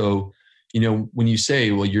are. So, when you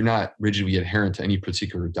say, well, you're not rigidly adherent to any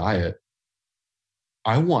particular diet,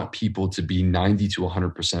 I want people to be 90 to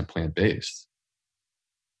 100% plant-based.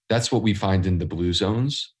 That's what we find in the blue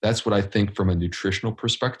zones. That's what I think from a nutritional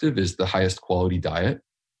perspective is the highest quality diet.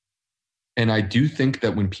 And I do think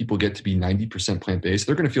that when people get to be 90% plant-based,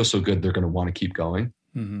 they're going to feel so good, they're going to want to keep going.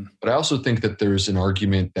 Mm-hmm. But I also think that there's an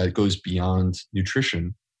argument that goes beyond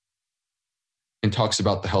nutrition and talks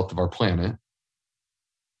about the health of our planet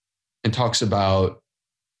and talks about,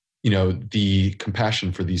 the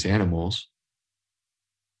compassion for these animals.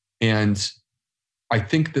 And I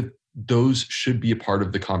think that those should be a part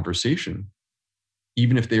of the conversation.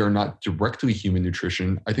 Even if they are not directly human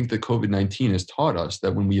nutrition, I think that COVID-19 has taught us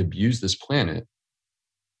that when we abuse this planet,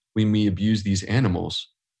 when we abuse these animals,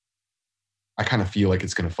 I kind of feel like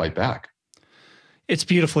it's going to fight back. It's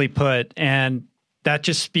beautifully put. And that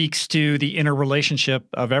just speaks to the interrelationship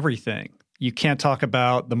of everything. You can't talk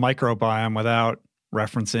about the microbiome without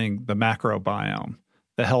referencing the macrobiome.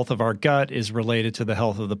 The health of our gut is related to the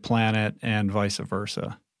health of the planet and vice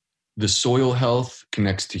versa. The soil health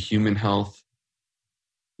connects to human health.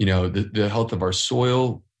 The health of our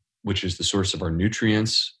soil, which is the source of our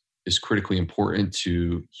nutrients, is critically important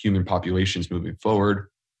to human populations moving forward.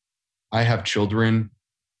 I have children,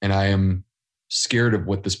 and I am scared of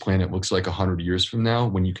what this planet looks like 100 years from now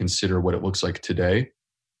when you consider what it looks like today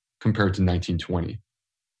compared to 1920.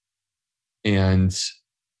 And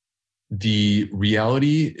the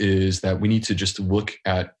reality is that we need to just look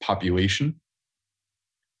at population.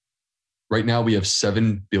 Right now, we have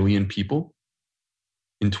 7 billion people.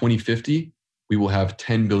 In 2050, we will have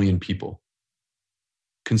 10 billion people.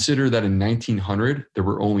 Consider that in 1900, there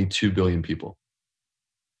were only 2 billion people.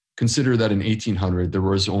 Consider that in 1800, there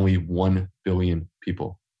was only 1 billion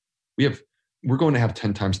people. We're going to have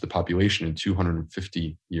 10 times the population in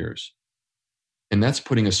 250 years. And that's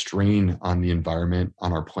putting a strain on the environment,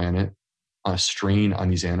 on our planet, a strain on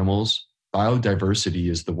these animals. Biodiversity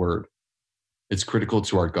is the word. It's critical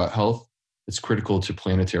to our gut health. It's critical to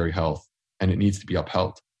planetary health, and it needs to be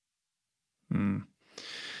upheld.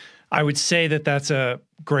 I would say that that's a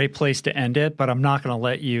great place to end it, but I'm not going to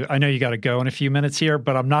let you, I know you got to go in a few minutes here,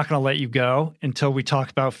 but I'm not going to let you go until we talk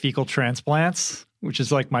about fecal transplants, which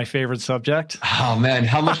is like my favorite subject. Oh man,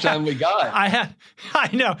 how much time we got? I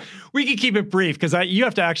know. We can keep it brief because you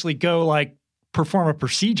have to actually go like perform a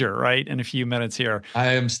procedure, right, in a few minutes here.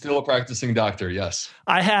 I am still a practicing doctor, yes.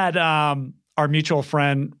 I had our mutual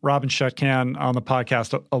friend, Robin Shutcan, on the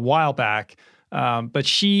podcast a while back, but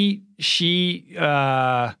she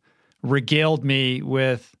regaled me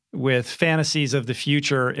with fantasies of the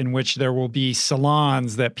future in which there will be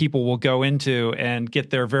salons that people will go into and get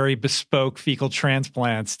their very bespoke fecal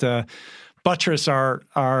transplants to buttress our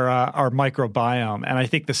microbiome. And I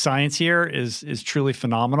think the science here is truly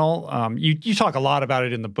phenomenal. You talk a lot about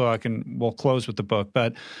it in the book, and we'll close with the book.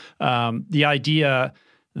 But the idea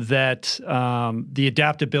that the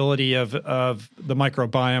adaptability of the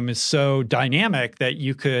microbiome is so dynamic that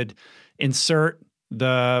you could insert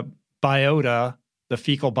the biota, the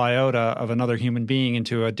fecal biota of another human being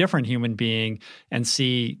into a different human being and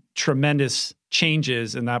see tremendous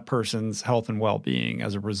changes in that person's health and well-being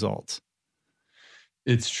as a result.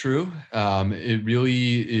 It's true. It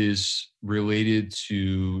really is related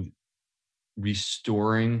to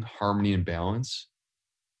restoring harmony and balance,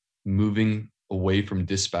 moving away from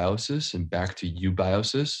dysbiosis and back to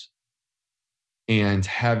eubiosis, and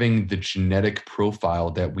having the genetic profile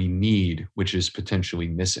that we need, which is potentially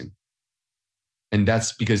missing. And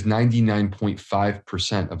that's because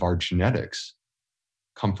 99.5% of our genetics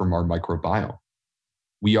come from our microbiome.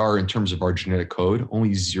 We are, in terms of our genetic code, only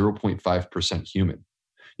 0.5% human.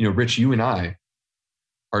 You know, Rich, you and I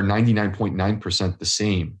are 99.9% the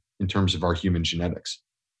same in terms of our human genetics.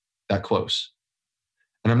 That close.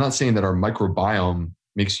 And I'm not saying that our microbiome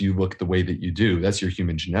makes you look the way that you do. That's your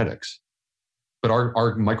human genetics. But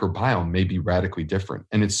our microbiome may be radically different,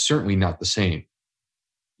 and it's certainly not the same.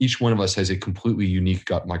 Each one of us has a completely unique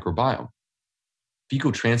gut microbiome.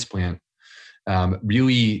 Fecal transplant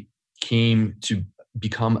really came to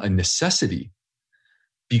become a necessity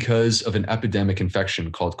because of an epidemic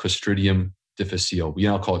infection called Clostridium difficile. We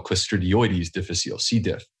now call it Clostridioides difficile, C.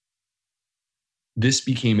 diff. This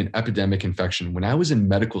became an epidemic infection. When I was in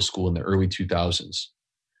medical school in the early 2000s,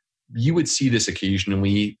 you would see this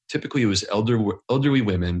occasionally. Typically, it was elderly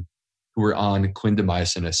women who were on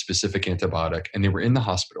clindamycin, a specific antibiotic, and they were in the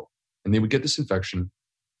hospital. And they would get this infection.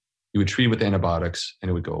 You would treat it with antibiotics, and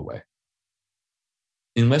it would go away.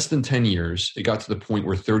 In less than 10 years, it got to the point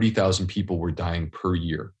where 30,000 people were dying per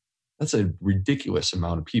year. That's a ridiculous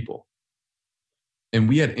amount of people. And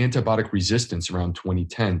we had antibiotic resistance around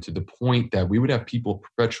 2010 to the point that we would have people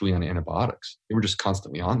perpetually on antibiotics. They were just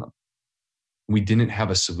constantly on them. We didn't have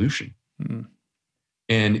a solution. Mm-hmm.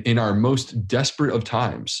 And in our most desperate of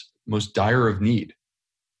times, most dire of need,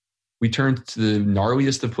 we turned to the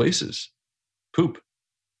gnarliest of places, poop.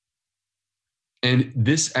 And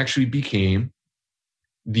this actually became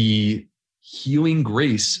the healing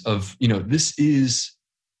grace of, this is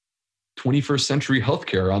 21st century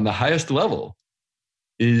healthcare on the highest level,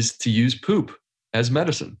 is to use poop as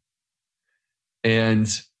medicine. And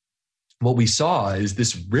what we saw is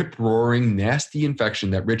this rip-roaring, nasty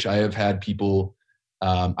infection that, Rich, I have had people,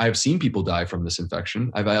 I have seen people die from this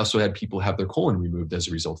infection. I also had people have their colon removed as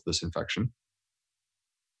a result of this infection.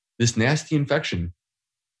 This nasty infection,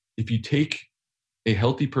 if you take a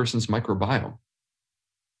healthy person's microbiome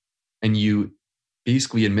and you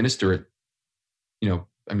basically administer it,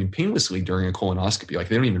 painlessly during a colonoscopy, like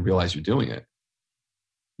they don't even realize you're doing it.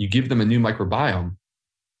 You give them a new microbiome,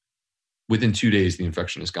 within 2 days, the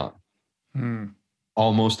infection is gone.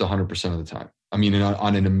 Almost 100% of the time.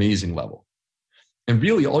 On an amazing level. And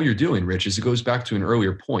really all you're doing, Rich, is it goes back to an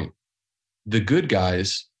earlier point. The good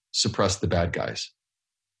guys suppress the bad guys.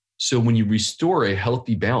 So when you restore a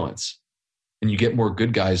healthy balance and you get more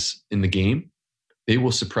good guys in the game, they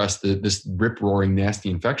will suppress this rip-roaring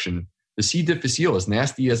nasty infection. The C. difficile, as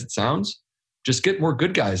nasty as it sounds, just get more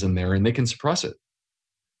good guys in there and they can suppress it.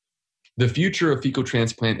 The future of fecal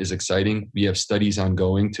transplant is exciting. We have studies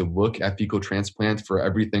ongoing to look at fecal transplant for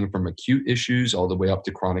everything from acute issues all the way up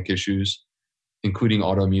to chronic issues, including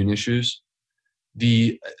autoimmune issues.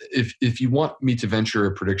 If you want me to venture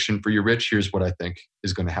a prediction for you, Rich, here's what I think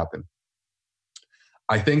is going to happen.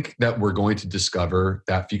 I think that we're going to discover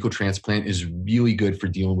that fecal transplant is really good for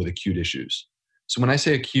dealing with acute issues. So when I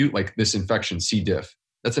say acute, like this infection, C. diff,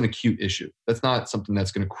 that's an acute issue. That's not something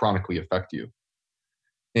that's going to chronically affect you.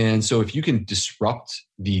 And so if you can disrupt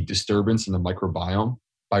the disturbance in the microbiome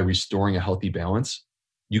by restoring a healthy balance,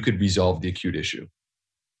 you could resolve the acute issue.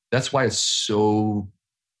 That's why it's so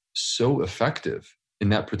effective in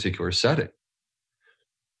that particular setting.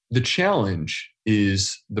 The challenge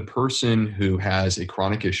is the person who has a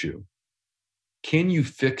chronic issue. Can you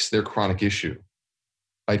fix their chronic issue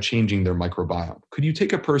by changing their microbiome? Could you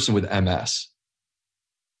take a person with MS,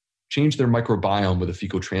 change their microbiome with a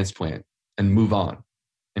fecal transplant, and move on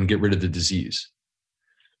and get rid of the disease?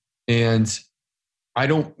 And I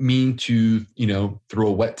don't mean to, throw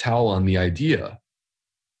a wet towel on the idea,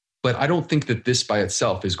 but I don't think that this by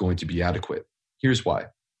itself is going to be adequate. Here's why.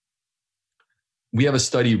 We have a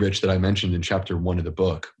study, Rich, that I mentioned in chapter 1 of the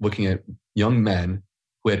book, looking at young men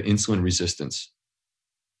who had insulin resistance.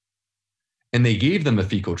 And they gave them a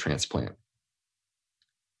fecal transplant.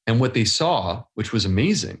 And what they saw, which was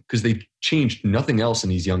amazing, because they changed nothing else in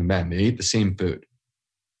these young men. They ate the same food.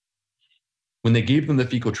 When they gave them the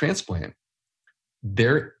fecal transplant,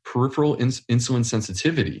 their peripheral insulin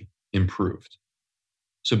sensitivity improved.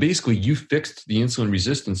 So basically, you fixed the insulin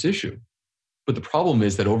resistance issue. But the problem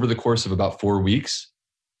is that over the course of about 4 weeks,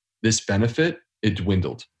 this benefit, it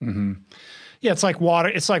dwindled. Mm-hmm. Yeah, it's like water.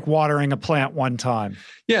 It's like watering a plant one time.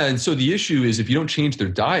 Yeah, and so the issue is if you don't change their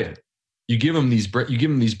diet, you give them these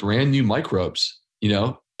brand new microbes,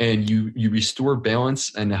 and you restore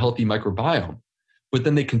balance and a healthy microbiome. But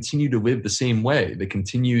then they continue to live the same way. They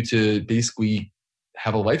continue to basically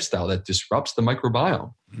have a lifestyle that disrupts the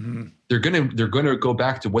microbiome. Mm-hmm. They're gonna go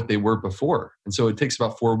back to what they were before, and so it takes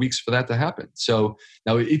about 4 weeks for that to happen. So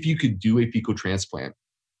now, if you could do a fecal transplant,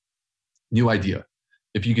 new idea.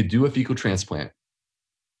 If you could do a fecal transplant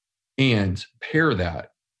and pair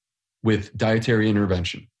that with dietary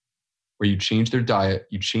intervention, where you change their diet,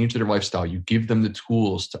 you change their lifestyle, you give them the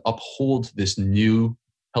tools to uphold this new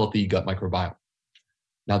healthy gut microbiome.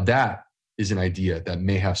 Now that is an idea that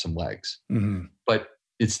may have some legs, but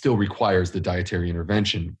it still requires the dietary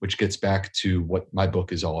intervention, which gets back to what my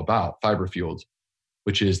book is all about, Fiber Fueled,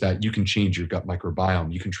 which is that you can change your gut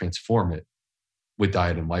microbiome, you can transform it with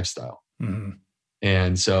diet and lifestyle. Mm-hmm.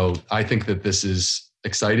 And so I think that this is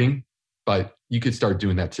exciting, but you could start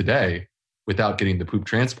doing that today without getting the poop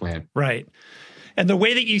transplant. Right. And the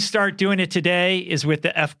way that you start doing it today is with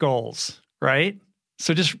the F goals, right?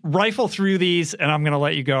 So just rifle through these and I'm going to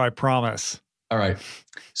let you go, I promise. All right.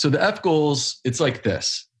 So the F goals, it's like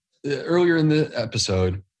this. Earlier in the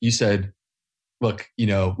episode, you said, look,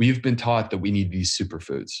 we've been taught that we need these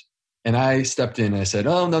superfoods. And I stepped in and I said,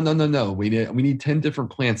 oh, no. We need 10 different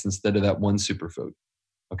plants instead of that one superfood.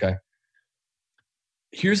 Okay.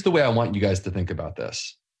 Here's the way I want you guys to think about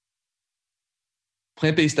this.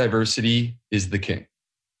 Plant-based diversity is the king.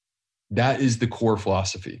 That is the core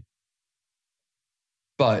philosophy.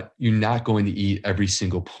 But you're not going to eat every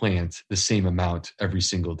single plant the same amount every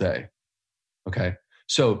single day. Okay.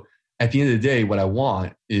 So at the end of the day, what I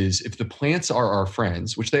want is if the plants are our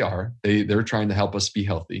friends, which they are, they're trying to help us be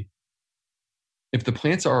healthy. If the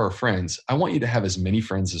plants are our friends, I want you to have as many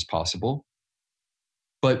friends as possible.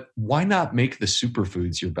 But why not make the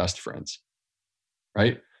superfoods your best friends?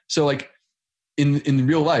 Right? So like in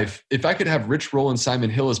real life, if I could have Rich Roll and Simon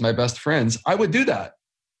Hill as my best friends, I would do that.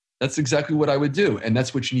 That's exactly what I would do. And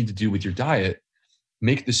that's what you need to do with your diet.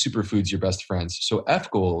 Make the superfoods your best friends. So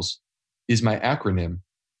F goals is my acronym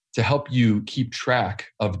to help you keep track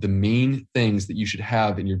of the main things that you should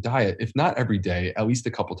have in your diet, if not every day, at least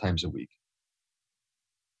a couple times a week.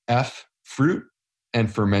 F, fruit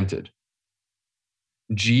and fermented.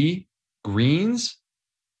 G, greens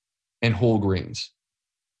and whole grains.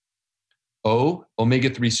 O,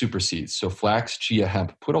 omega-3 super seeds. So flax, chia,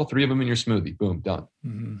 hemp. Put all three of them in your smoothie. Boom, done.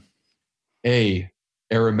 Mm-hmm. A,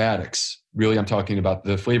 aromatics. Really, I'm talking about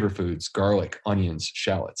the flavor foods, garlic, onions,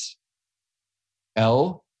 shallots.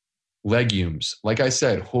 L, legumes. Like I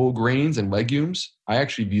said, whole grains and legumes, I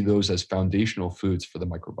actually view those as foundational foods for the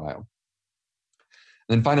microbiome.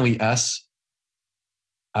 And then finally, S,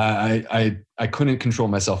 I couldn't control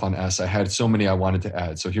myself on S. I had so many I wanted to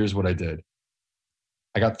add. So here's what I did.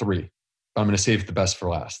 I got 3, but I'm going to save the best for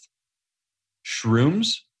last.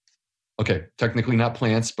 Shrooms. Okay, technically not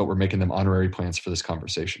plants, but we're making them honorary plants for this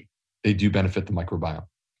conversation. They do benefit the microbiome.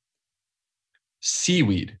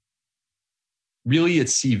 Seaweed. Really,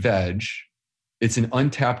 it's sea veg. It's an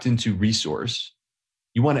untapped into resource.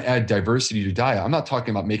 You want to add diversity to your diet. I'm not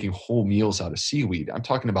talking about making whole meals out of seaweed. I'm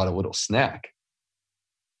talking about a little snack.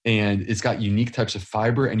 And it's got unique types of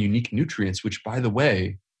fiber and unique nutrients, which, by the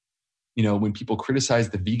way, when people criticize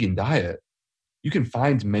the vegan diet, you can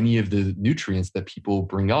find many of the nutrients that people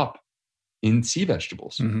bring up in sea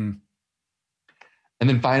vegetables. Mm-hmm. And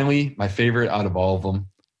then finally, my favorite out of all of them,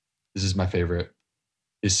 this is my favorite,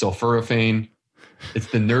 is sulforaphane. It's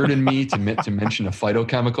the nerd in me to mention a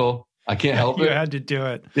phytochemical. I can't help it. You had to do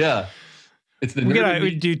it. Yeah. It's the nerd in me.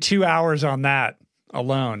 We do 2 hours on that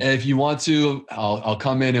alone. And if you want to, I'll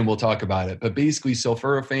come in and we'll talk about it. But basically,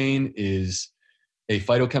 sulforaphane is a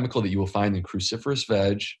phytochemical that you will find in cruciferous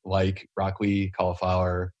veg like broccoli,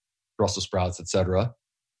 cauliflower, Brussels sprouts, etc.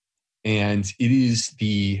 And it is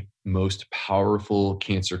the most powerful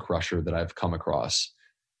cancer crusher that I've come across.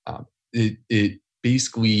 It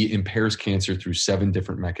basically impairs cancer through 7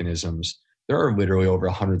 different mechanisms. There are literally over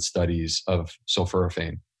 100 studies of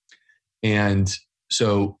sulforaphane. And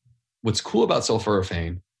so what's cool about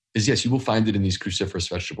sulforaphane is, yes, you will find it in these cruciferous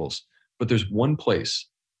vegetables, but there's one place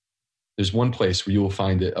where you will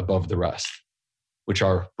find it above the rest, which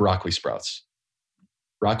are broccoli sprouts.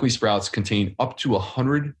 Broccoli sprouts contain up to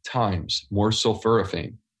 100 times more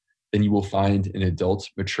sulforaphane than you will find in adult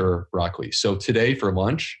mature broccoli. So today for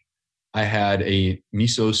lunch, I had a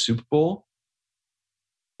miso soup bowl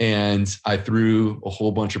and I threw a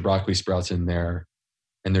whole bunch of broccoli sprouts in there,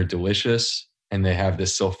 and they're delicious. And they have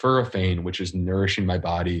this sulforaphane, which is nourishing my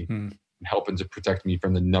body and helping to protect me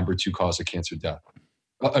from the number 2 cause of death,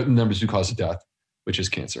 which is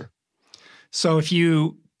cancer. So if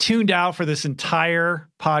you tuned out for this entire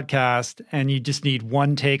podcast and you just need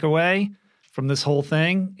one takeaway from this whole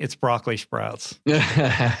thing, it's broccoli sprouts.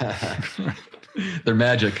 They're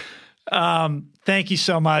magic. Thank you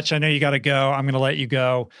so much. I know you got to go. I'm going to let you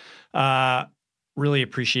go. Really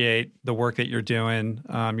appreciate the work that you're doing.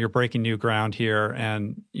 You're breaking new ground here,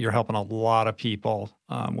 and you're helping a lot of people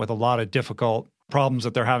with a lot of difficult problems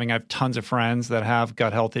that they're having. I have tons of friends that have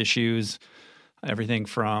gut health issues, everything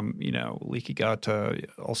from, leaky gut to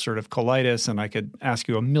ulcerative colitis. And I could ask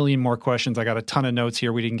you a million more questions. I got a ton of notes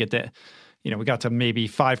here. We didn't get to, we got to maybe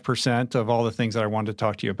 5% of all the things that I wanted to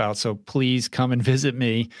talk to you about. So please come and visit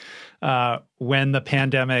me when the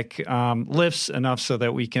pandemic lifts enough so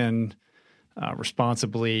that we can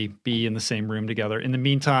responsibly be in the same room together. In the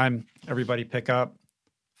meantime, everybody pick up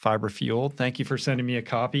Fiber Fueled. Thank you for sending me a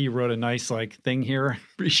copy. You wrote a nice thing here.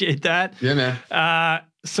 Appreciate that. Yeah, man.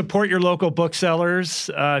 Support your local booksellers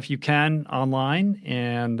if you can online,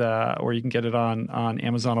 and or you can get it on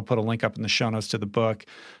Amazon. I'll put a link up in the show notes to the book.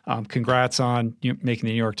 Congrats on making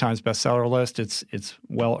the New York Times bestseller list. It's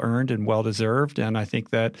well earned and well deserved, and I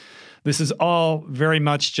think that this is all very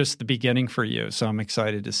much just the beginning for you. So I'm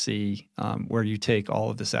excited to see where you take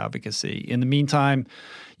all of this advocacy. In the meantime,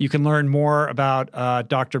 you can learn more about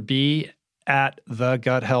Dr. B at The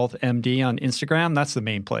Gut Health MD on Instagram. That's the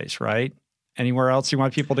main place, right? Anywhere else you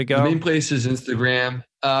want people to go? The main place is Instagram.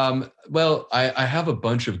 Well, I have a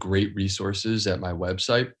bunch of great resources at my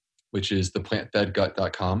website, which is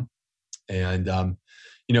theplantfedgut.com. And,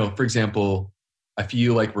 for example, I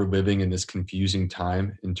feel like we're living in this confusing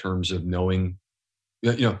time in terms of knowing,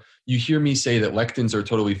 you hear me say that lectins are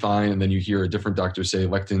totally fine, and then you hear a different doctor say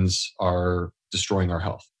lectins are destroying our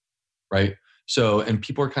health, right? So, and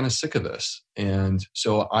people are kind of sick of this. And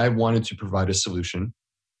so I wanted to provide a solution.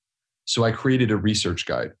 So I created a research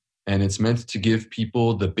guide, and it's meant to give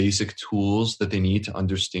people the basic tools that they need to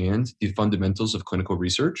understand the fundamentals of clinical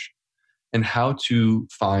research and how to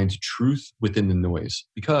find truth within the noise.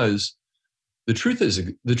 Because the truth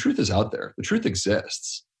is out there. The truth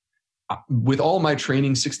exists. With all my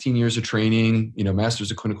training, 16 years of training, masters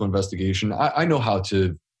of clinical investigation, I know how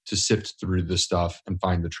to sift through this stuff and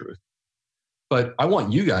find the truth. But I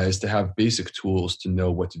want you guys to have basic tools to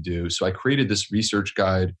know what to do. So I created this research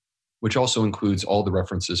guide, which also includes all the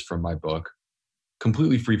references from my book,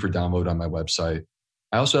 completely free for download on my website.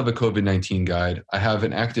 I also have a COVID-19 guide. I have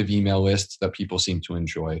an active email list that people seem to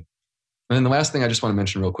enjoy. And then the last thing I just want to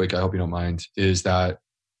mention real quick, I hope you don't mind, is that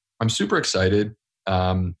I'm super excited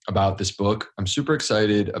about this book. I'm super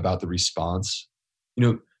excited about the response.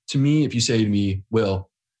 To me, if you say to me, Will,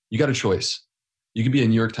 you got a choice. You can be a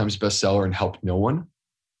New York Times bestseller and help no one,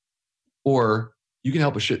 or you can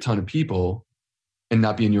help a shit ton of people and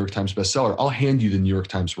not be a New York Times bestseller, I'll hand you the New York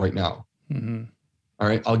Times right now. Mm-hmm. All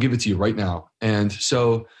right. I'll give it to you right now. And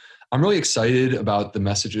so I'm really excited about the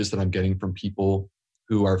messages that I'm getting from people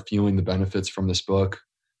who are feeling the benefits from this book.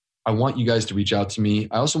 I want you guys to reach out to me.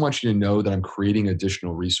 I also want you to know that I'm creating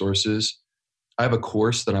additional resources. I have a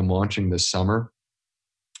course that I'm launching this summer.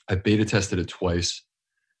 I beta tested it twice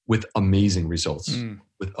with amazing results,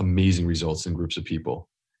 in groups of people.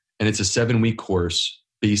 And it's a 7-week course,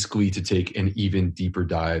 basically to take an even deeper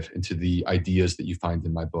dive into the ideas that you find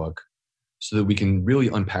in my book, so that we can really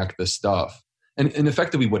unpack this stuff. And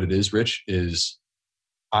effectively what it is, Rich, is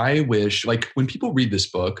I wish, like when people read this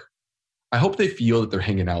book, I hope they feel that they're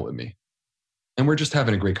hanging out with me and we're just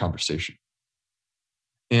having a great conversation.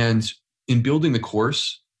 And in building the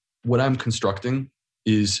course, what I'm constructing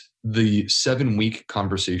is the 7-week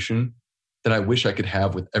conversation that I wish I could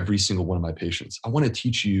have with every single one of my patients. I want to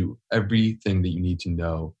teach you everything that you need to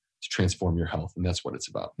know to transform your health. And that's what it's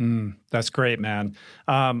about. That's great, man.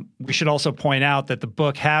 We should also point out that the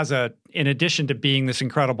book has in addition to being this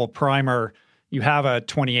incredible primer, you have a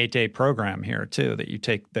 28-day program here too that you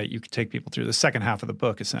can take people through the second half of the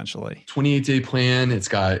book, essentially. 28-day plan. It's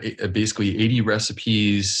got basically 80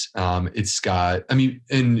 recipes. It's got,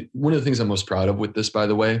 and one of the things I'm most proud of with this, by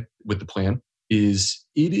the way, with the plan, is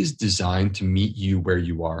it is designed to meet you where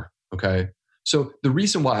you are. Okay. So the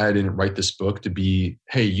reason why I didn't write this book to be,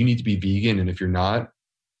 hey, you need to be vegan, and if you're not,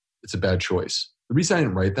 it's a bad choice. The reason I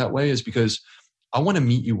didn't write that way is because I want to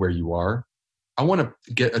meet you where you are. I want to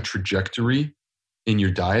get a trajectory in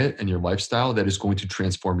your diet and your lifestyle that is going to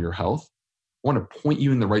transform your health. I want to point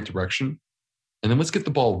you in the right direction, and then let's get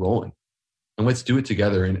the ball rolling and let's do it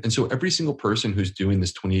together. And so every single person who's doing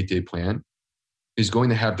this 28-day plan is going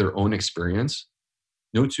to have their own experience.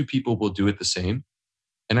 No two people will do it the same.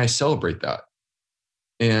 And I celebrate that.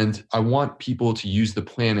 And I want people to use the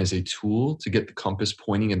plan as a tool to get the compass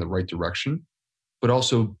pointing in the right direction, but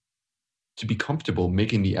also to be comfortable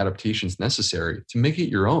making the adaptations necessary to make it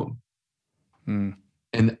your own.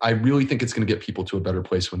 And I really think it's going to get people to a better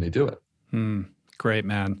place when they do it. Great,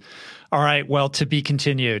 man. All right. Well, to be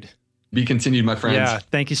continued. Be continued, my friends. Yeah.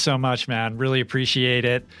 Thank you so much, man. Really appreciate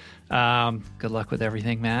it. Good luck with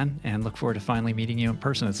everything, man. And look forward to finally meeting you in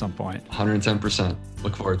person at some point. 110%.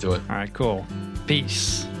 Look forward to it. All right, cool.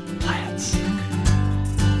 Peace. Plants.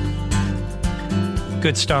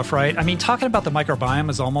 Good stuff, right? I mean, talking about the microbiome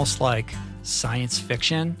is almost like science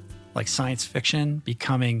fiction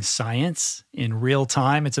becoming science in real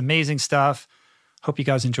time. It's amazing stuff. Hope you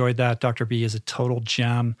guys enjoyed that. Dr. B is a total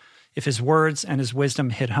gem. If his words and his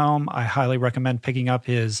wisdom hit home, I highly recommend picking up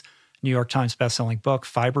his New York Times bestselling book,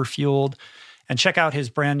 Fiber Fueled, and check out his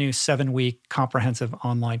brand new 7-week comprehensive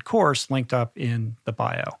online course linked up in the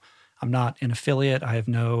bio. I'm not an affiliate. I have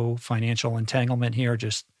no financial entanglement here,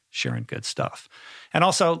 just sharing good stuff. And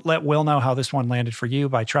also let Will know how this one landed for you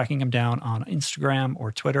by tracking him down on Instagram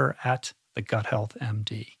or Twitter at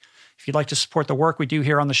TheGutHealthMD. If you'd like to support the work we do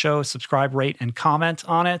here on the show, subscribe, rate, and comment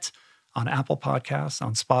on it on Apple Podcasts,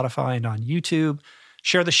 on Spotify, and on YouTube.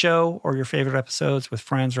 Share the show or your favorite episodes with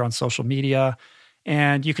friends or on social media.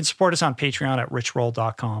 And you can support us on Patreon at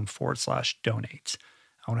richroll.com/donate.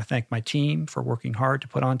 I want to thank my team for working hard to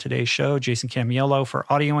put on today's show. Jason Camiolo for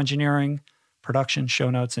audio engineering, production, show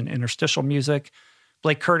notes, and interstitial music.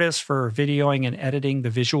 Blake Curtis for videoing and editing the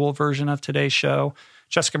visual version of today's show.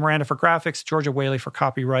 Jessica Miranda for graphics. Georgia Whaley for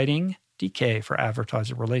copywriting. DK for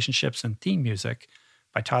advertiser relationships and theme music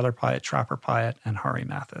by Tyler Pyatt, Trapper Pyatt, and Hari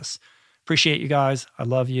Mathis. Appreciate you guys. I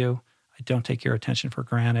love you. I don't take your attention for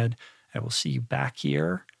granted. I will see you back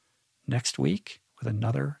here next week with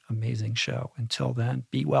another amazing show. Until then,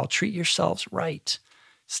 be well. Treat yourselves right.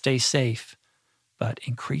 Stay safe, but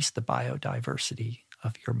increase the biodiversity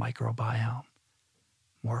of your microbiome.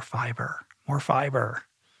 More fiber. More fiber.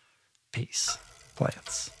 Peace.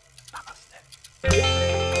 Plants. Namaste.